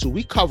listened to,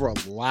 we cover a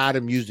lot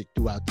of music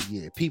throughout the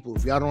year. People,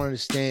 if y'all don't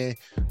understand,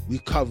 we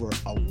cover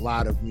a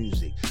lot of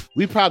music.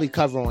 We probably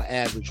cover on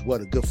average, what,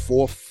 a good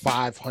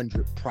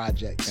 400-500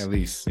 projects. At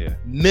least, yeah.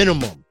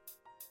 Minimum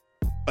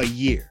a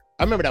year.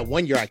 I remember that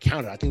one year I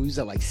counted, I think we was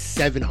at like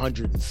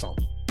 700 and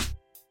something.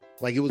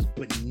 Like it was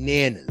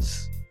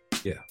bananas.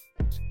 Yeah.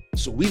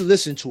 So we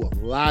listened to a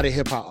lot of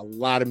hip hop, a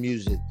lot of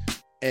music.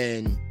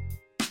 And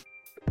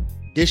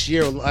this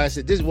year, like I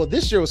said,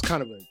 this year was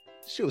kind of a,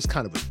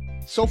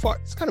 so far,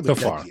 it's kind of a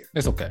dud year.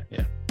 It's okay.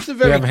 Yeah. It's a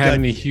very we haven't had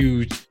any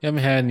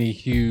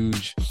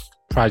huge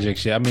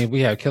projects yet. I mean,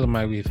 we have Killer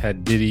Mike, we've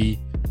had Diddy,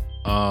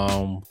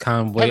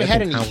 Conway. Haven't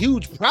had any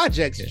huge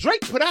projects. Yeah.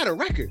 Drake put out a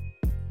record.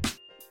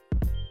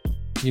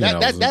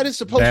 That is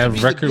supposed to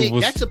be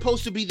that's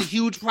supposed to be the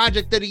huge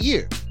project of the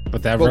year.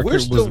 But we're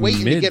still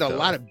waiting to get a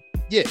lot of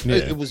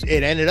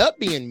it ended up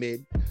being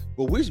mid.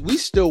 But we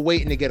still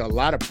waiting to get a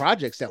lot of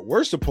projects that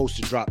were supposed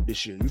to drop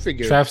this year. You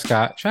figure Trav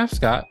Scott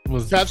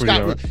was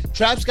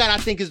Trav Scott, I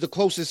think, is the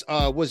closest.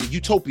 Was it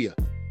Utopia?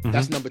 Mm-hmm.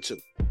 That's number 2.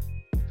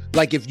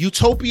 Like if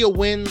Utopia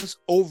wins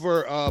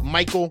over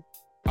Michael,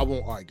 I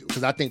won't argue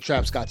because I think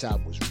Trav Scott's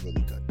album was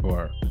really good.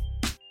 Or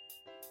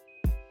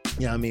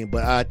you know what I mean?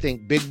 But I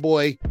think Big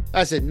Boy,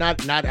 I said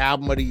not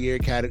album of the year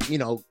category,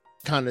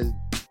 kind of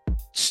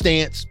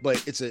stance,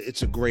 but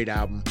it's a great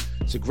album.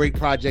 It's a great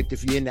project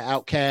if you're into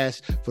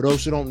Outkast. For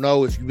those who don't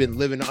know, if you've been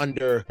living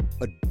under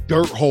a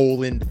dirt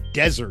hole in the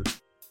desert,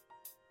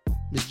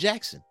 Miss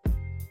Jackson,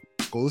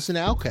 go listen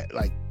to Outkast.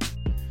 Like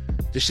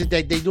the shit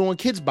that they do on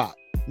Kids Bop.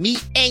 Me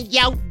and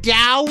your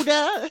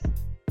daughter.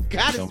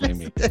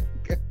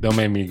 Don't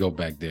make me go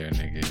back there,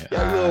 nigga.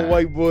 That little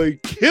white boy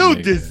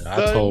killed this.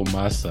 I told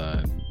my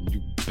son,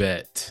 you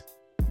bet.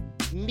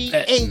 Me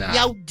and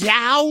your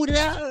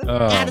daughter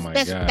got a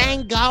special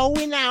thing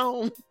going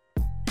on.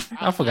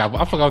 I forgot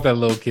what that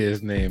little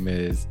kid's name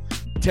is.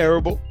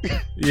 Terrible.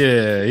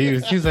 Yeah,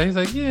 he's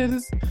like, yeah,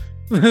 this.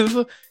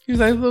 He was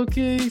like, little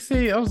kid. He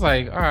said, I was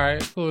like, all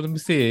right, cool. Let me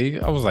see.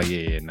 I was like,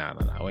 yeah, nah,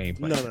 we ain't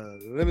playing. No.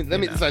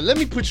 Let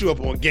me put you up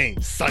on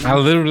game, son. I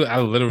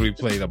literally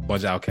played a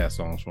bunch of Outkast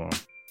songs for him.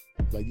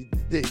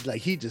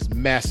 Like he just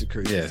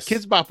massacred. Yes.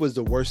 Kids Bop was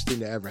the worst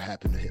thing to ever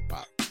happen to hip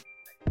hop.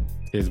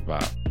 Kids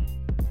Bop.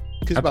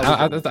 I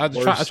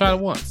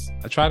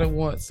tried it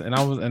once, and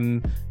I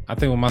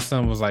think when my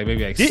son was like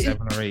maybe 7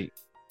 or 8.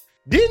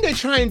 Didn't they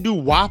try and do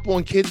WAP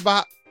on Kids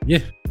Bop? Yeah.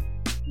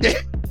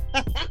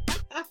 I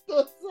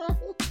thought so.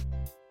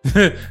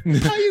 No,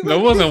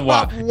 it wasn't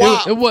WAP.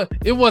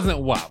 It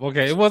wasn't WAP.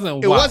 Okay, it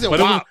wasn't WAP.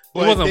 It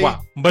wasn't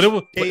WAP. But it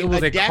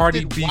was a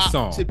Cardi B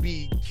song to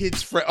be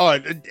kids friend. Oh,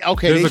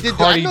 okay. There's a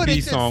Cardi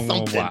B song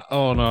on WAP.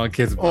 Oh no, on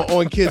Kids Bop.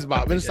 On Kids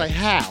Bop, and it's like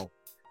how?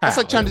 It's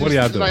like trying to what do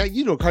like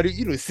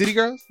Cardi, City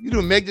Girls,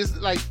 Meg, just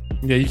like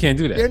you can't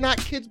do that. They're not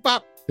Kids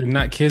Bop. They're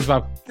not Kids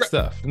Bop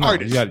stuff. No,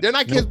 artists. They're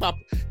not Kids Bop.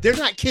 They're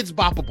not Kids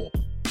Boppable.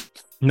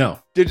 No,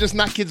 they're just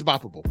not Kids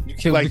Boppable. You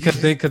can't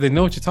because they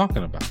know what you're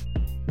talking about.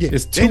 Yeah,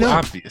 it's too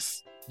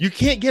obvious. You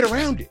can't get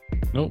around it.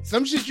 Nope.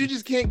 Some shit you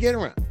just can't get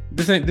around.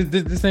 This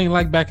ain't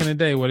like back in the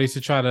day where they used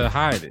to try to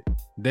hide it.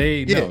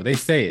 They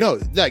say it. No,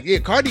 like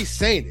Cardi's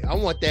saying it. I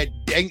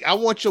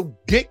want your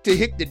dick to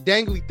hit the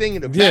dangly thing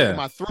in the back of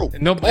my throat.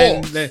 No,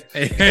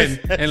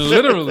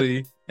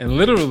 and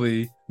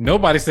literally,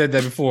 nobody said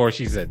that before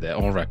she said that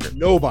on record.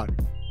 Nobody.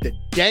 The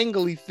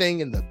dangly thing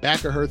in the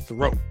back of her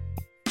throat.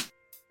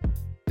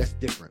 That's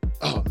different.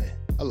 Oh man,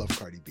 I love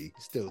Cardi B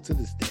still to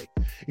this day.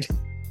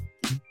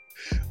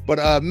 But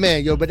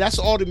but that's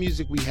all the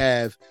music we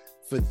have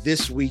for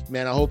this week,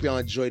 man. I hope y'all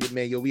enjoyed it,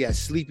 man. We had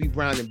Sleepy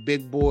Brown and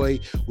Big Boy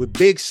with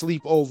Big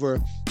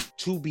Sleepover,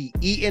 To Be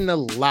Eaten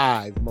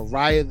Alive,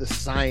 Mariah the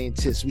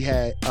Scientist. We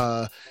had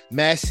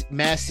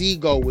Mass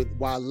Ego with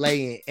Wale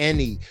and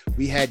Annie.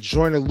 We had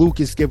Joyner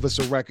Lucas give us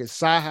a record.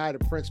 Sci-Hi, the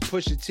Prince,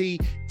 Pusha T,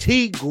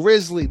 T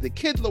Grizzly, the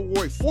Kid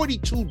Laroi,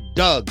 42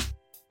 Doug,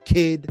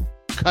 Kid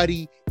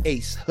Cudi,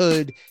 Ace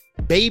Hood,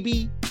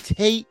 Baby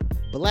Tate,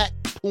 Black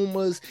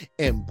Pumas,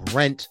 and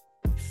Brent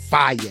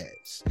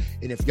Fayez.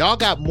 And if y'all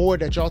got more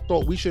that y'all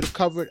thought we should have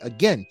covered,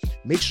 again,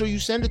 make sure you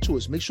send it to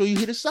us. Make sure you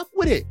hit us up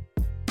with it.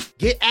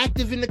 Get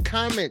active in the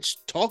comments.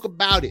 Talk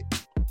about it.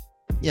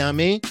 You know what I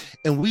mean?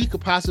 And we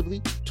could possibly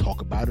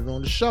talk about it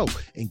on the show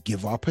and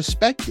give our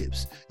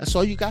perspectives. That's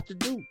all you got to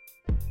do.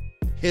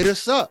 Hit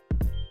us up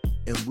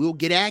and we'll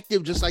get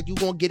active just like you're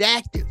going to get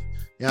active.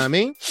 You know what I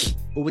mean?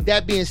 But with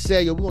that being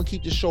said, we're going to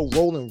keep the show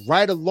rolling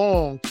right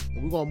along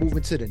and we're going to move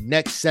into the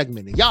next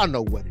segment. And y'all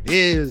know what it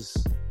is.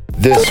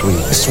 This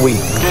week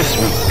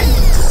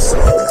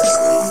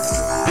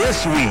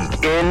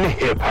in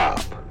hip hop.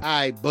 All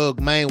right, Bug,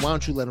 man, why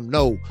don't you let them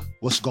know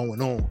what's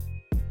going on? All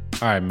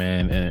right,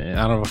 man. And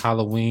out of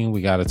Halloween,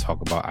 we got to talk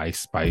about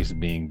Ice Spice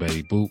being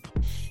Betty Boop.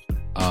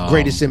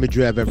 Greatest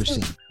imagery I've ever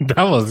seen.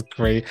 That was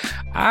great.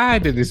 I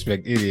didn't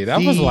expect any.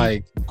 That was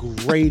like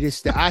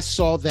greatest. I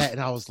saw that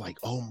and I was like,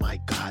 oh my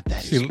God,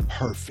 that is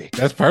perfect.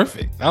 That's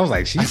perfect. I was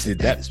like, she said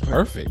that's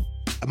perfect.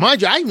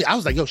 Mind you, I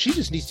was like, yo, she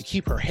just needs to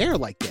keep her hair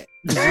like that.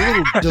 The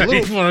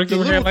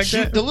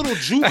little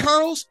Jew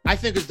curls, I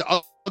think is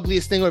the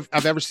ugliest thing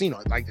I've ever seen.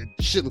 Like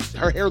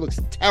her hair looks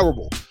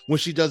terrible when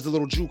she does the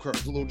little Jew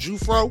curls, the little Jew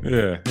fro.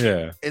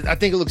 Yeah. I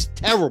think it looks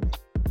terrible.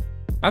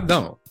 I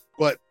don't.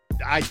 But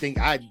I think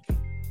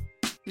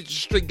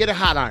straight get a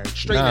hot iron,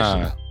 straighten that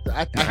shit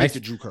out. I hate the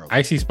Jew curl.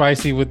 Icy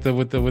spicy with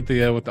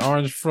the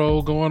orange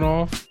fro going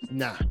off.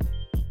 Nah,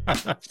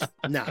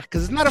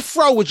 because it's not a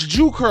fro, it's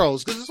Jew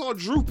curls, because it's all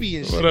droopy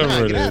and shit.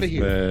 Whatever get out of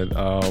here.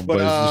 Man.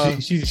 But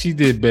she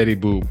did Betty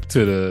Boop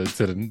to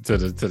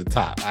the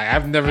top.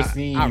 I've never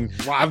seen.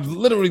 I've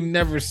literally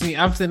never seen.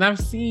 I've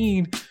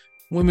seen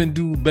women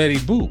do Betty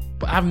Boop,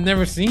 but I've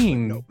never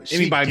seen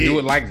anybody do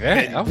it like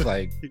that. I was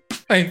like,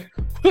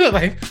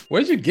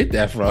 where'd you get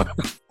that from?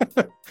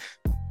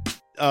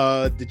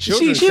 The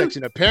children's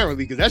section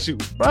apparently, because that shit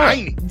was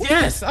tiny.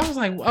 Yes, I was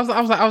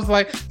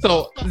like,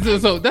 so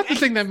that's the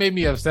thing that made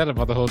me upset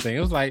about the whole thing. It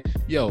was like,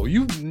 yo,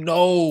 you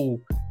know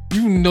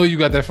you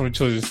got that from the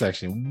children's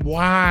section.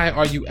 Why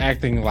are you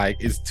acting like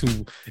it's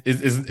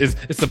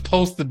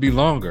supposed to be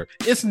longer?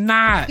 It's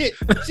not.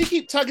 She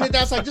keep tugging it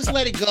down. It's like, just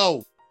let it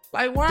go.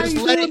 Like, why just are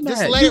you let doing it? that?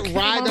 Just let it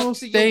ride up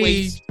to your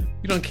waist.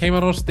 You done came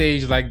out on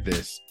stage like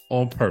this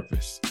on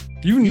purpose.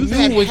 You knew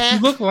what you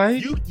look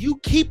like. You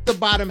keep the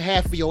bottom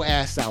half of your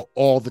ass out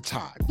all the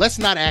time. Let's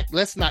not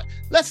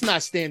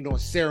stand on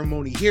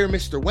ceremony here,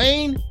 Mr.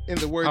 Wayne. In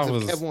the words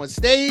of Kev on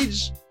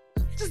stage,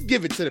 just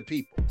give it to the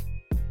people.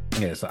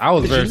 Yeah, so I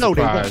was very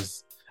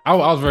surprised. I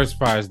was very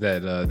surprised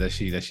that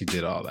she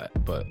did all that,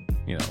 but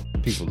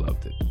people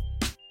loved it.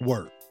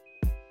 Word.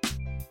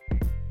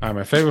 All right,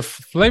 my favorite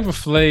Flavor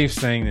Flav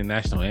sang the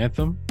national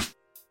anthem.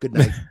 Good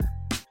night.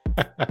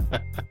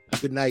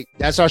 Good night.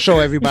 That's our show,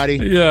 everybody.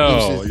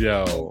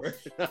 Yo.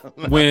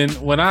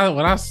 when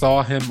I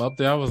saw him up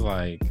there, I was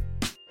like,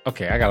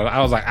 okay, I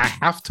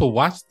have to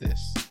watch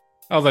this.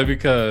 I was like,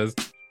 because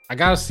I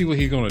gotta see what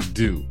he's gonna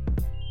do.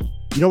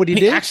 You know what he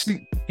did?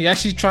 He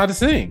actually tried to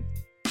sing.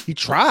 He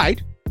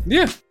tried.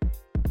 Yeah.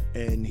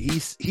 And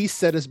he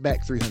set us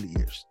back 300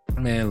 years.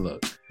 Man,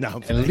 look.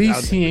 No, at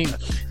least he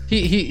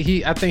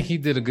I think he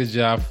did a good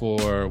job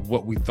for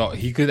what we thought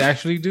he could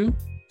actually do.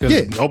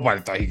 Because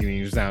nobody thought he could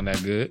even sound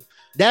that good.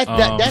 That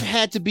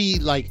had to be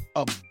like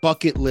a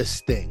bucket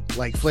list thing.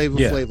 Like Flavor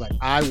Flav, like,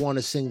 I want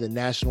to sing the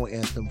national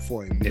anthem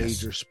for a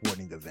major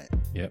sporting event.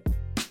 Yep.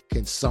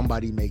 Can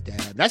somebody make that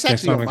happen? That's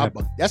actually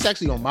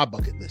on my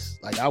bucket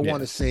list. Like, I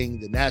want to sing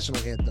the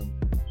national anthem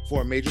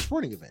for a major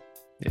sporting event.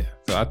 Yeah.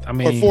 So I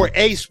mean, or for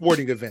a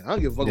sporting event. I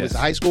don't give a fuck if it's a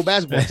high school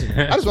basketball team.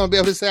 I just want to be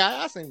able to say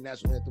I sang the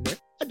national anthem there.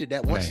 I did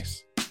that once.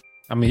 Nice.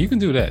 I mean, you can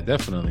do that,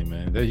 definitely,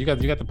 man. You got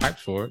the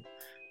pipes for it.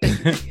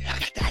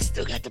 I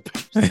still got the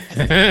pipes.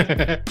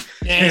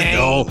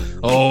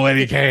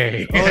 Eddie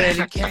K.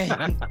 Eddie K.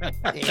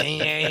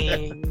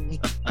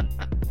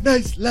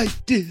 Nights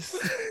like this,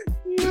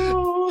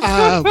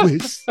 I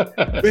wish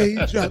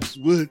raindrops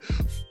would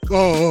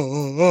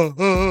fall.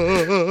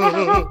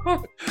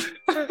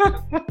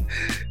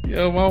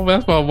 Yo,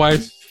 that's my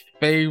wife's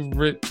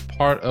favorite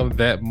part of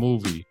that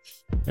movie.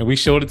 And we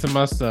showed it to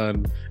my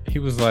son. He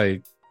was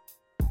like,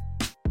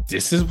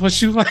 this is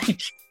what you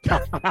like?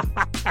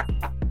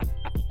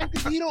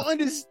 You don't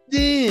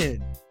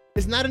understand.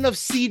 There's not enough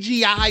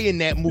CGI in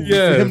that movie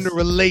for him to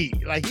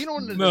relate. Like, you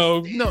don't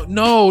understand.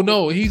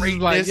 No. He's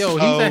like, he's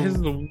at his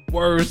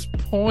worst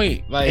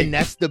point. Like, and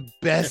that's the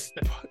best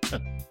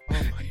part.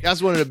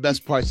 That's one of the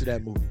best parts of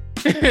that movie.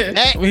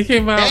 When he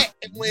came out,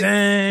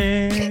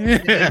 dang.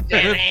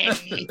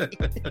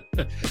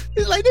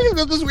 It's like, they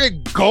just wear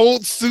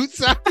gold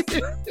suits out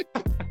here.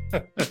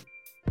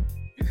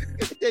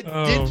 That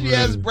dingy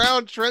ass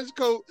brown trench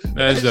coat,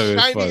 that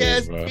shiny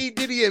ass P.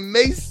 Diddy and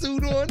Mace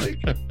suit on.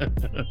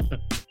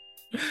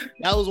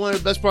 That was one of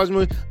the best parts of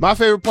the movie. My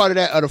favorite part of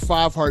that are the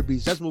 5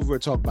 Heartbeats. That's the movie we're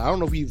talking about. I don't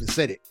know if you even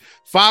said it.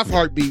 5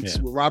 Heartbeats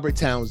with Robert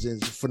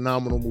Townsend is a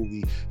phenomenal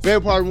movie.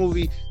 Favorite part of the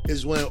movie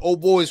is when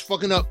old boy is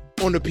fucking up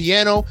on the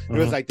piano. It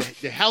was like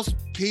the house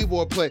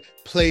keyboard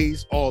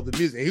plays all the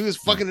music. He was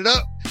fucking it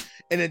up,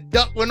 and the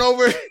duck went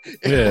over.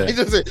 And he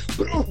just said,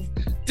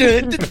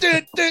 and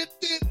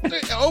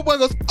old boy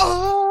goes,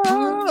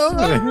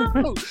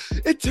 oh,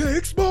 it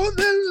takes more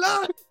than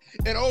life.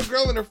 And old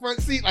girl in the front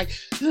seat, like,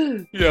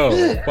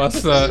 yo, my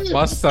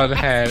son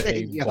had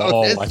a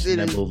ball watching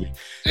that movie.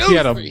 He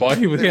had a ball.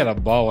 He had a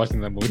ball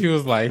watching that movie. He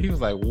was like,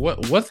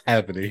 what's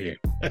happening here?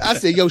 I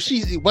said, yo,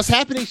 what's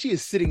happening? She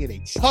is sitting in a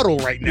puddle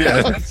right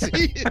now.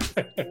 She is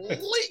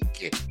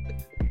leaking.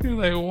 He was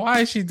like,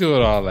 why is she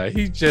doing all that?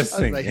 He's just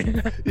singing. Like,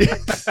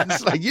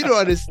 it's like, you don't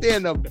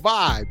understand the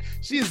vibe.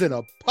 She's in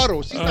a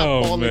puddle. She's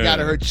not falling out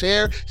of her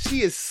chair.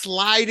 She is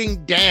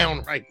sliding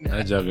down right now.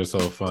 That joke is so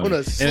funny. On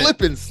a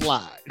slip and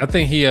slide. I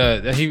think he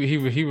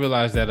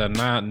realized that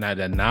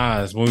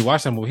Nas, when we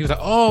watched that movie, he was like,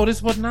 oh,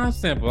 this was Nas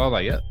sample. I was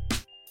like, yep.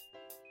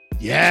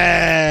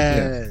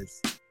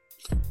 Yes.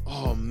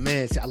 Oh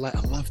man, see, I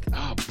loved it.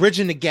 Oh,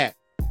 bridging the gap.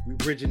 We're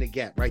bridging the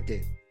gap right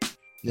there.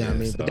 You know what I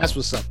mean? But that's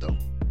what's up though.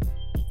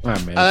 All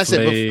right, man. I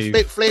said,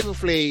 but Flavor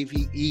Flav,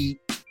 he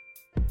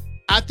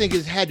I think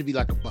it had to be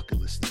like a bucket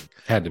list thing.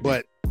 Had to be.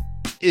 But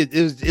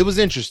it was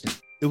interesting.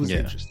 It was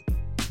interesting.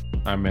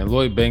 right, man.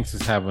 Lloyd Banks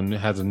has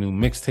a new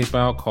mixtape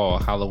out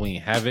called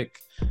Halloween Havoc.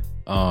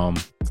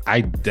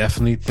 I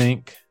definitely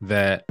think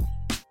that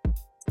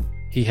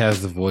he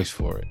has the voice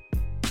for it.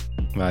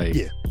 Like,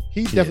 yeah,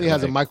 he definitely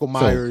has a Michael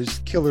Myers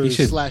killer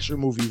slasher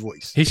movie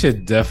voice. He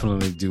should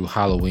definitely do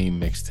Halloween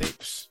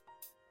mixtapes.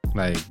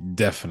 Like,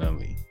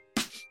 definitely.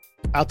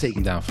 I'll take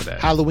it. Down for that.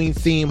 Halloween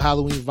theme,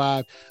 Halloween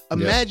vibe.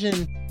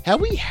 Imagine,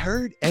 have we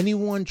heard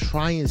anyone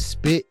try and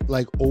spit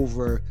like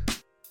over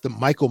the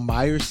Michael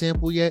Myers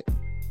sample yet?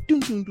 I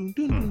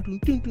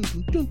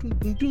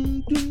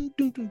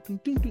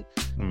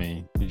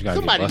mean, you gotta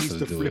somebody needs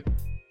to flip.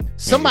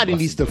 Somebody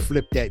needs to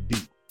flip that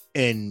beat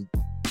and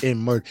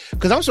murder.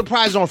 Because I'm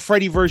surprised on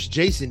Freddy vs.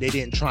 Jason they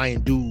didn't try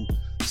and do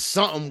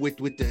something with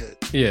the.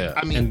 Yeah,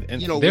 I mean,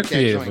 and you know, they're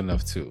creative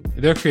enough too.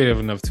 They're creative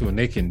enough too, and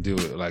they can do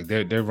it. Like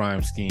their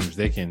rhyme schemes,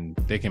 they can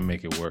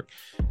make it work.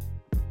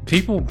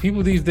 People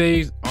these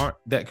days aren't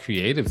that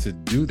creative to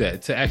do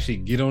that, to actually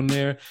get on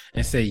there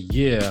and say,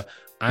 yeah,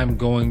 I'm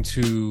going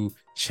to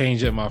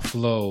change up my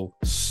flow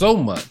so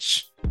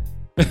much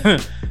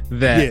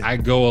that I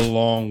go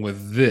along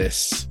with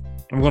this.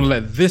 I'm going to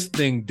let this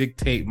thing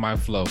dictate my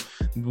flow.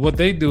 What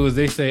they do is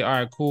they say, all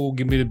right, cool,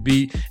 give me the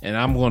beat, and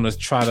I'm going to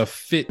try to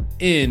fit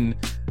in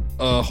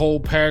a whole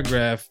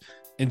paragraph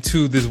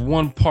into this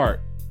one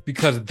part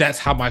because that's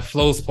how my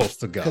flow's supposed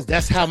to go. Because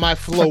that's how my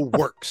flow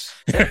works.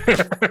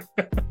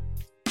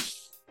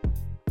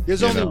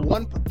 There's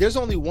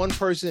only one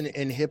person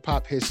in hip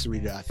hop history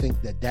that I think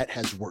that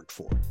has worked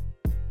for.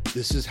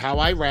 This is how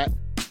I rap,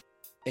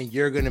 and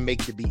you're gonna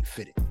make the beat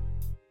fit it.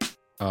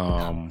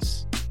 I'm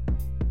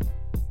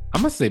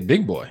gonna say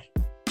Big Boy.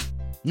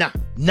 Nah,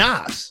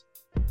 Nas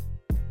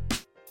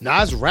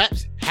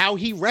raps how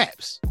he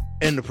raps,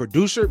 and the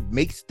producer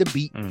makes the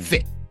beat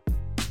fit.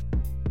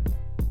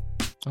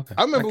 Okay.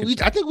 I remember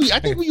I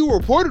think we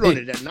reported on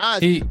it that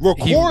Nas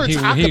records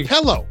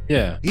acapella.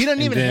 Yeah. He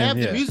doesn't even have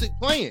the music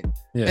playing.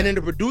 Yeah. And then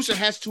the producer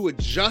has to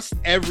adjust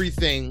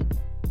everything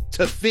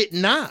to fit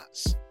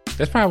Nas.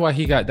 That's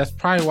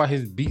probably why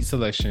his beat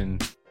selection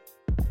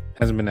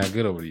hasn't been that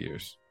good over the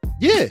years.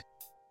 Yeah.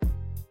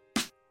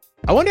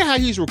 I wonder how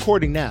he's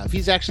recording now. If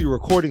he's actually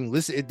recording,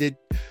 listen, did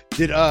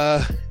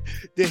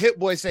Hit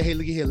Boy say, hey,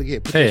 look at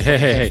here.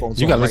 Hey,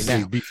 you gotta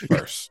listen to the beat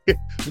first.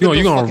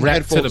 You're gonna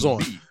rap to the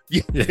beat.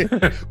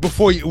 Yeah.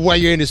 While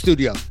you're in the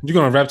studio. You're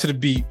gonna rap to the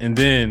beat and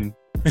then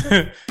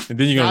you're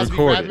gonna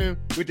record it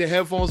with the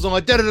headphones on.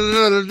 I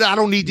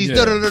don't need these.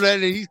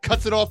 And he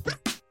cuts it off.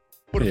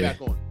 Put it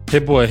back on.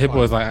 Hit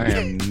Boy's like, I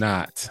am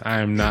not.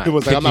 It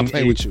was like, I'm not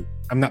playing with you.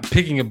 I'm not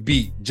picking a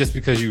beat just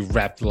because you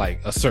rapped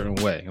like a certain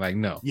way. Like,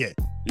 no. Yeah.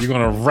 You're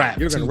gonna rap.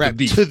 You're gonna rap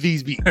to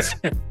these beats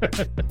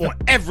on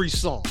every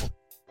song.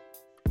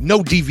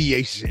 No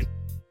deviation.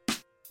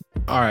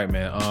 All right,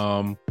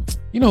 man.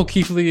 You know who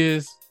Keith Lee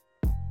is?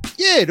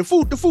 Yeah, the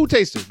food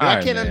taster. I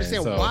can't man,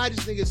 understand why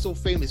this nigga is so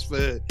famous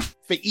for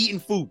eating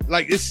food.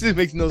 Like, this shit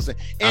makes no sense.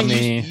 And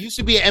he used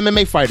to be an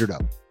MMA fighter though.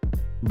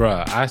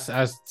 Bruh,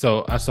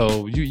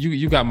 so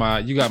you got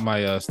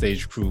my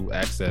stage crew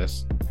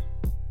access.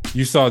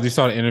 You saw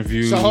the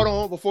interview. So hold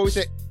on before we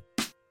say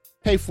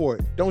pay for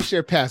it. Don't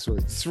share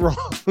passwords. It's wrong.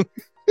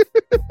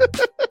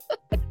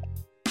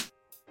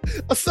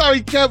 I'm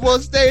sorry, Kev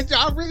on stage.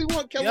 I really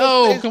want Kev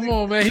on stage. Come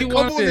on, man. He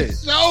wanted it.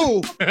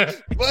 Show.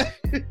 But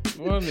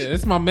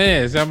it's my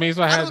man. I mean,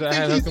 so I had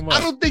to come up.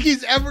 I don't think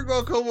he's ever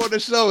gonna come on the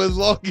show as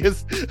long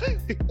as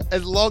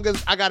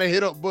I gotta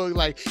hit up Boog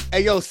like,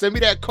 hey yo, send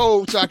me that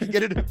code so I can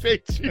get in the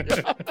picture.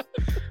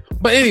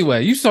 But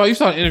anyway, you saw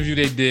the interview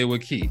they did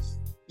with Keith.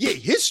 Yeah,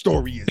 his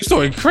story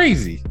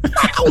crazy.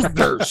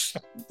 His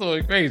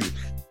story crazy.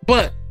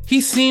 But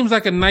he seems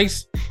like a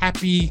nice,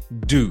 happy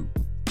dude.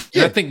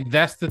 Yeah. And I think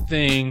that's the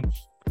thing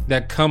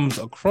that comes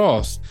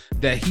across,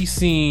 that he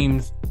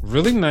seems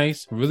really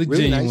nice, really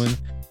genuine,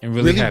 and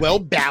really happy. Well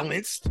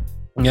balanced.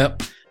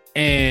 Yep.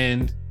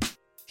 And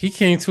he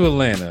came to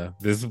Atlanta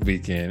this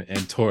weekend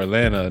and tore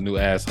Atlanta a new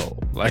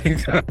asshole. Like,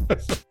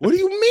 what do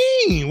you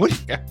mean?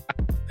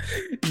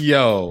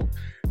 Yo,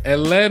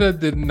 Atlanta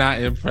did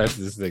not impress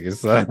this nigga,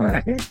 son.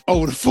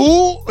 Oh, the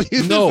fool?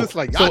 No.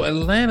 So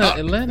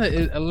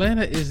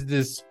Atlanta is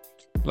this,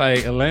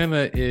 like,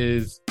 Atlanta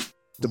is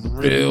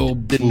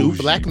the new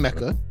Black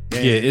Mecca. Yeah,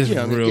 it's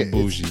real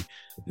bougie.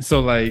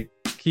 So like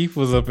Keith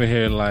was up in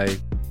here like,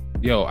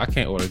 yo, I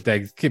can't order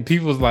that.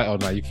 People was like, oh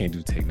no, you can't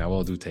do take now.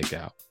 We'll do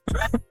takeout.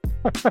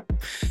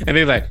 And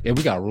they're like, yeah,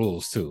 we got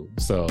rules too.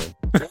 So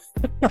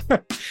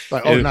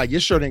like, oh no,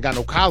 your shirt ain't got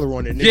no collar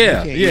on it.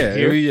 Yeah.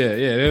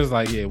 It was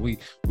like, yeah, we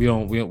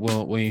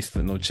ain't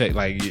split no check.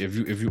 Like if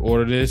you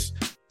order this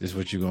is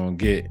what you're gonna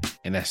get,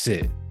 and that's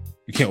it.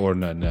 You can't order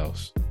nothing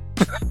else.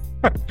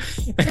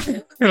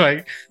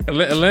 Like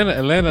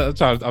Atlanta.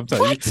 I'm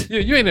telling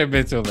you ain't never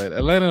been to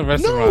Atlanta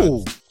restaurants.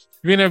 No.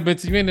 You ain't never been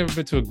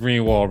to a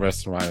green wall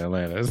restaurant in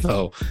Atlanta.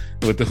 So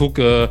with the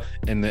hookah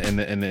and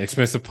the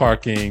expensive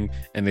parking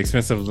and the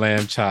expensive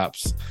lamb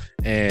chops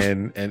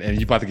and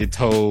you about to get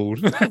towed.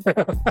 It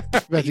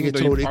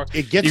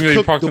gets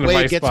cooked the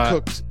way it gets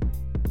cooked.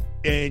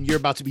 and you're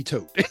about to be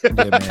towed. Yeah,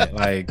 man.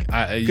 Like,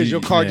 because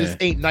your car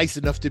just ain't nice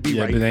enough to be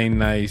right. It ain't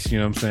nice. You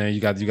know what I'm saying?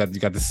 You got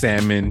the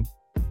salmon.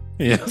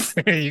 You know what I'm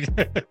saying? You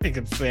got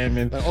the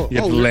salmon. You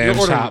got the lamb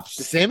chops.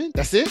 The salmon?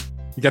 That's it?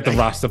 You got the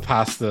Rasta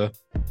pasta.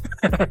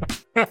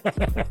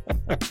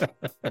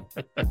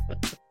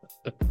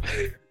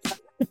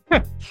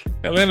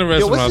 Atlanta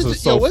restaurants are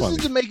so funny. What's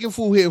the Jamaican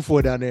food here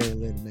for down there in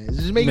Atlanta, man?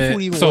 Is Jamaican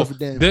food even worth a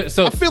damn? I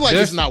feel like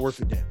it's not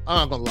worth a damn.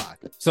 I'm not gonna lie.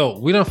 So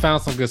we done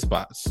found some good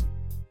spots.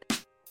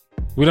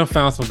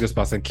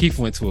 And Keith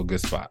went to a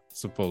good spot,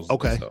 supposedly.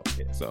 Okay.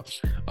 So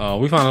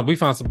we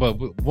found some,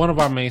 but one of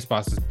our main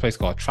spots is a place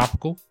called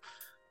Tropical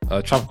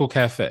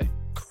Cafe.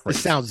 Crazy.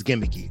 It sounds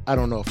gimmicky. I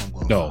don't know if I'm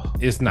going. No,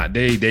 it's not.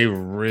 They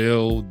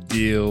real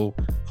deal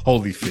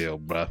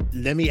Holyfield, bro.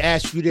 Let me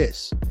ask you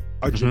this: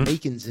 are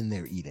Jamaicans in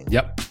there eating?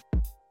 Yep.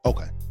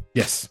 Okay.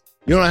 Yes.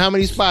 You don't know how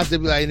many spots they'd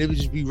be like, and it would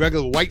just be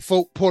regular white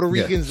folk, Puerto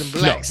Ricans, and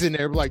blacks in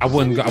there. Like, I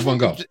wouldn't go.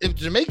 If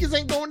Jamaicans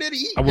ain't going there to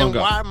eat, then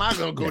why am I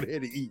going to go there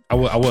to eat? I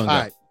wouldn't go.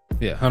 Right.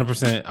 Yeah,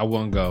 100%. I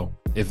wouldn't go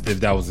if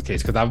that was the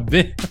case. Because I've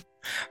been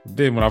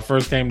when I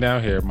first came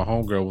down here, my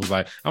homegirl was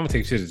like, "I'm gonna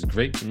take you to this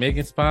great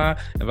Jamaican spot,"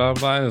 and blah blah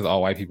blah. There's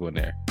all white people in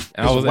there.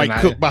 And there's a white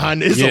cook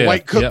behind it. A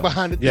white cook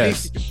behind it.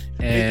 Yes.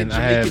 And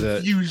I had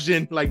a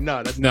fusion. Like,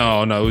 no, that's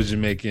no, it was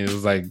Jamaican. It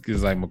was like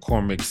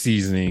McCormick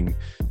seasoning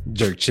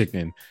jerk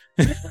chicken.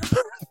 Yeah,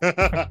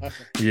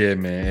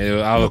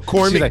 man.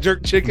 McCormick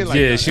jerk chicken. Like,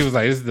 yeah, she was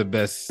like, "This is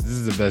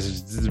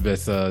the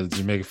best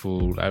Jamaican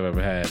food I've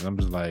ever had." And I'm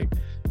just like,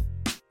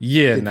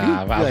 "Yeah,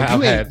 nah." I've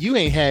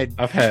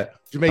had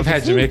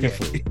Jamaican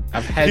food.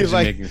 I've had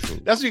Jamaican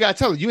food. That's what you gotta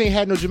tell her. You ain't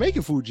had no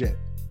Jamaican food yet.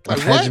 Like,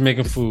 I've had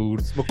Jamaican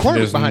food. McCormick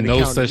There's behind no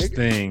the counter, such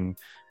thing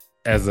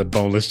as a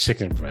boneless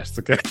chicken breast.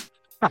 Okay.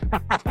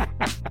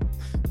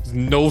 There's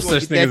no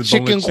such thing as a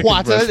boneless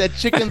chicken breast. That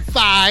chicken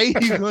thigh.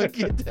 You gonna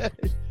get that?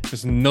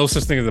 There's no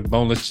such thing as a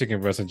boneless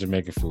chicken breast in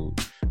Jamaican food.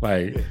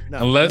 Like,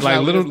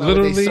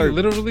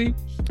 literally,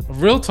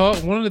 real talk.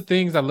 One of the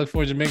things I look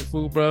for in Jamaican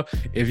food, bro,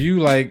 if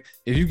you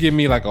give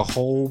me like a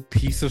whole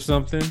piece of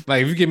something,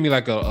 like if you give me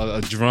like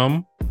a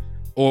drum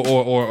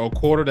or a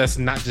quarter that's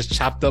not just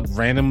chopped up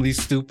randomly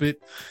stupid.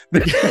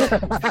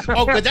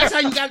 Oh, but that's how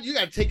you got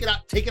to take it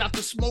out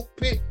the smoke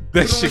pit.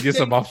 That shit gets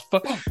on my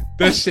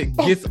that shit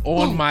gets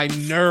on my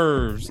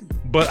nerves.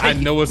 But I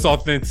know it's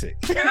authentic.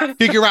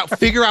 Figure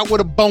out where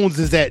the bones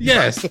is at.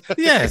 Yes.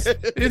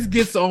 It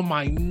gets on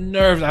my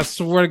nerves. I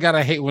swear to God,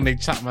 I hate when they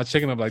chop my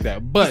chicken up like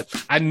that. But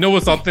I know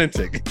it's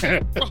authentic.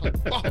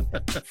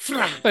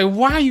 Like,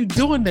 why are you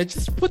doing that?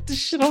 Just put the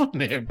shit on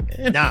there,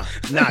 man. Nah.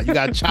 You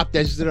gotta chop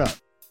that shit up.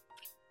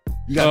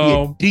 You gotta be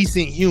a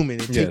decent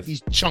human and take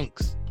these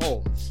chunks.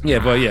 Yeah,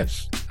 but yeah,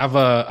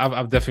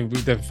 we've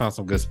definitely found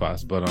some good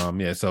spots. But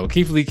so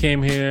Keith Lee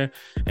came here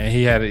and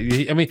he said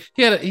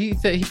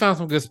he found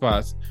some good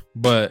spots.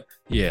 But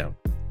yeah,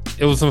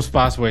 it was some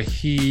spots where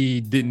he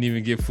didn't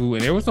even get food,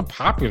 and there were some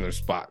popular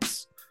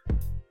spots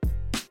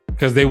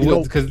because they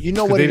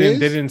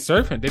didn't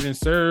serve him. They didn't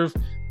serve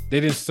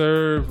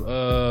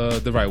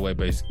the right way,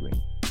 basically.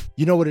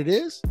 You know what it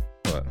is?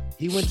 What?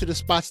 He went to the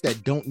spots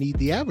that don't need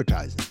the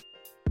advertising.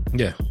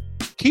 Yeah.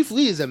 Keith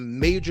Lee is a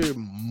major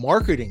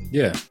marketing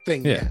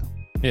thing now.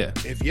 Yeah.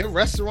 If your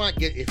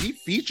restaurant if he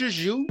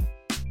features you,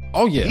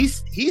 oh yeah,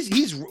 he's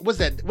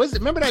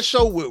remember that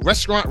show with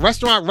restaurant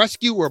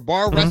rescue or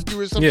bar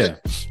rescue or something?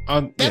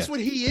 Yeah. That's what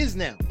he is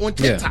now on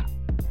TikTok.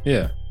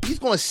 Yeah. He's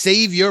gonna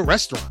save your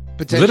restaurant.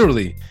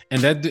 Literally.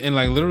 And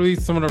literally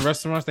some of the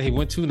restaurants that he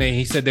went to,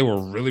 he said they were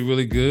really,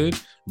 really good.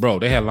 Bro,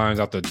 they had lines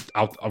out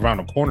around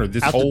the corner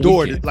out whole the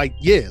door.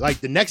 Weekend.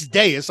 Like the next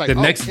day. It's like the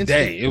next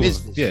day. It was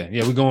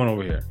business. we're going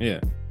over here.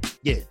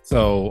 Yeah.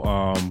 So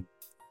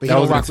but that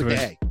was rock with the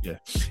A. Yeah.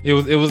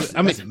 It was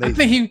I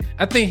mean,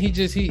 I think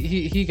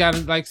he got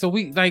it like, so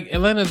we like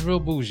Atlanta's real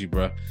bougie,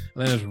 bro.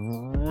 Atlanta's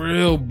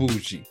real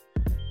bougie.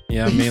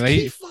 Yeah, I mean, like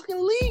he fucking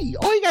Lee.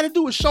 All you got to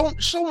do is showing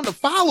the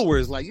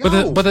followers, like,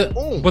 yo. But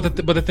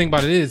the thing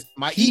about it is,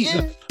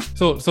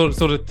 so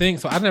the thing.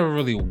 So I never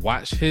really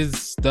watched his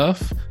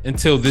stuff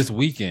until this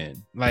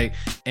weekend, like,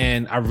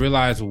 and I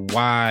realized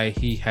why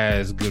he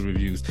has good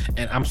reviews,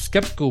 and I'm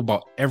skeptical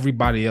about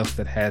everybody else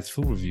that has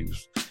food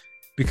reviews,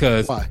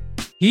 because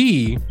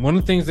one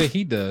of the things that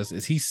he does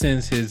is he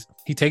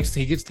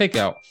gets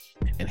takeout,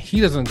 and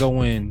he doesn't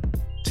go in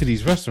to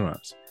these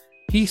restaurants.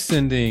 He's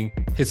sending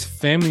his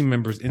family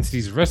members into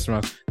these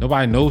restaurants.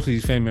 Nobody knows who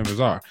these family members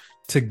are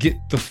to get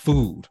the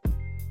food,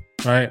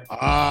 right?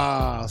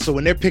 So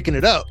when they're picking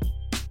it up,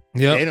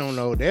 they don't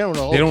know. They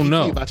don't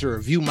know. About to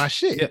review my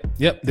shit.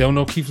 Yep. They don't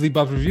know Keith Lee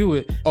about to review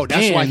it. Oh,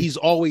 that's why he's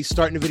always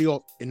starting the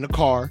video in the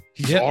car.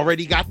 He's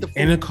already got the food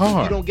in the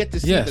car. You don't get to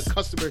see the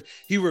customer.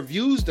 He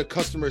reviews the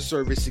customer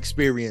service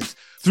experience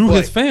through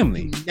his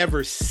family. You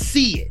never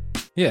see it.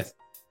 Yes.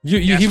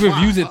 He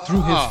reviews it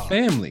through his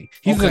family.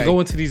 He's gonna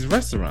go into these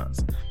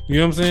restaurants. You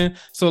know what I'm saying?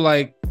 So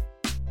like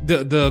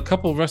the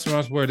couple of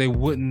restaurants where they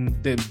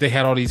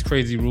had all these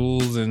crazy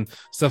rules and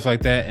stuff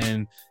like that,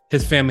 and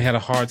his family had a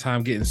hard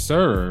time getting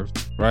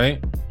served,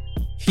 right?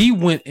 He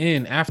went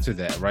in after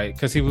that, right?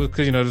 Because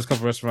there's a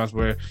couple restaurants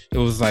where it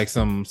was like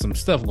some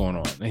stuff going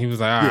on, and he was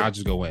like, all right, I'll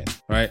just go in,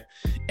 right?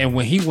 And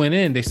when he went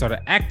in, they started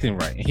acting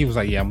right, and he was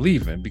like, yeah, I'm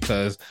leaving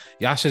because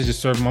y'all should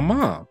just serve my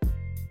mom.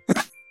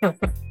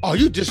 Oh,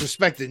 you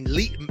disrespecting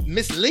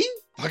Miss Lee?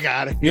 I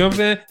got it. You know what I'm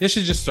saying? They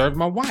should just serve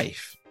my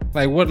wife.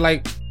 Like what?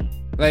 Like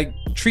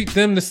treat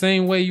them the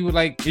same way you would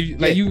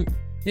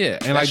Yeah,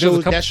 and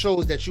that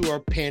shows that you are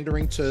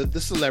pandering to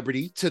the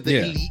celebrity, to the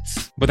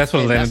elites. But that's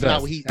what Atlanta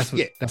does.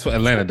 That's what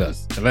Atlanta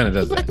does. Atlanta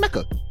does Black Mecca.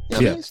 You know what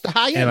I mean? It's the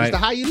high end. It's the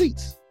high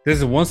elites.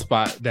 There's one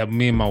spot that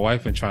me and my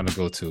wife been trying to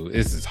go to.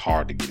 It's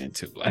hard to get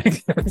into.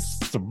 Like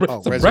it's a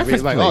breakfast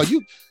place. Oh,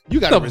 you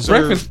got to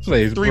reserve breakfast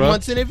place 3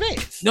 months in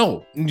advance.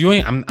 No, you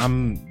ain't.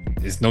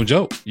 It's no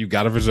joke. You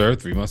got to reserve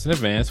 3 months in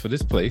advance for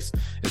this place.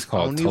 It's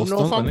called Toast on Linux. I don't even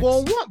know if I'm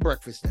going to want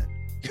breakfast then.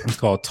 It's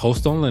called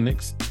Toast on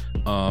Linux.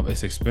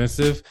 It's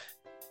expensive.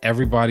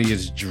 Everybody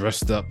is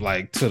dressed up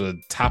like to the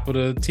top of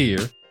the tier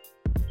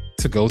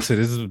to go to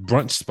this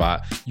brunch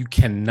spot. You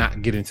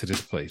cannot get into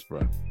this place,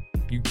 bro.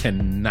 You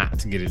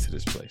cannot get into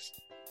this place.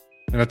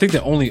 And I think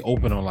they're only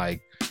open on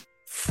like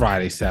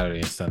Friday, Saturday,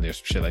 and Sunday or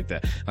some shit like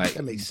that. Like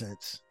that makes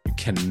sense. You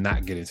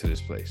cannot get into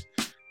this place.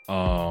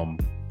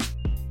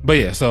 But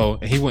yeah, so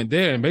he went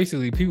there and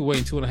basically people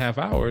waiting 2.5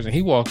 hours and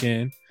he walked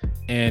in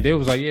and they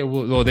was like, yeah,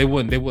 well, they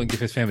wouldn't give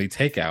his family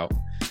takeout,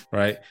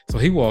 right? So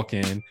he walked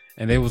in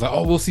and they was like,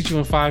 oh, we'll seat you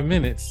in 5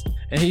 minutes.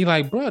 And he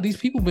like, bro, these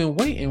people been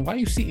waiting. Why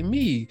you seating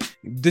me?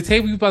 The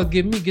table you about to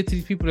give me, get to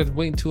these people that's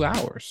waiting 2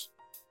 hours.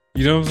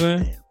 You know what I'm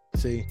saying? Damn.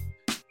 See,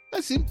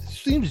 that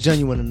seems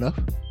genuine enough.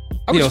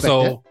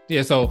 So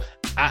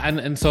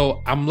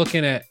I'm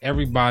looking at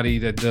everybody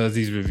that does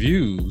these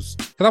reviews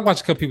because I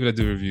watch a couple people that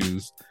do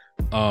reviews.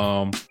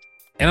 And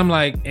I'm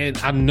like, and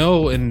I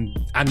know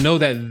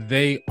that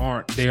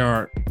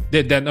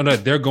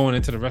they're going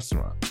into the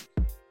restaurant.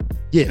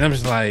 Yeah. And I'm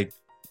just like,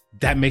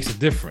 that makes a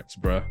difference,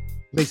 bro.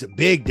 Makes a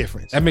big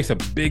difference. That makes a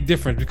big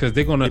difference because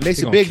it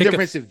makes a big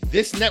difference if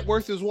this net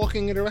worth is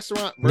walking in the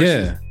restaurant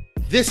versus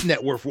this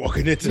net worth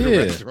walking into the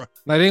restaurant.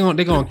 Like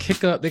they're gonna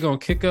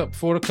kick up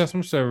for the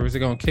customer service. They're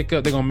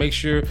gonna make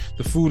sure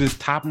the food is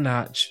top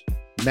notch.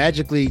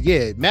 Magically.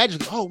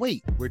 Oh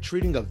wait, we're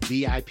treating a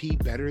VIP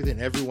better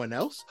than everyone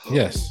else.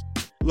 Yes.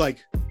 Like,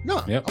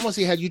 no. Yep. I want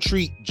to see how you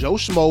treat Joe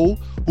Schmo,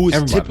 who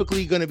is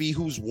typically going to be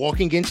who's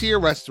walking into your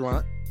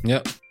restaurant.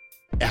 Yep.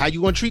 And how you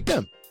going to treat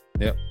them?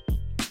 Yep.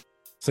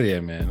 So yeah,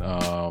 man.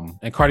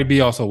 And Cardi B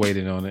also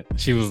waited on it.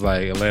 She was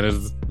like,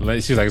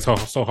 she's like,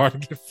 it's so hard to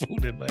get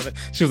food in Atlanta.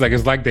 She was like,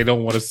 it's like they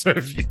don't want to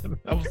serve you.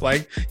 I was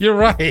like, you're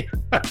right.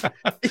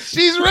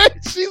 She's right.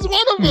 She's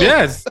one of them.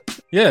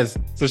 Yes.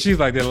 So she's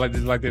like, they don't like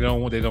you.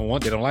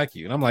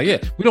 And I'm like, yeah,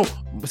 we don't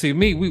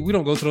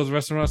don't go to those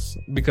restaurants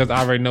because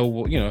I already know,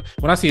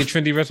 when I see a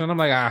trendy restaurant, I'm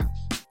like,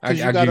 I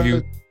give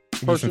you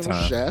personal some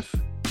time. Chef.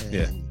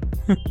 Yeah.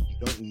 You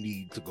don't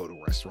need to go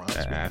to restaurants.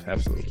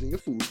 Absolutely. Your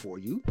food for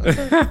you. We're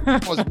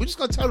just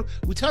gonna tell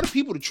the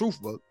people the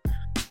truth, bro.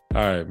 All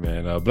right,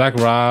 man. Black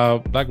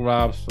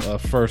Rob's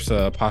first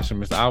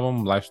posthumous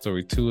album, Life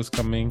Story 2, is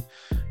coming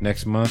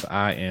next month.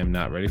 I am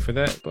not ready for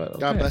that, but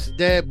okay. God bless the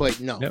dead, but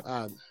no. Yep.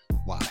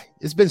 Why?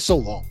 It's been so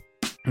long.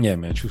 Yeah,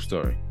 man. True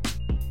story.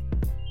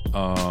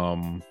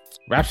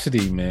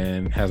 Rhapsody,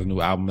 man, has a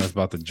new album that's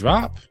about to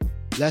drop.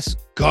 Let's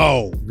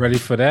go. Ready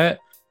for that?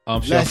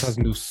 She also has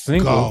a new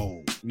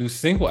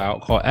single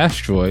out called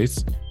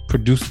Asteroids,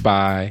 produced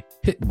by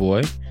Hit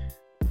Boy.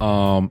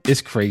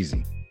 It's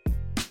crazy.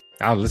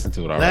 I'll listen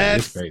to it already.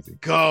 It's crazy.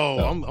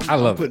 Go. So, I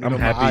love it. I'm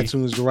happy. On my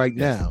iTunes right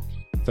now.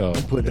 So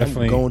I'm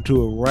going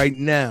to it right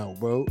now,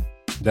 bro.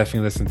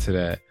 Definitely listen to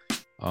that.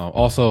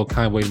 Also,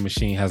 Conway the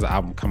Machine has an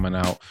album coming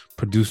out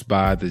produced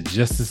by the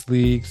Justice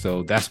League,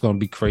 so that's gonna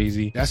be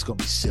crazy. That's gonna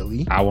be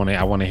silly. I want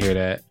to hear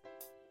that.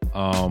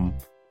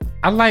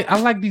 I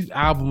like these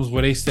albums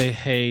where they say,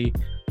 "Hey,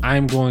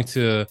 I'm going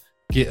to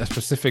get a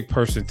specific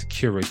person to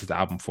curate this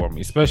album for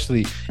me,"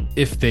 especially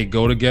if they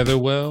go together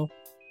well.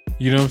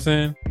 You know what I'm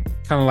saying?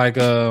 Kind of like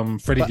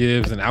Freddie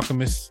Gibbs and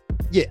Alchemist.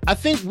 Yeah, I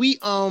think we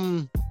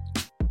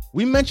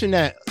mentioned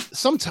that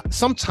some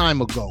time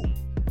ago.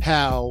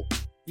 How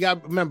you gotta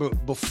remember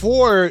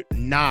before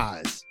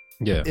Nas,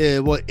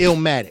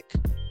 Illmatic.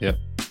 Yep.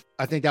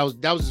 I think that was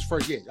his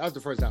first year. That was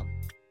the first album.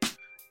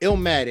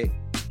 Illmatic.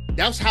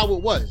 That's how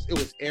it was. It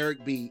was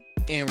Eric B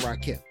and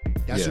Rakim.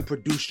 That's who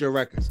produced your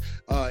records.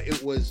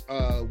 It was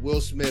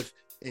Will Smith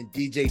and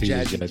DJ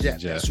Jazzy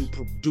Jeff. That's who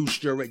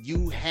produced your records.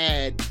 You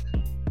had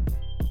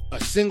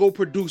a single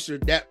producer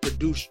that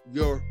produced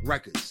your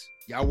records.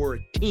 Y'all were a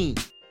team.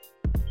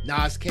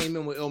 Nas came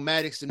in with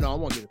Illmatic, said, no, I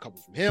want to get a couple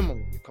from him. I'm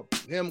going to get a couple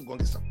from him. I'm going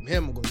to get some from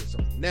him. I'm going to get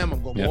some from them.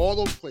 I'm going to go all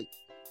over the place.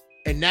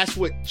 And that's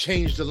what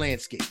changed the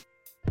landscape.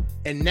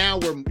 And now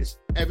it's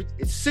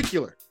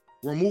secular.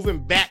 We're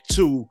moving back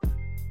to,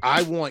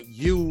 I want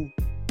you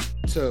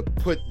to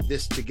put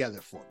this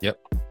together for me. Yep.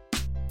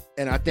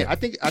 And I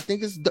think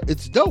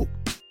it's dope.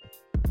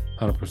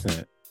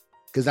 100%.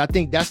 Because I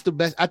think that's the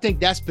best. I think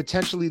that's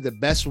potentially the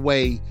best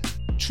way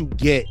to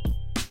get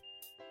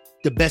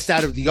the best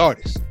out of the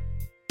artist.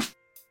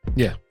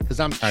 Yeah. Because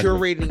I'm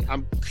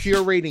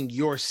curating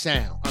your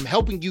sound. I'm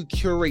helping you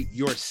curate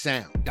your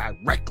sound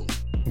directly.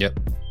 Yep.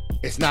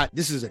 It's not,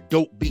 this is a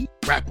dope beat,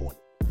 rap on it.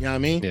 You know what I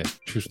mean? Yeah,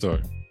 true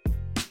story.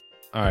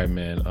 All right,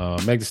 man.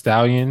 Meg Thee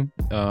Stallion,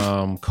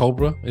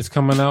 Cobra is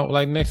coming out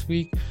like next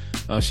week.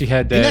 She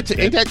had that.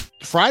 Ain't that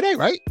Friday,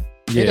 right?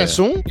 Yeah. Ain't that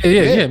soon?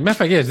 Yeah. Matter of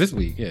fact, yeah, it's this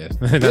week. Yeah,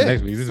 not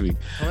next week. This week.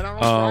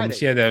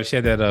 She had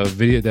that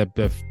video, that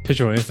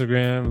picture on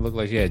Instagram. It looked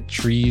like she had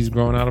trees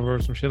growing out of her,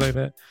 or some shit like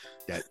that.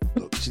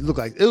 She looked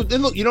like it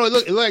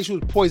looked like she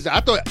was poisoned. I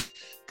thought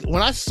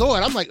when I saw it,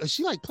 I'm like, is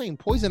she like playing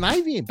Poison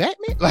Ivy and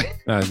Batman? Like,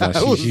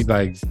 she's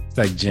like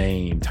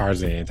Jane,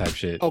 Tarzan type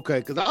shit. Okay,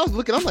 because I was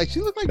looking, I'm like,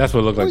 she looked like that's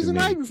what it looked Poison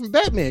like Ivy from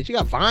Batman. She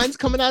got vines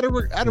coming out of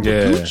her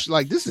gooch.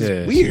 Like, this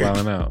is weird.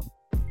 Wilding out.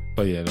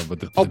 But yeah, no,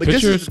 but the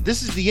pictures.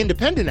 This is the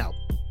independent album.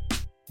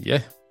 Yeah.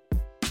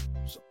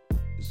 So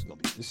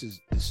this is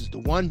the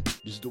one.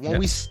 This is the one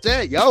we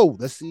said. Yo,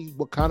 let's see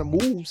what kind of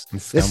moves.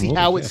 Let's see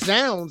how it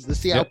sounds. Let's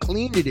see how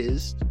clean it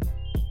is.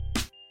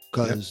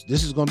 Because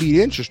this is gonna be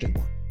the interesting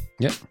one.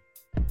 Yep.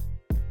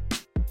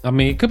 I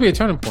mean, it could be a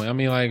turning point. I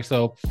mean, like,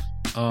 so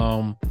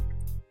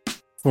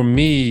for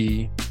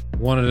me,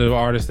 one of the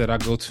artists that I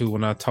go to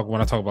when I talk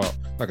about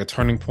like a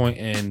turning point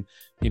and,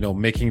 you know,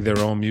 making their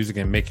own music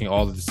and making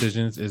all the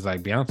decisions is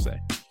like Beyonce.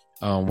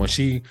 When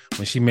she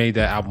made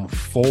that album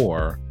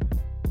 4,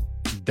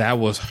 that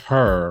was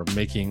her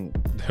making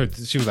her.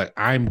 She was like,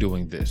 I'm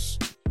doing this.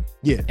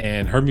 Yeah.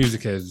 And her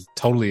music has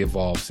totally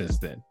evolved since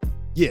then.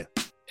 Yeah.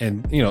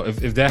 And, you know,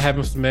 if that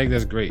happens to Meg,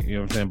 that's great. You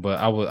know what I'm saying? But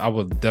I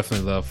would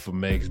definitely love for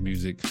Meg's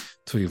music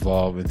to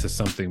evolve into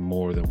something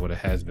more than what it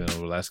has been over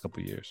the last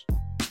couple of years.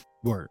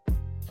 Word.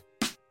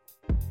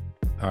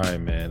 All right,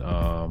 man.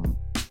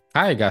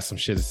 I got some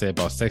shit to say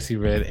about Sexy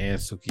Red and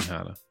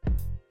Sukihana.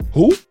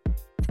 Who?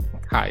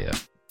 Kaya.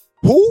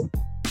 Who?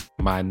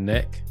 My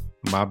neck,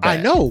 my back.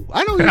 I know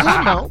who you're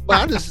talking about,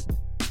 but I just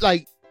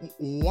like,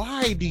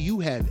 why do you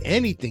have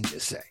anything to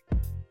say?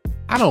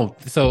 I don't.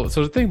 So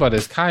the thing about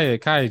this, Kaya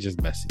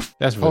just messy.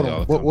 That's really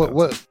all.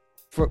 What?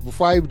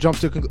 Before I jump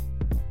to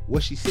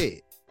what she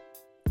said.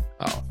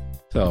 Oh,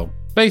 so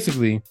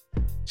basically,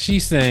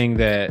 she's saying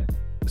that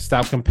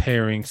stop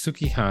comparing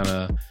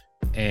Sukihana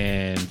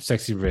and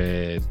Sexy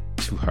Red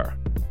to her.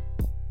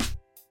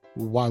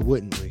 Why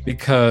wouldn't we?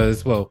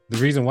 Because, well, the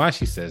reason why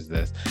she says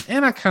this,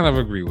 and I kind of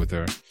agree with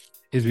her,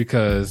 is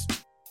because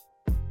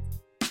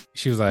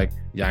she was like,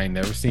 "Y'all ain't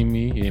never seen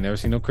me. You ain't never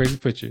seen no crazy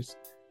pictures.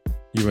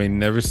 You ain't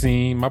never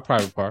seen my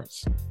private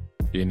parts.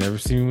 You ain't never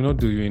seen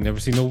me You ain't never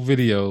seen no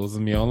videos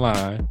of me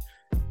online."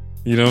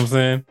 You know what I'm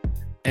saying?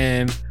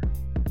 And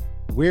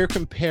we're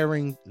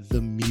comparing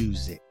the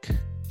music.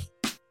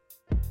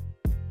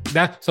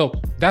 That's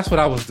what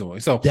I was doing.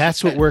 So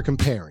that's what we're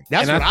comparing.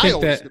 That's what I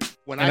always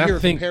when I hear a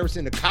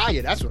comparison to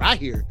Kaya, that's what I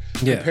hear.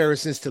 Yeah.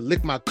 Comparisons to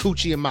Lick My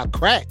Coochie and My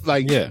Crack.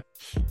 Like, yeah.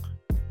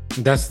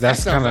 That's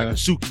kind of like a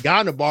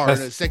Sukihana bar and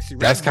a Sexy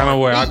Red. That's kind of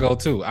where I go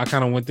too. I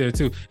kind of went there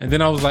too. And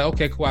then I was like,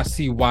 okay, cool. I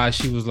see why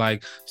she was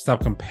like,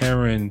 stop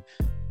comparing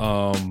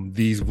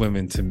these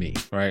women to me.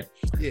 Right.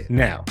 Yeah.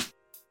 Now,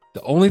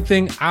 the only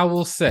thing I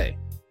will say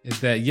is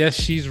that yes,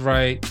 she's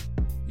right.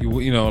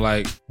 You know,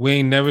 like, we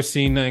ain't never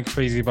seen nothing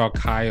crazy about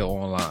Kaya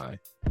online.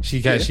 She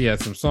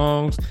had some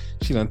songs.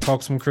 She done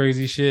talk some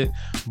crazy shit,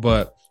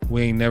 but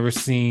we ain't never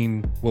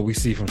seen what we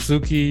see from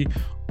Suki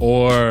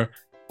or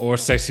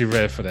Sexy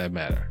Red for that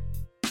matter.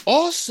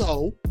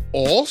 Also,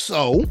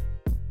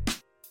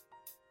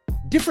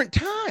 different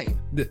time.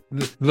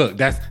 Look,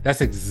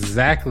 that's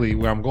exactly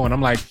where I'm going.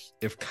 I'm like,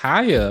 if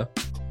Kaya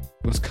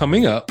was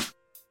coming up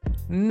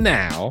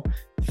now,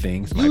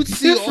 things might be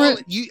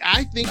different.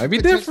 I think might be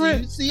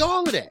different. You see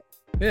all of that.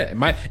 Yeah, it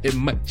might.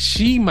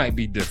 She might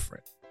be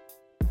different.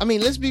 I mean,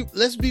 let's be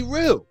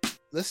real.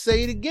 Let's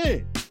say it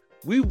again.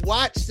 We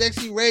watched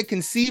Sexy Red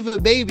conceive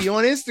a baby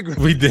on Instagram.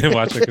 We did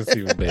watch her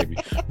conceive a baby,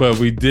 but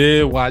we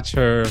did watch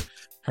her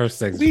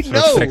sex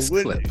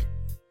clip.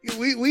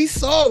 We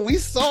saw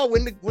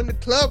when the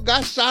club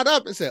got shot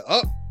up and said,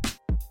 "Oh,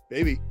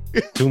 baby."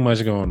 Too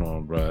much going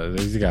on, bro.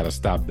 You gotta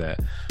stop that.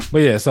 But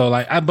yeah, so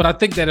like, but I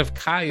think that if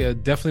Kaya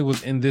definitely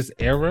was in this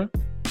era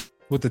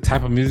with the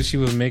type of music she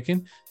was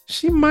making,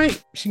 she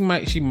might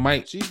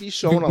be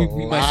showing a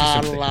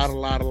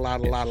lot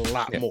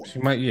more. She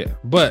might, yeah.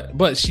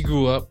 But she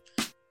grew up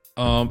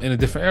in a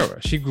different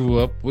era. She grew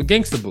up with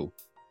Gangsta Boo.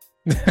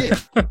 Yeah.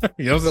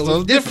 You know,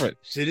 so it's different.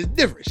 Shit is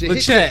different. The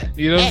chat,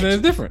 you know what I'm saying?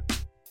 It's different.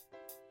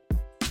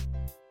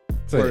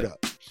 So, Word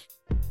up.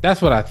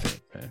 That's what I think,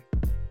 man.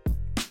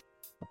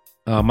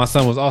 My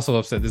son was also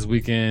upset this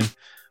weekend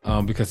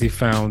because he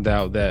found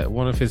out that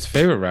one of his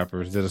favorite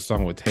rappers did a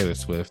song with Taylor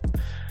Swift.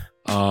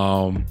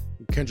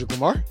 Kendrick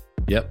Lamar?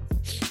 Yep.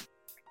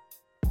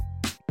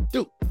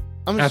 Dude,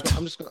 I'm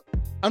just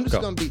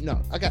gonna be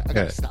I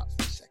gotta stop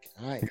for a second.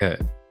 All right. Okay.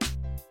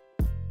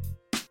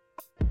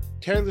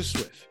 Taylor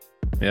Swift.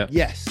 Yeah.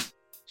 Yes,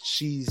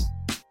 she's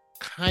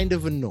kind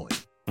of annoying.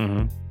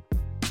 Mm-hmm.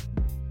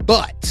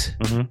 But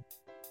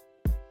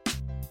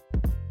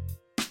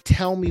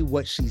tell me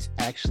what she's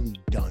actually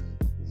done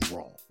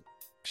wrong.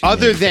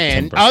 Other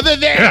than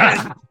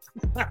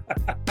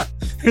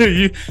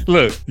You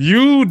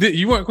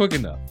weren't quick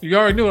enough. You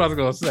already knew what I was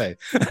gonna say.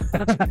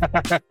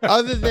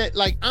 Other than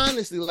like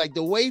honestly, like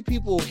the way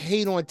people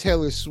hate on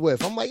Taylor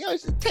Swift, I'm like, yo,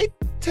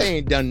 Tay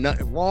ain't done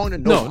nothing wrong.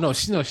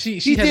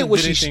 She did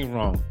what anything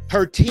wrong.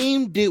 Her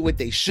team did what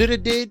they should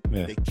have did.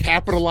 Yeah. They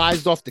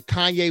capitalized off the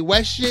Kanye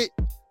West shit.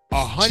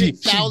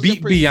 100,000%. She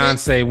beat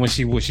Beyonce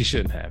when she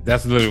shouldn't have.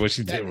 That's literally what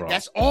she did wrong.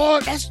 That's all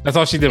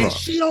she did wrong.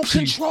 She don't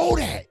control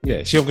that.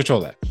 Yeah, she don't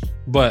control that.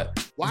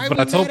 But why are we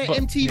mad at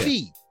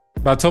MTV? Yeah.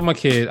 But I told my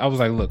kid, I was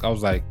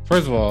like,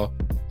 first of all,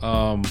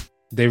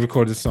 they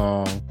recorded the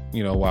song,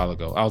 a while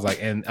ago. I was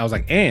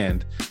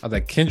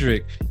like,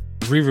 Kendrick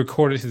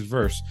re-recorded his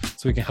verse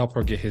so he can help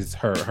her get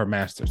her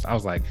masters. I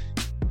was like,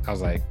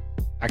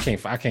 I can't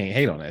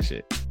hate on that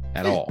shit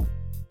at all.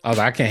 I was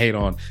like, I can't hate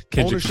on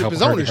Kendrick. Ownership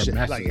is ownership.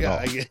 I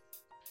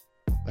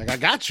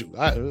got you.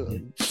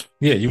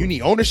 You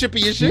need ownership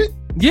of your shit.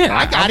 Yeah,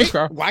 I got it.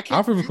 Why can't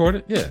I'll re-record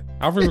it? Yeah,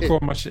 I'll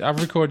re-record my shit. I'll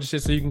record the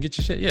shit so you can get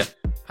your shit. Yeah.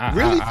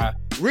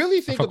 Really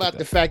think about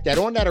the fact that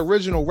on that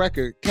original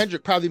record,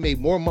 Kendrick probably made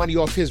more money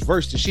off his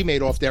verse than she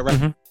made off that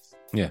record.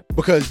 Mm-hmm. Yeah,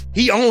 because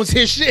he owns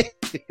his shit.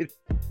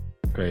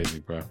 Crazy,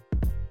 bro.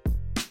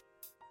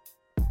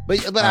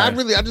 But I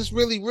just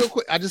really real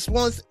quick, I just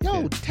want to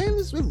say,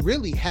 Taylor Swift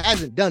really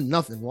hasn't done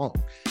nothing wrong.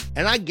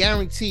 And I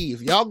guarantee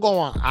if y'all go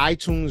on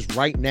iTunes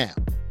right now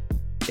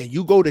and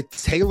you go to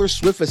Taylor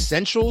Swift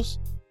Essentials,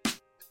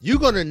 you're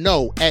going to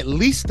know at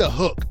least the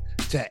hook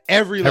to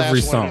every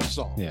last one of their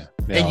songs. Yeah.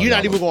 And you're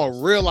not even going to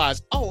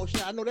realize, oh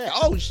shit, I know that.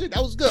 Oh shit,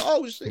 that was good.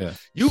 Oh shit. Yeah.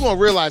 You're going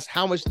to realize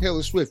how much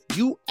Taylor Swift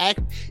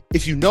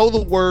if you know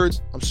the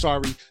words, I'm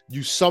sorry,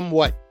 you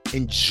somewhat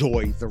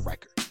enjoy the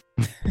record.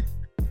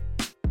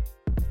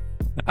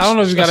 I don't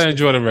know if you gotta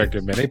enjoy the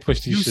record, man. They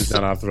push these shit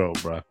down our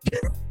throat, bro.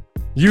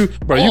 You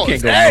can't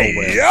go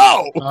nowhere.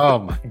 Yo! Oh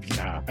my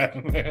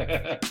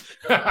god.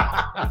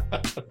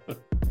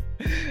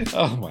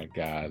 Oh my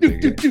god.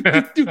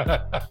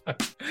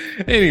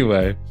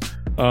 Anyway,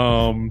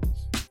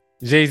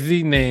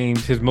 Jay-Z named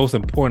his most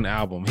important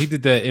album. He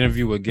did that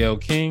interview with Gayle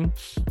King,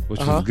 which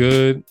was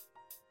good.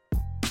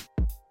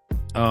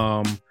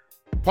 Part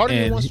of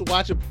me wants to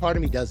watch it, part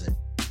of me doesn't.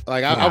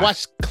 Like I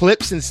watch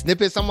clips and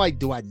snippets. I'm like,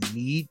 do I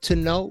need to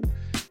know?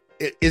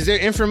 Is there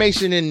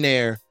information in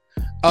there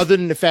other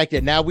than the fact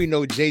that now we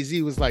know Jay-Z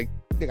was like,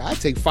 nigga,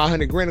 I'd take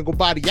 $500,000 to go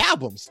buy the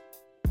albums.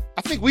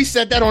 I think we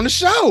said that on the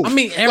show.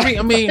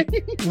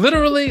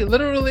 Literally,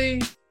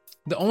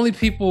 the only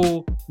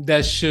people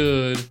that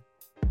should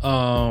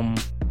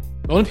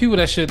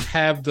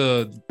have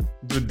the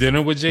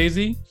dinner with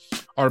Jay-Z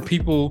are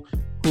people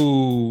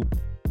who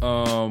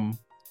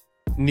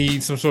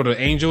need some sort of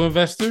angel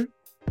investor.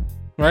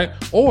 Right?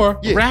 Or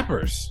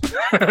rappers.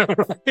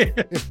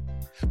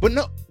 But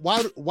no,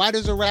 why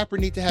does a rapper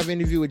need to have an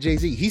interview with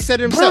Jay-Z? He said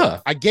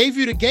himself, I gave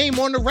you the game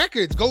on the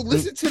records. Go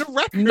listen to the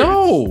records.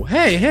 No.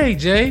 Hey,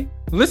 Jay.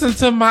 Listen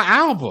to my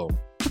album.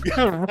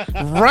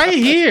 Right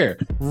here.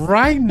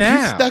 Right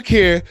now. You stuck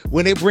here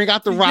when they bring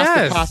out the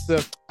roster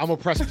pasta. I'm going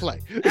to press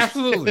play.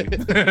 Absolutely.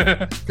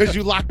 Because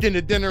you locked in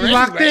the dinner anyway.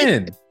 Locked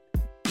in.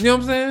 You know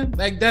what I'm saying?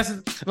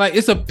 Like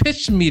it's a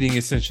pitch meeting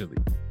essentially.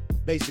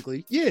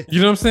 Basically, yeah. You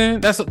know what I'm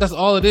saying? That's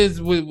all it is.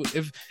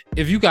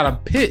 If you got a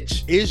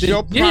pitch, is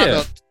your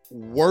product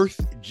worth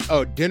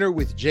a dinner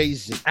with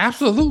Jay-Z?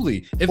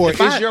 Absolutely.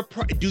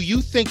 Do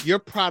you think your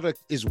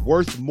product is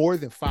worth more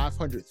than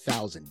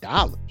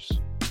 $500,000?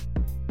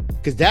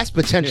 Because that's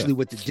potentially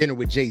what the dinner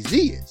with Jay-Z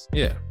is.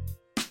 Yeah.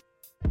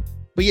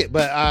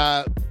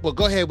 But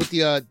go ahead with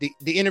the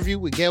interview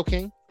with Gayle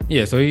King.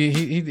 Yeah, so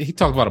he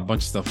talked about a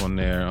bunch of stuff on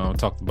there.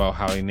 Talked about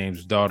how he named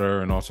his daughter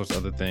and all sorts of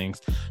other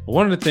things. But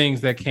one of the things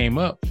that came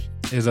up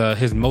is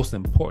his most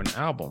important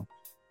album.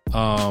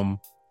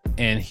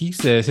 And he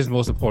says his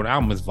most important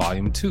album is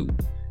Volume 2.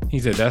 He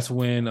said that's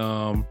when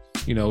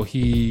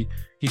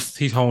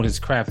he's honed his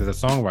craft as a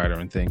songwriter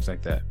and things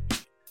like that.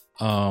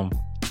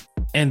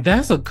 And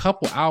that's a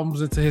couple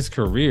albums into his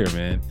career,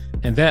 man.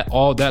 And it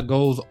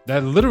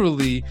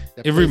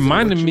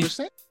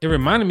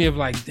reminded me of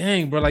like,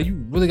 dang, bro, like you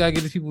really gotta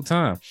give these people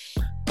time.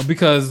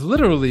 Because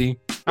literally,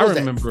 I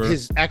remember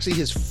his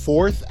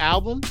fourth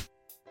album.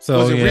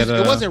 So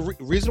it wasn't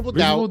Reasonable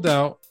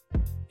Doubt.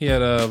 He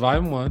had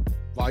Volume 1.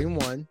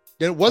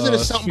 Then wasn't it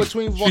something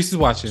between Streets is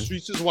Watching?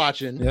 Streets is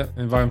Watching. Yeah,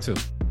 and Volume 2.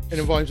 And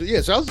then Volume 2.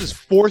 Yeah, so that was his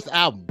fourth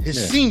album,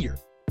 his senior.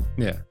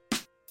 Yeah.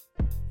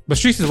 But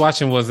Streets is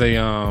Watching was a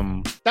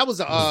that was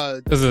a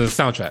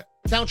soundtrack.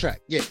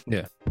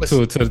 Yeah. But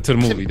to the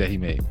movie that he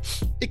made.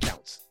 It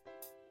counts.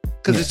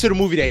 Because it's to the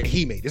movie that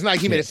he made. It's not like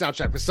he made a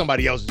soundtrack for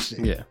somebody else's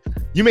shit. Yeah.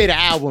 You made an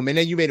album and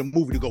then you made a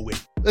movie to go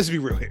with it. Let's be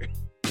real here.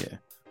 Yeah.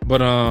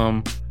 But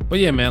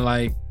yeah, man,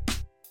 like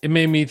it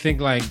made me think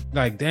like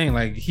dang,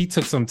 like he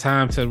took some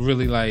time to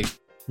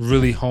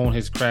really hone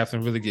his craft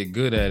and really get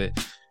good at it.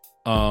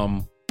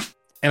 And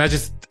I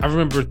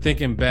remember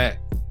thinking back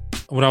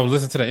when I was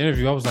listening to that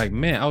interview, I was like,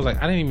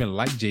 I didn't even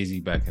like Jay-Z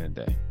back in the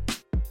day.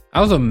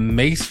 I was a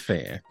Mace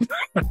fan.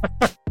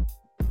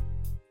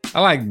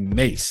 I like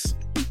Mace.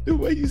 The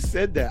way you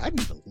said that, I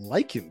didn't even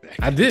like him back.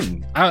 I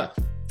didn't.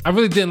 I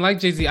really didn't like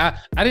Jay-Z. I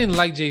didn't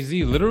like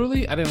Jay-Z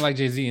literally. I didn't like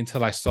Jay-Z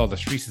until I saw the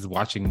Streets is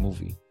Watching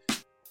movie.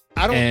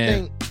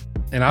 And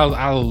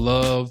I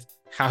loved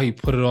how he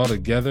put it all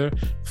together.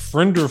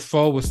 Friend or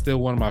Foe was still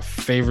one of my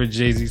favorite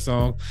Jay-Z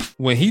songs.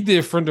 When he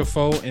did Friend or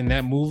Foe in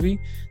that movie,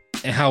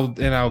 and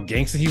how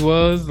gangster he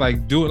was,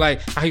 like doing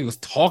like how he was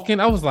talking,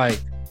 I was like,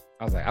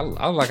 I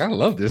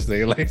love this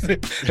thing. Like this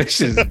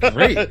shit's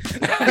great.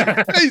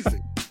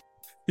 Amazing.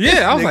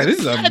 Yeah, I was like, this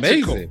is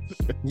amazing.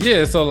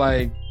 Yeah, so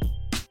like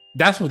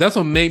that's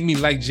what made me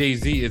like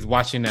Jay-Z is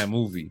watching that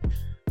movie.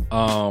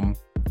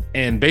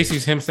 And basically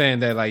it's him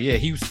saying that like, yeah,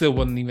 he still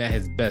wasn't even at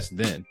his best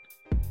then.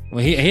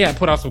 When he had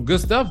put out some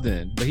good stuff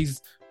then, but he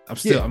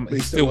still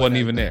wasn't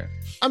even there.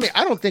 I mean,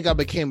 I don't think I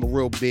became a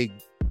real big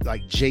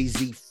like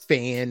Jay-Z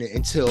fan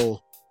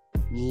until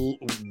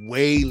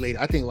way later.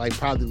 I think like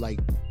probably like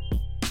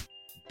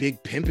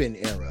Big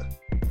Pimpin' era.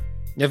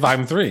 Yeah,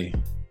 Volume 3.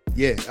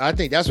 Yeah, I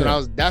think that's when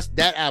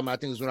that album I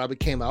think was when I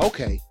became like,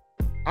 okay,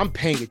 I'm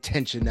paying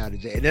attention now to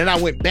Jay. And then I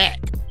went back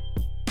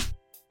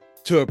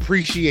to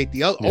appreciate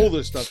the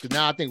older stuff, because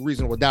now I think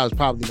Reasonable Doubt is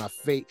probably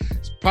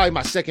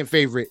my second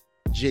favorite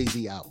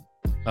Jay-Z album.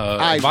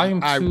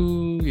 Volume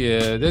 2,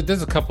 yeah,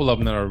 there's a couple of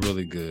them that are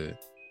really good.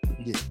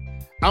 Yeah,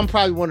 I'm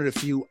probably one of the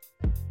few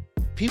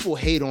people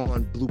hate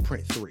on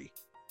Blueprint 3.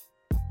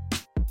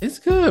 It's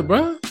good,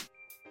 bro.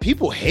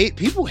 People hate on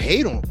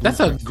Blueprint. That's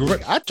a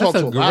great. I talk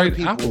to a lot of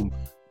people album.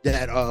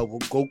 that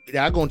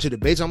I go into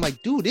debates. I'm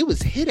like, dude, it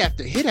was hit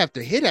after hit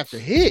after hit after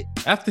hit.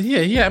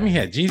 Yeah. I mean, he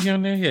had Jeezy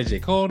on there, he had J.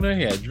 Cole on there,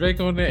 he had Drake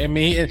on there. I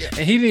mean, and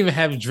he didn't even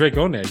have Drake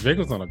on there. Drake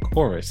was on a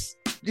chorus.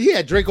 He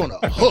had Drake on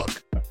a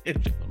hook.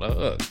 On a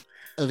hook.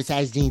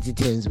 Oversized jeans and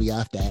Timbs, we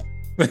off that.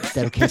 Is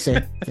that okay, sir?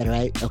 Is that all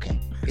right? Okay.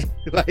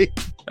 Like,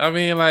 I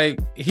mean, like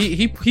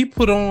he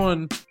put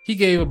on. He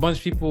gave a bunch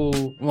of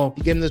people. Well,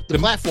 he gave them the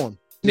platform,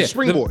 the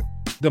springboard.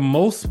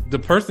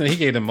 The person he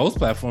gave the most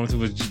platforms to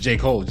was J.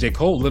 Cole. J.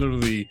 Cole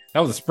literally,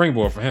 that was a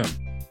springboard for him.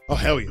 Oh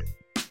hell yeah.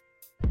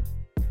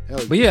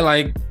 But yeah,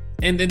 like,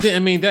 and then I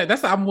mean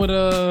that's the album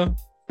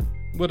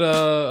with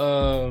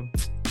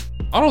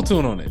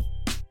auto-tune on it.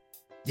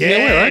 Yeah,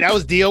 DOA, right? That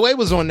was DOA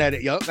was on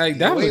that. Yup. Like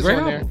that was a great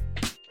album.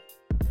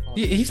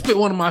 He spit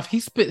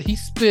he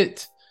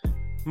spit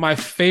my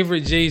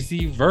favorite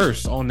Jay-Z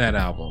verse on that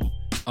album.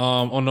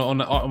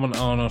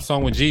 On a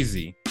song with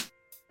Jeezy.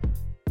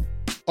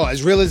 Oh,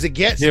 As Real As It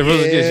Gets. Yeah, Real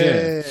As It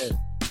Gets, yeah.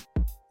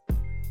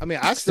 I mean,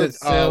 I still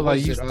I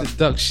used to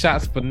duck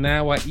shots, but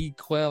now I eat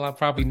quail. I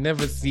probably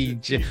never see.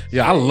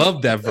 Yeah, I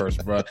love that verse,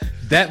 bro.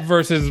 That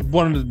verse is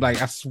one of the,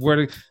 like, I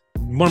swear to,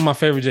 one of my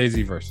favorite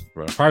Jay-Z verses,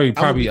 bro.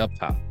 Probably up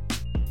top.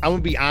 I'm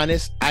gonna be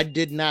honest. I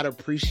did not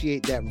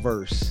appreciate that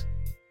verse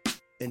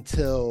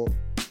until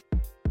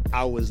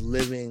I was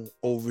living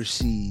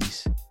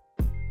overseas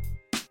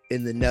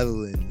in the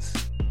Netherlands,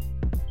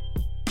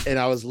 and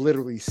I was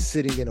literally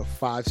sitting in a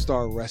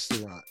 5-star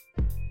restaurant,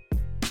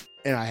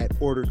 and I had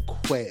ordered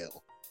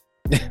quail,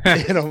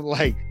 and I'm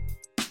like,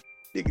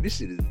 "Nigga, this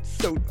shit is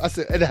so." I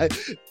said,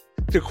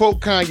 to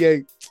quote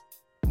Kanye,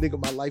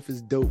 "Nigga, my life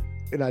is dope,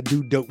 and I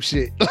do dope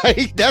shit."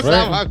 Like that's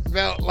right. How I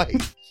felt. Like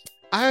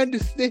I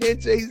understand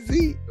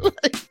Jay-Z.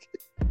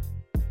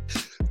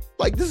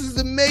 Like this is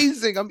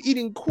amazing. I'm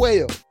eating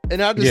quail,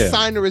 and I just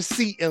sign the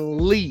receipt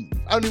and leave.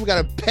 I don't even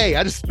gotta pay.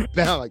 I just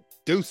found like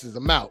deuces.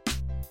 I'm out.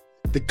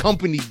 The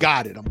company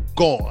got it. I'm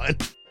gone.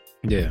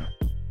 Yeah.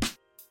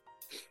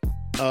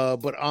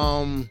 But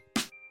I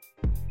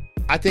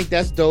think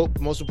that's dope.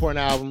 Most important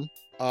album.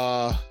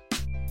 I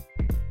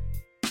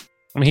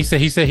mean,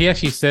 he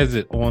actually says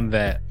it on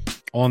that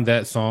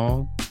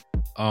song.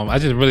 I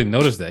just really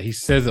noticed that he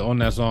says it on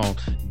that song.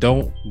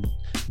 Don't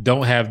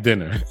have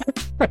dinner.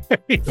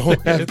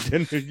 Don't have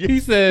dinner. He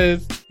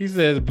says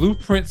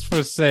blueprints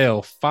for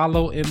sale.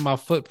 Follow in my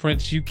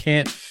footprints. You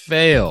can't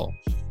fail.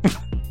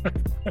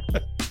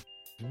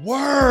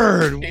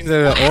 Word. He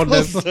said on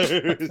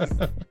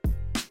that.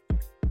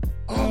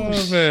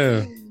 Oh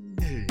man.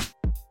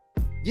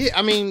 Yeah,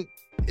 I mean,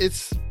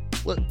 it's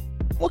what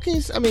can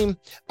you say? I mean,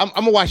 I'm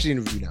gonna watch the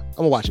interview now. I'm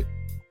gonna watch it.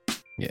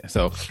 Yeah,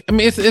 so I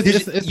mean, it's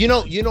you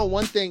know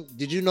one thing.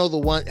 Did you know the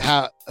one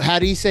how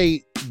do you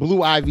say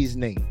Blue Ivy's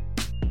name?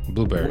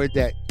 Blueberry. Where'd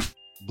that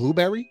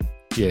Blueberry?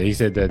 Yeah, he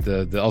said that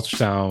the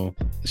ultrasound,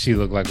 she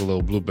looked like a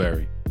little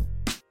blueberry,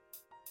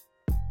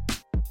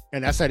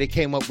 and that's how they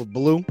came up with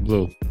blue.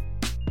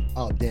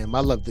 Oh damn!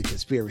 I love the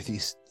conspiracy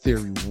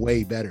theory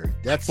way better.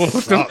 That's what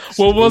was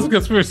the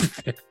conspiracy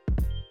theory?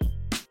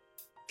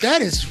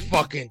 That is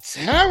fucking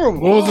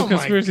terrible. What was the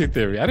conspiracy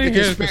theory? I didn't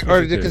hear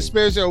the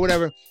conspiracy or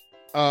whatever.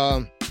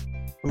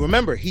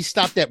 Remember, he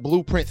stopped at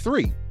Blueprint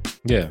 3.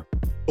 Yeah.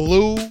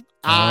 Blue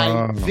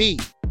Ivy.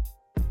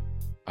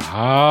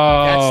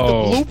 Oh. That's the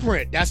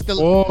blueprint. That's the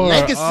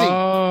legacy.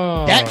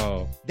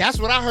 Oh. That's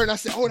what I heard. I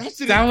said, "Oh, that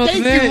shit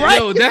is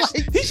right." Yo,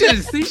 he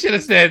should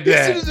have said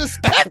that. He should have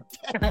just kept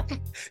that.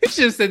 He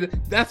should have said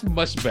that. That's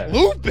much better.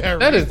 Blueberry.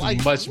 That is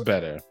much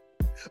better.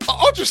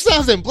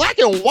 Ultrasounds in black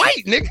and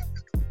white, nigga.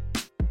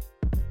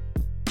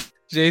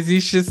 Jay-Z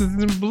shits is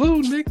in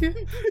blue, nigga.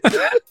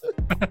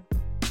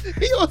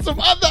 He on some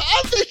other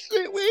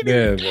shit. We ain't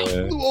even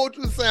got Blue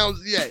ultrasounds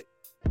yet.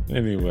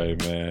 Anyway,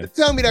 man.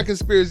 Tell me that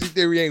conspiracy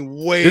theory ain't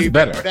way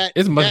better.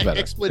 It's much better.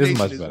 It's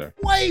much better.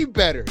 Way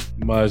better.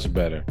 Much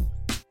better.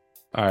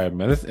 All right,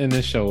 man. Let's end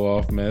this show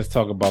off, man. Let's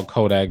talk about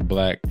Kodak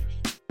Black.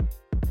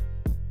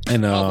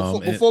 And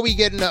before we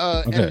get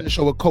into ending the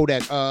show with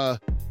Kodak,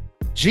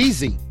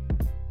 Jeezy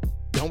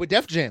done with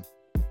Def Jam.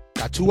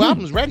 Got 2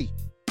 albums ready.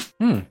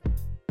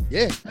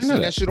 Yeah, I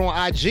seen that shit on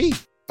IG.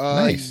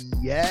 Nice.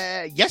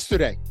 Yeah,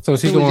 yesterday. So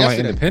is he going like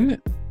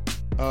independent?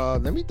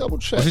 Let me double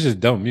check. Or is he just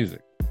done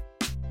music?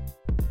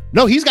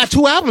 No, he's got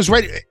 2 albums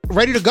ready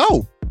to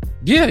go.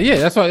 Yeah.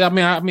 That's what I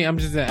mean. I'm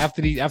just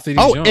after these.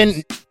 Oh, jumps.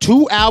 And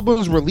 2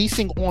 albums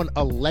releasing on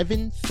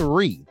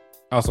 11/3.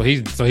 Oh, so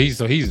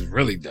he's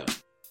really done.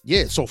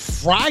 Yeah. So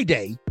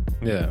Friday.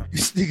 Yeah.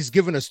 He's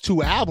giving us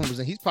 2 albums,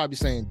 and he's probably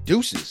saying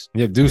deuces.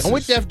 Yeah, deuces. I'm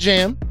with Def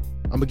Jam.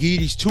 I'm gonna give you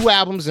these 2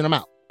 albums, and I'm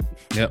out.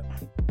 Yep.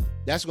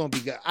 That's gonna be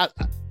good. I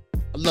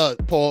love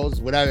pause.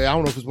 Whatever. I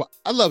don't know if it's.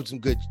 I love some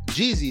good.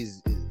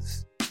 Jeezy's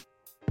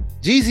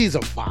a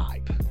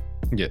vibe.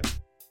 Yeah.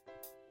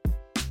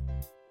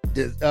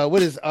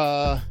 What is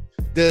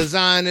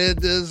designer?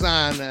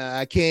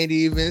 I can't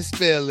even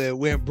spell it.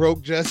 Went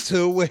broke just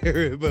to wear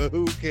it, but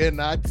who can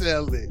I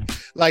tell it?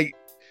 Like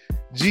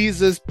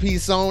Jesus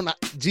peace on.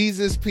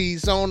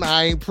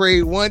 I ain't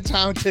prayed one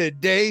time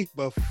today,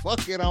 but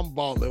fuck it, I'm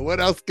balling. What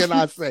else can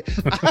I say?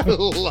 I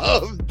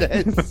love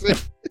that.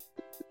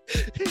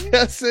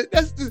 That's it.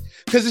 That's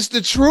because it's the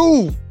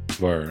truth.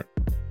 Word.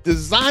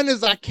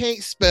 Designers I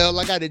can't spell.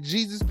 I got a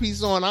Jesus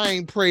piece on. I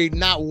ain't prayed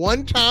not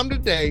one time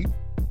today,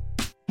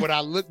 but I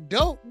look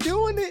dope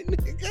doing it,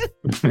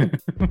 nigga.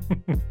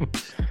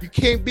 You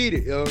can't beat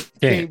it, yo.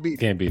 Can't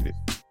beat it.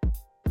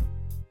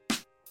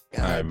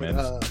 All right, man.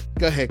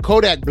 Go ahead,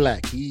 Kodak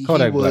Black.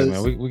 Black,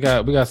 man. We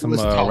got some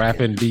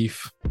rapping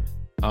beef.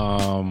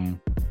 Kodak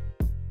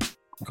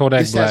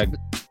Black.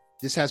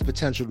 This has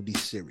potential to be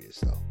serious,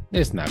 though.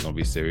 It's not gonna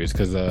be serious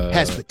because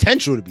has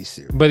potential to be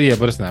serious. But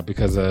it's not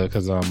because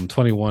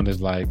 21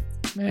 is like,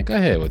 man, go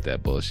ahead with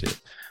that bullshit.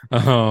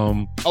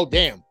 Oh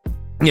damn.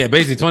 Yeah,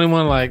 basically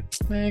 21 like,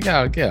 man, get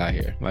out of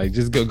here. Like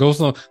just go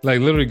some,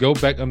 like literally go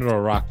back under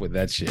a rock with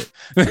that shit.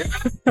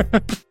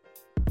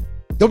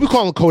 Don't be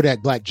calling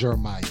Kodak Black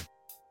Jeremiah.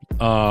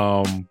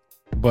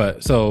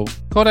 But so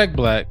Kodak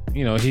Black,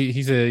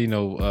 he said,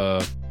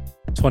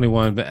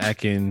 21 been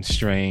acting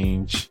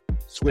strange.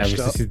 Switched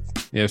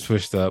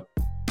up.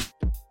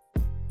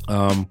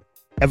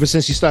 Ever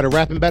since you started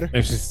rapping better?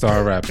 Ever since you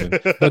started rapping.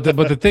 but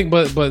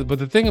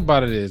the thing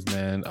about it is,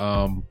 man,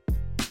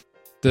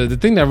 the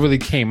thing that really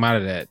came out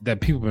of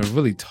that people been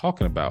really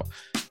talking about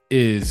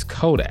is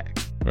Kodak,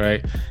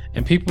 right?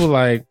 And people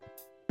like,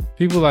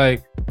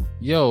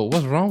 yo,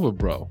 what's wrong with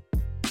bro?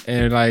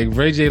 And like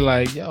Ray J,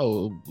 like,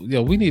 yo,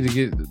 we need to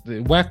get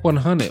the Whack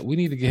 100. We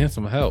need to get him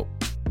some help.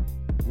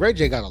 Ray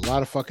J got a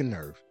lot of fucking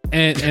nerve.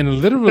 And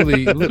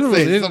literally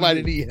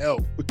somebody need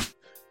help.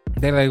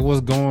 They like, what's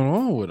going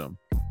on with him?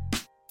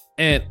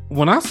 And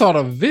when I saw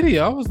the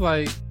video, I was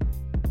like,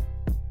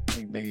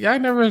 y'all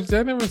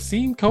never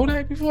seen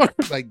Kodak before?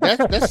 Like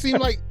that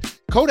seemed like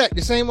Kodak,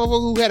 the same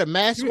motherfucker who had a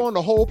mask on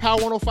the whole Power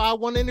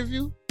 105.1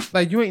 interview.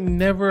 Like you ain't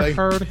never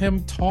heard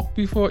him talk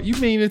before. You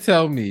mean to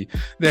tell me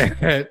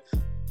that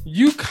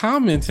you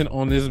commenting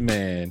on this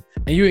man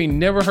and you ain't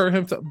never heard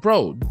him talk?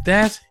 Bro,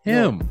 that's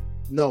him.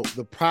 No,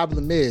 the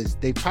problem is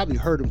they probably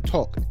heard him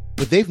talk,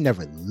 but they've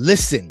never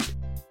listened.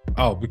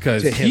 Oh,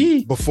 because to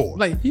him before.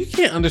 Like you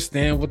can't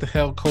understand what the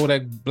hell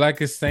Kodak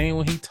Black is saying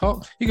when he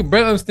talks. You can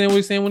barely understand what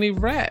he's saying when he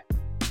rap.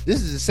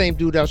 This is the same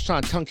dude that was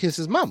trying to tongue kiss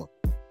his mama.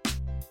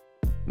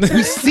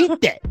 We seen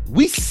that.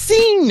 We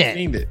seen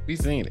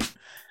it.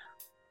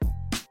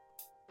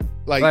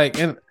 Like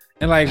and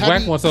like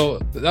Whack One. So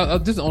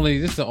this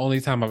is the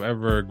only time I've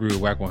ever agreed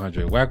with Whack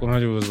 100. Whack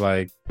 100 was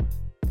like,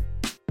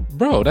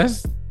 bro,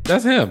 that's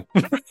him.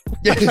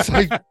 Yeah, it's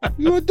like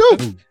you a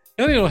dude. He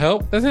don't need no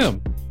help. That's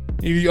him.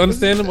 You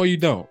understand him or you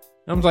don't.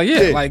 And I was like,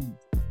 yeah. Like.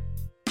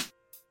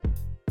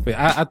 But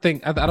I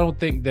don't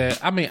think that.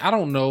 I mean, I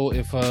don't know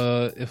if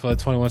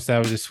 21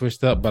 Savage is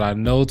switched up, but I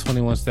know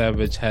 21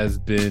 Savage has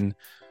been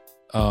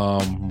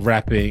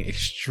rapping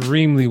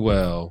extremely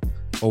well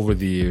over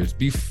the years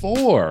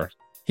before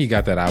he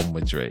got that album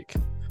with Drake.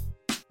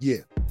 Yeah.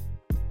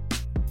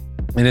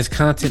 And his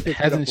content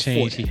hasn't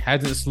changed. He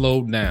hasn't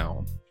slowed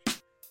down.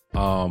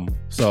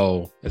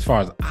 So as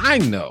far as I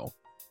know,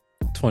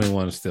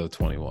 21 is still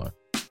 21.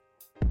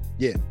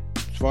 Yeah,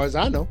 as far as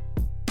I know.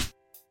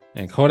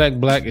 And Kodak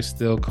Black is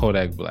still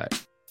Kodak Black.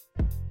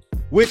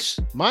 Which,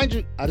 mind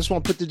you, I just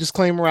want to put the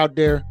disclaimer out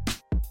there.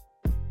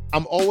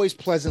 I'm always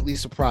pleasantly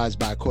surprised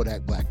by a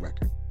Kodak Black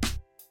record.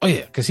 Oh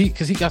yeah, because he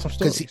got some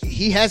stories. Because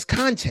he has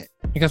content.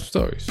 He got some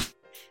stories.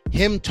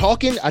 Him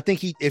talking, I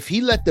think if he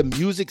let the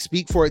music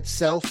speak for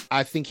itself,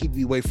 I think he'd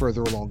be way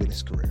further along in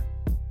his career.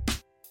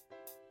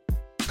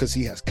 Because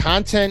he has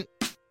content,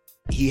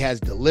 he has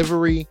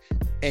delivery,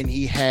 and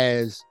he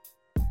has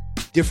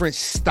different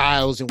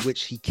styles in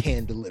which he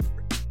can deliver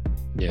it.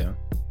 Yeah.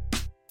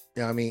 You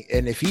know what I mean?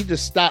 And if he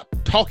just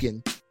stopped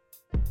talking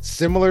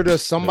Similar to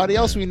somebody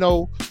else we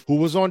know who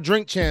was on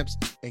Drink Champs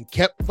and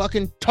kept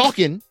fucking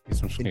talking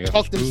and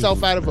talked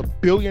himself out of a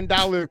 $1 billion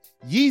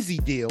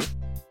Yeezy deal.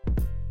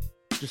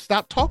 Just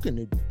stop talking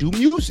and do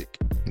music.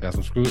 Got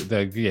some screw.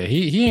 Yeah,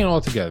 he ain't all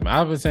together, man.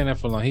 I've been saying that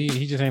for long.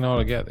 He just ain't all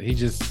together. He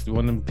just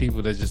one of them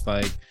people that's just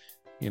like,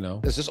 you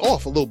know, it's just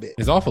off a little bit.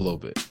 It's off a little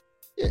bit.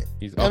 Yeah,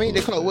 I mean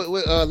they call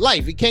it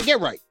life. He can't get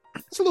right.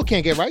 It's a little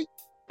can't get right.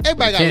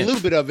 Everybody got a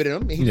little bit of it in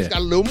him. And he just got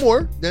a little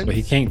more. But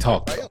he can't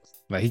talk.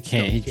 Like he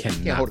can't. He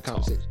cannot hold a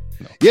conversation.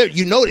 No. Yeah,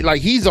 you know it.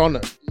 Like he's on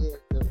the.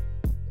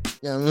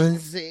 You know what I'm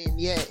saying?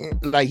 Yeah,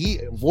 like he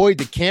avoid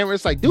the camera.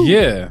 It's like, dude,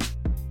 yeah,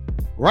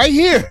 right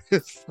here.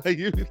 It's like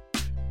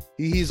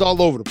he's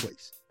all over the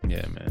place.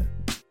 Yeah, man.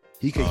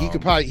 He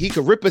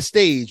could rip a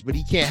stage, but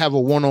he can't have a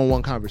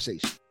one-on-one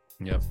conversation.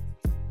 Yep.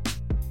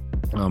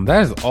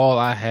 That is all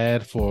I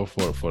had for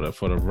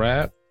the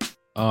rap.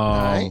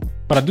 Right.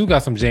 But I do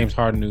got some James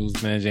Harden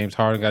news, man. James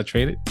Harden got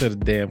traded to the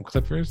damn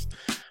Clippers.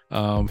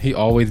 He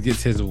always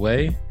gets his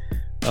way.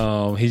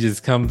 He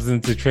just comes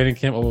into training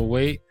camp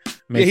overweight.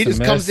 He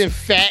just comes in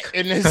fat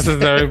and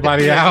cusses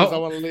everybody out.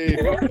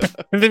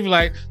 And they be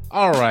like,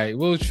 "All right,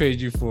 we'll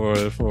trade you for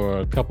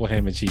a couple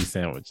ham and cheese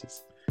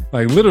sandwiches."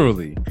 Like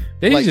literally,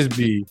 they just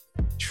be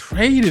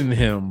trading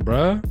him,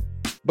 bruh.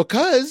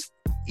 Because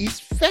he's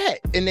fat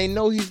and they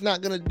know he's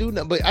not gonna do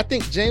nothing. But I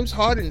think James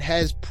Harden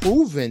has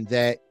proven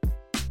that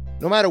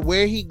no matter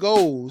where he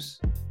goes,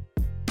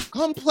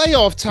 come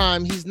playoff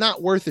time, he's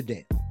not worth a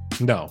damn.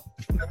 No.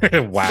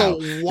 Wow. So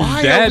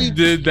why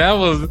that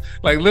was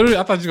like literally,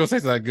 I thought you were gonna say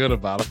something good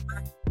about him.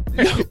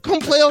 No, come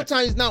playoff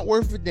time, he's not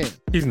worth a damn.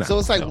 He's not. So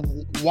it's like,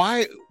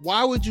 why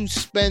would you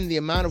spend the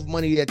amount of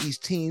money that these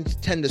teams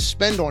tend to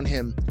spend on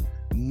him,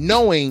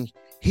 knowing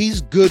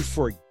he's good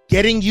for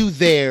getting you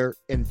there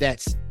and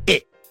that's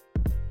it?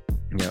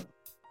 Yep.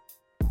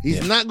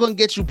 He's not gonna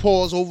get you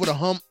paws over the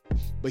hump,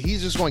 but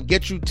he's just gonna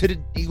get you to the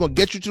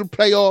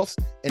playoffs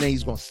and then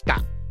he's gonna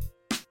stop.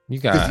 You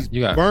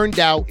got burned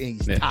out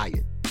and he's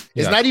tired.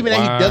 It's not even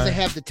that he doesn't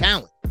have the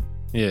talent.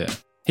 Yeah,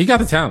 he got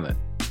the talent.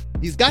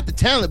 He's got the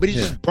talent, but he's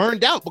just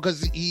burned out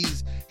because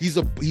he's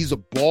a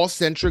ball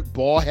centric,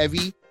 ball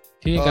heavy.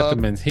 He ain't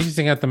got he just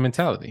ain't got the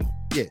mentality.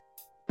 Yeah,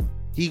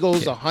 he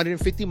goes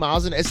 150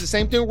 miles an hour. It's the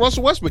same thing with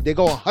Russell Westbrook. They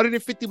go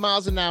 150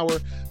 miles an hour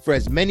for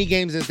as many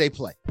games as they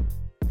play.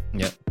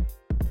 Yep.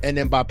 And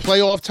then by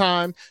playoff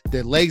time,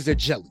 their legs are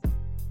jelly.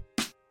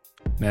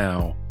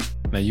 Now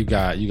you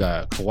got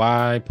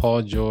Kawhi,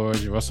 Paul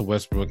George, Russell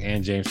Westbrook,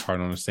 and James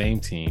Harden on the same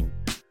team.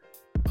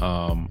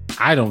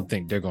 I don't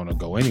think they're going to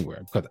go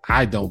anywhere because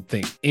I don't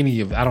think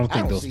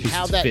those pieces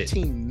how that fit.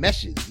 Team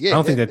meshes. Yeah, I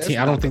don't think that team.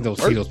 I don't think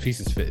those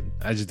pieces fit.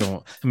 I just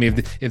don't. I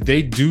mean, if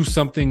they do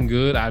something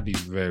good, I'd be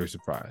very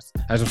surprised.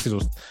 I don't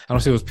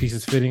see those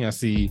pieces fitting. I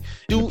see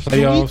in the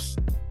playoffs.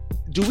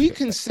 Do we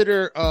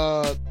consider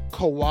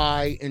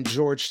Kawhi and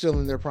George still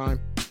in their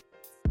prime?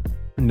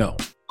 No,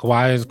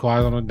 Kawhi is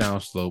on a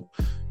downslope.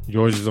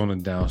 George is on a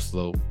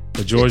downslope.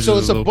 But George so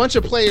it's a bunch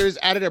of players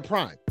out of their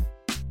prime.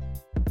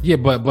 Yeah,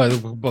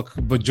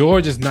 but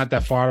George is not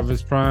that far of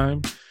his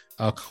prime.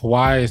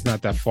 Kawhi is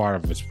not that far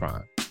of his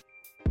prime.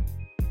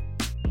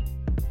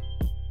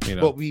 You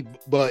know,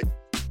 but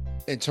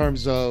in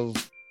terms of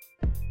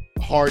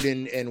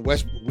Harden and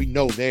Westbrook, we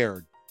know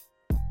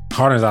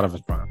Harden's out of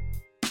his prime.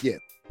 Yeah,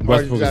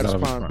 Westbrook is out of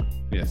his prime.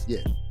 Yes.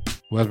 Yeah.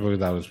 Westbrook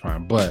is out of his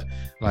prime, but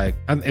like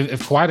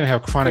if Kawhi didn't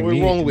have chronic knee,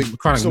 we're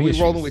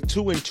rolling with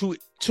two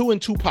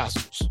and two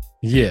possibles.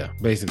 Yeah,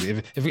 basically,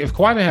 if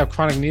Kawhi didn't have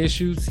chronic knee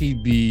issues,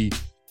 he'd be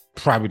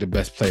probably the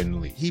best player in the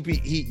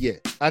league.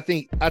 I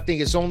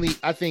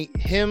think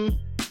him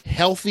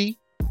healthy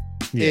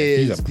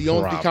is the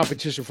only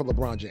competition for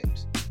LeBron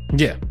James.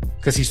 Yeah,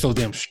 because he's so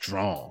damn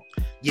strong.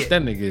 Yeah,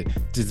 that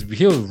nigga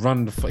he'll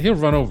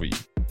run over you.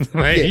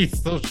 Like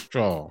he's so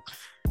strong.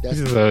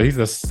 He's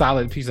a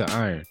solid piece of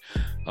iron.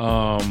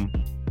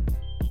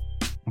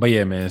 But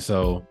yeah, man.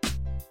 So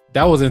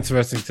that was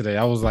interesting today.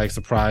 I was like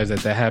surprised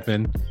that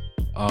happened.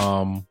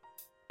 And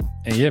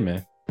yeah,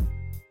 man.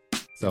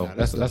 So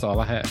that's all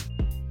I had.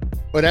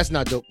 But that's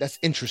not dope. That's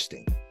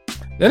interesting.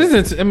 That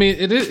is. I mean,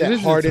 it is. It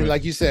is Harden,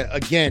 like you said,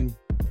 again,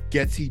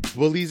 he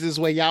bullies his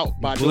way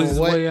out by doing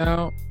what?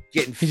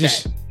 Getting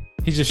fat.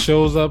 He just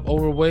shows up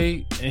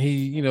overweight and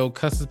he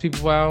cusses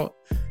people out.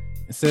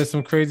 Says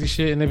some crazy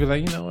shit, and they be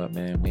like, you know what,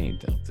 man, we ain't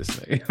done with this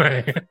nigga.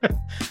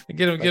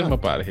 get him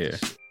up out of here.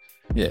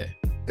 Yeah,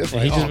 it's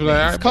like, he just be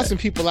like, he's cussing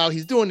people out.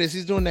 He's doing this,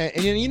 he's doing that,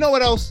 and you know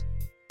what else?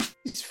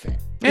 He's fat.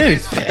 And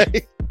he's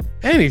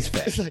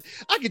fat. It's like,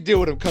 I can deal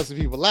with him cussing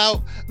people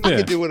out. I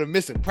can deal with him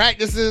missing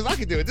practices. I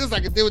can deal with this.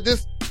 I can deal with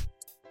this.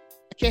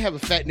 I can't have a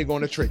fat nigga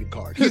on a trading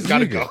card. He's got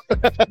to go.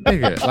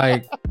 Nigga,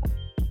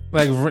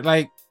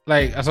 like.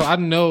 So I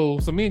know.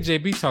 So me and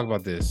JB talk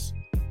about this.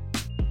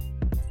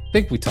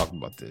 Think we talked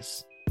about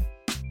this.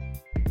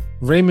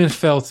 Raymond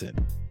Felton.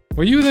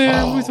 Were you there?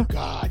 Oh,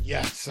 God,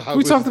 yes.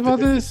 We talked about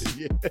this?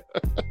 Yeah.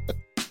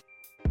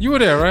 You were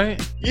there,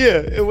 right?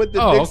 Yeah. With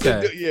the Knicks.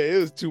 Okay. Yeah, it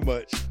was too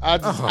much. I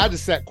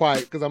just sat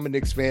quiet because I'm a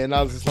Knicks fan.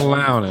 I was just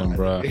clowning,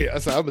 bro. Yeah,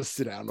 so I'm going to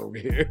sit down over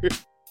here.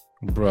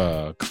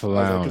 Bruh,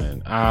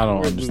 clowning. I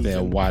don't understand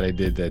losing. why they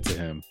did that to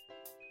him.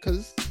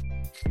 Because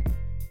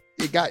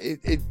it got it.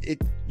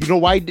 You know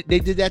why they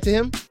did that to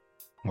him?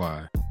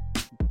 Why?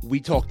 We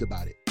talked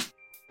about it.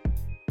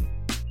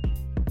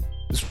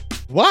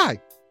 Why?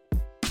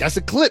 That's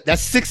a clip.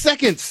 That's 6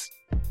 seconds.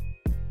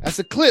 That's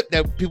a clip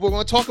that people are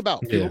going to talk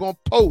about. People are going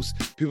to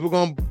post. People are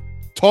going to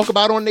talk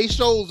about on their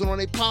shows and on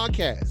their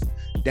podcasts.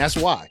 That's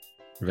why.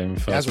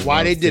 That's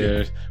why they did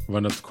it.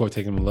 Run up the court,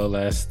 taking little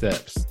ass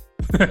steps.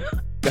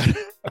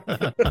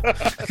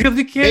 Because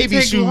he can't baby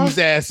take shoes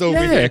ass over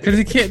here. Yeah, because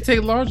he can't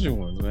take larger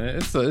ones, man.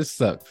 It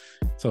sucked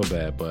so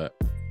bad. But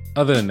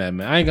other than that,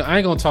 man, I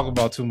ain't gonna talk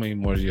about too many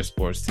more of your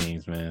sports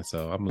teams, man.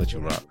 So I'm gonna let you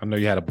rock. I know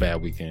you had a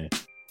bad weekend.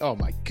 Oh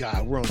my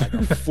God, we're on like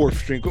a fourth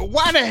string.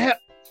 Why the hell?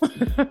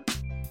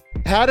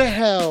 How the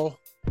hell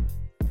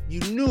you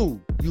knew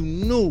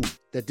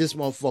that this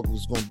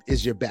motherfucker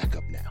is your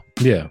backup now?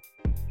 Yeah.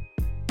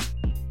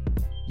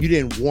 You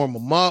didn't warm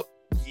him up.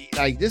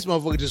 Like, this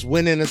motherfucker just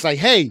went in and it's like,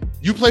 hey,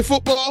 you play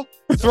football?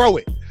 Throw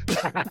it.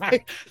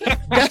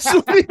 That's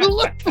what he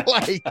looked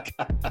like.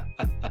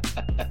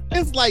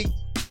 It's like,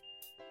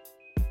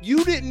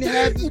 you didn't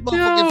have this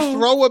motherfucker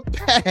throw a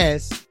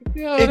pass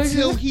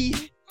until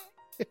he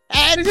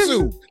had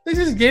to. They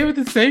just gave it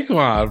to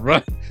Saquon,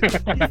 bro.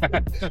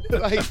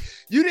 Like,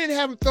 you didn't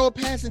have him throw a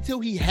pass until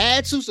he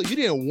had to, so you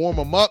didn't warm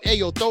him up. Hey,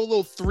 yo, throw a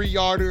little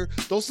 3-yarder,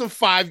 throw some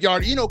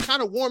 5-yarder,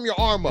 kind of warm your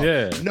arm up.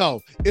 Yeah. No,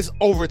 it's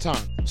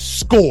overtime.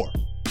 Score.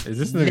 Is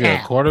this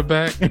nigga a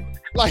quarterback?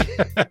 Like,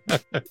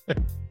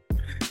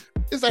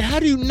 it's like, how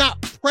do you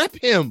not prep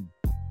him?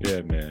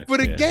 Yeah, man. For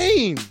the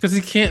game. Because he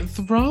can't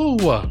throw.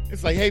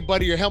 It's like, hey,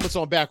 buddy, your helmet's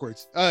on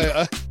backwards.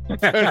 Turn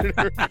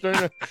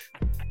it.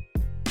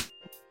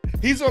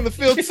 He's on the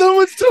field.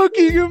 Someone's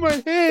talking in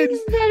my head.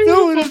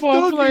 Someone's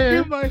talking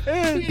in my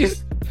head.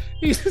 He's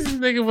this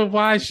nigga with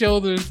wide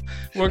shoulders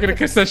working a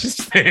concession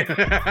stand.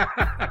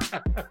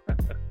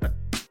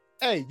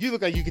 Hey, you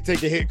look like you can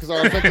take a hit because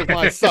our offensive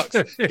line sucks.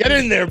 Get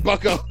in there,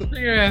 bucko. Get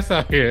your ass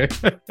out here.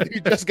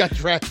 You just got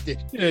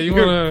drafted. Yeah, you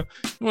want a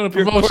promotion?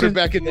 You're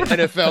quarterback in the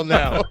NFL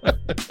now.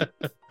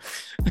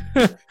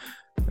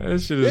 That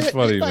shit is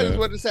funny, man. Just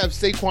want to have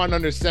Saquon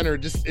under center,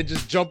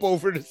 just jump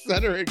over the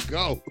center and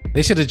go.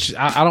 They should have.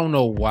 I don't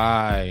know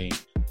why.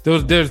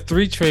 There's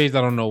 3 trades.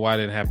 I don't know why it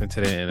didn't happen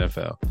today in the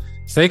NFL.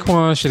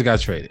 Saquon should have got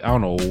traded. I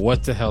don't know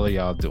what the hell are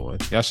y'all doing.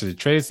 Y'all should have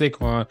traded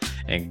Saquon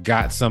and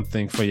got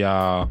something for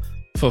y'all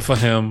for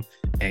him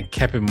and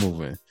kept it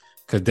moving.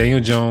 Because Daniel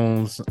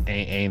Jones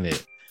ain't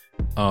it.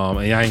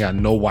 And y'all ain't got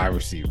no wide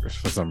receivers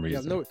for some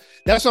reason. Yeah, no,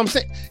 that's what I'm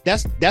saying.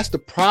 That's the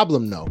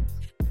problem, though.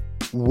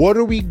 What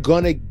are we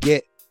gonna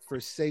get for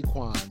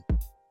Saquon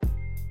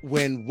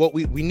when what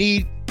we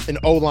need an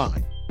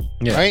O-line,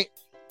 right?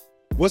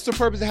 What's the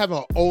purpose of having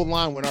an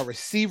O-line when our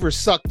receivers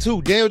suck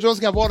too? Daniel Jones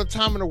can have all the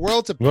time in the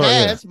world to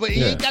pass, but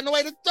he ain't got no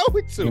way to throw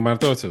it to. You might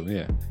throw it to,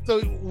 yeah.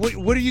 So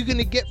what are you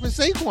gonna get for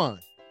Saquon?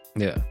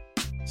 Yeah.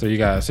 So you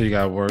got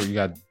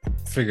to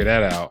figure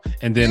that out.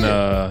 And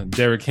then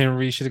Derrick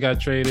Henry should have got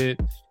traded,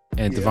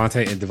 and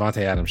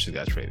Devontae Adams should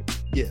have got traded.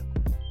 Yeah.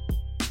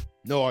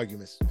 No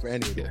arguments for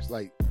any of those.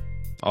 Like,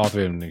 all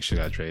 3 of them niggas should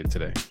have got traded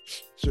today.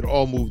 Should have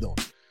all moved on.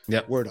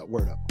 Yep. Word up.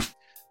 All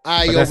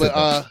right,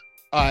 all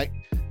right.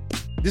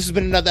 This has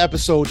been another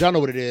episode. Y'all know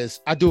what it is.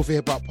 I Do It for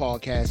Hip Hop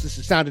Podcast. This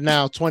is Sounding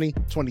Now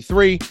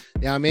 2023. You know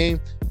what I mean?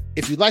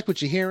 If you like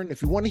what you're hearing,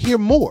 if you want to hear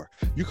more,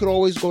 you could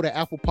always go to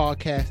Apple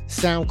Podcasts,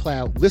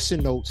 SoundCloud,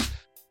 Listen Notes,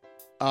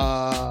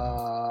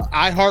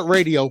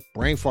 iHeartRadio,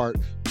 Brain Fart,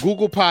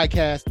 Google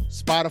Podcasts,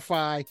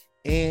 Spotify,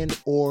 and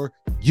or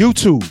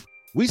YouTube.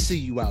 We see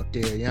you out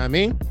there. You know what I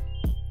mean?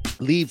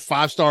 Leave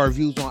 5-star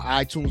reviews on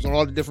iTunes, on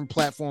all the different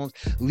platforms.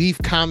 Leave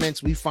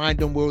comments. We find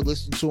them. We'll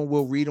listen to them.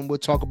 We'll read them. We'll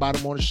talk about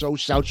them on the show.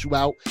 Shout you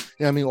out. You know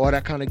what I mean? All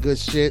that kind of good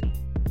shit.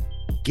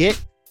 Get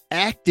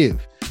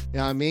active. You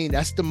know what I mean?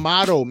 That's the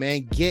motto,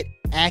 man. Get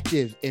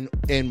active in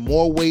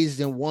more ways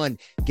than one.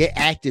 Get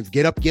active.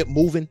 Get up. Get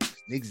moving.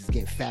 Niggas is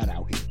getting fat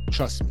out here.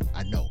 Trust me.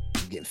 I know.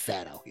 I'm getting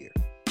fat out here.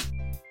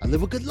 I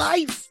live a good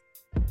life.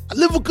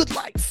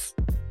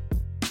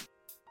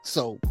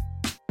 So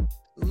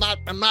I'm not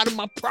in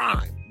my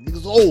prime.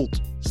 Niggas old.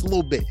 Just a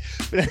little bit.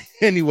 But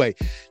anyway,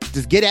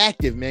 just get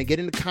active, man. Get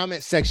in the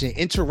comment section.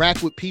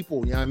 Interact with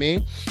people. You know what I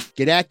mean?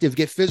 Get active.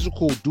 Get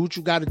physical. Do what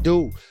you got to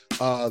do.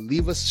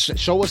 Leave us.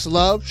 Show us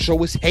love.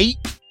 Show us hate.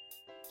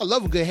 I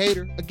love a good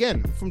hater.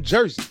 Again, I'm from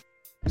Jersey.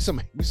 We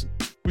some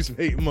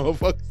hating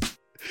motherfuckers.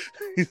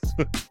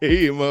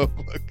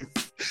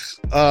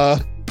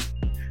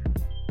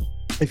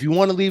 If you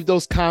want to leave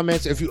those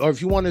comments, if you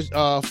want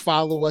to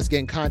follow us, get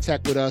in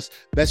contact with us,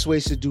 best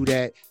ways to do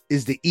that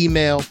is the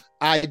email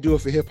I do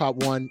it for hip hop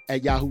 1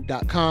 at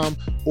yahoo.com,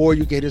 or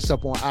you get us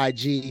up on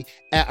IG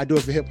at I do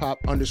it for hip hop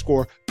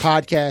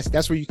 _podcast.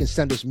 That's where you can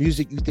send us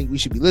music you think we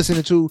should be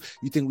listening to,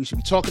 you think we should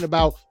be talking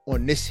about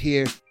on this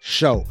here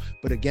show.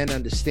 But again,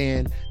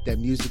 understand that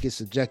music is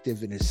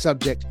subjective and is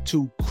subject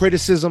to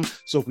criticism.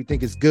 So if we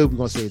think it's good, we're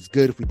going to say it's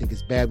good. If we think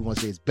it's bad, we're going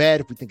to say it's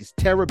bad. If we think it's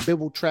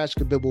terrible, trash,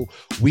 kabibble,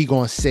 we're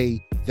going to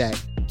say that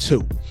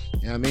too.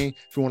 You know what I mean?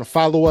 If you want to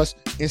follow us,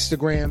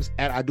 Instagrams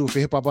at I do it for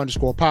hip hop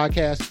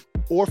 _podcast,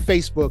 or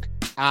Facebook,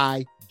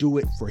 I do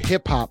it for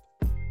hip hop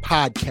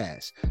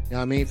podcast. You know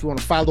what I mean? If you want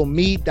to follow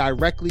me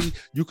directly,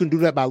 you can do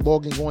that by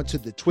logging on to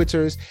the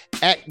Twitters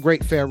at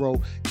Great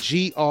Pharaoh,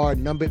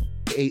 GR_PHARAOH.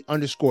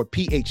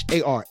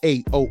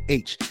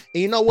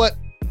 And you know what?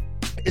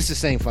 It's the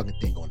same fucking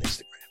thing on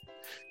Instagram.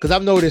 Because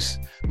I've noticed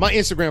my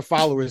Instagram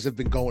followers have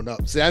been going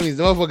up. So that means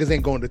the motherfuckers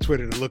ain't going to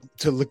Twitter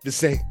to look the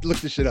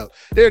shit up.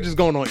 They're just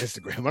going on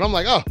Instagram. And I'm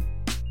like, oh,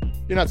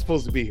 you're not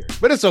supposed to be here.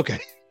 But it's okay.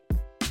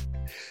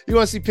 You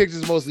want to see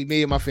pictures, mostly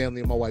me and my family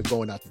and my wife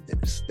going out to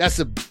dinners. That's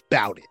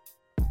about it.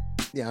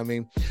 Yeah, I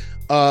mean,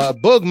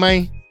 Boog,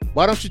 man,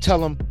 why don't you tell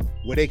them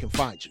where they can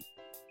find you?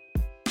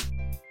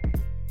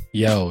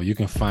 Yo, you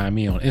can find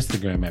me on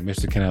Instagram at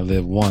Mr. Can I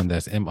Live 1.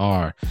 That's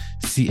MrCanILive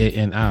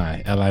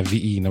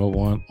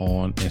 1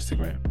 on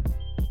Instagram.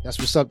 That's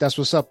what's up. That's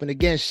what's up. And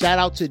again, shout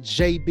out to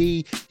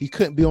JB. He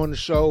couldn't be on the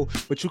show,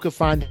 but you can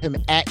find him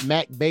at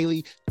Mac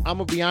Bailey. I'm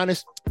gonna be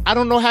honest, I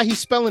don't know how he's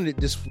spelling it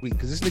this week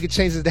because this nigga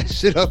changes that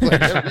shit up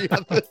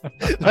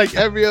like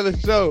every other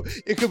show.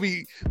 It could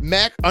be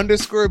Mac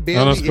 _Bailey,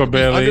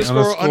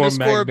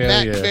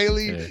 _Mac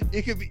Bailey. Yeah.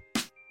 It could be.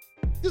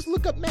 Just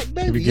look up Mac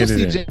Bailey. You'll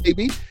see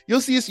JB. You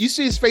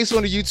see his face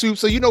on the YouTube,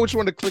 so you know which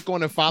one to click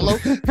on and follow.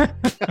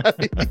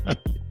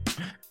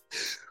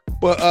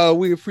 But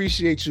we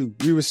appreciate you.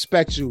 We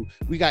respect you.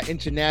 We got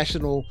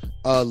international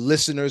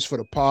listeners for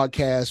the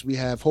podcast. We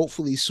have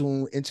hopefully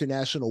soon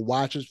international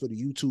watchers for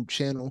the YouTube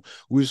channel.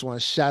 We just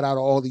want to shout out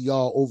all of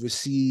y'all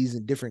overseas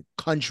in different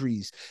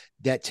countries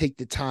that take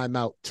the time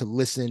out to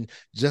listen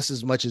just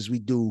as much as we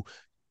do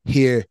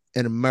here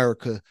in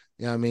America.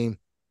 You know what I mean?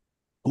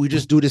 We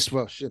just do this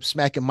for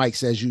smacking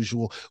mics as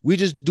usual. We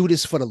just do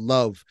this for the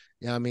love.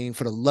 You know what I mean?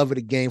 For the love of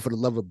the game, for the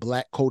love of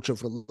Black culture,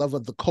 for the love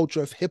of the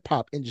culture of hip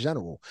hop in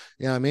general.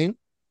 You know what I mean?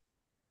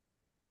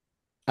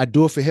 I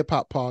do it for hip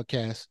hop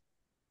podcast.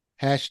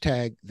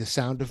 Hashtag the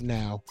sound of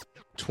now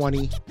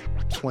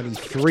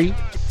 2023.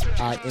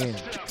 I am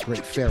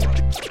Great Pharaoh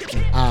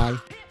and I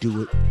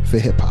do it for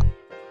hip hop.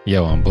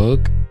 Yo, I'm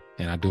Boog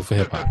and I do it for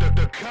hip hop.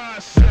 The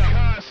concept.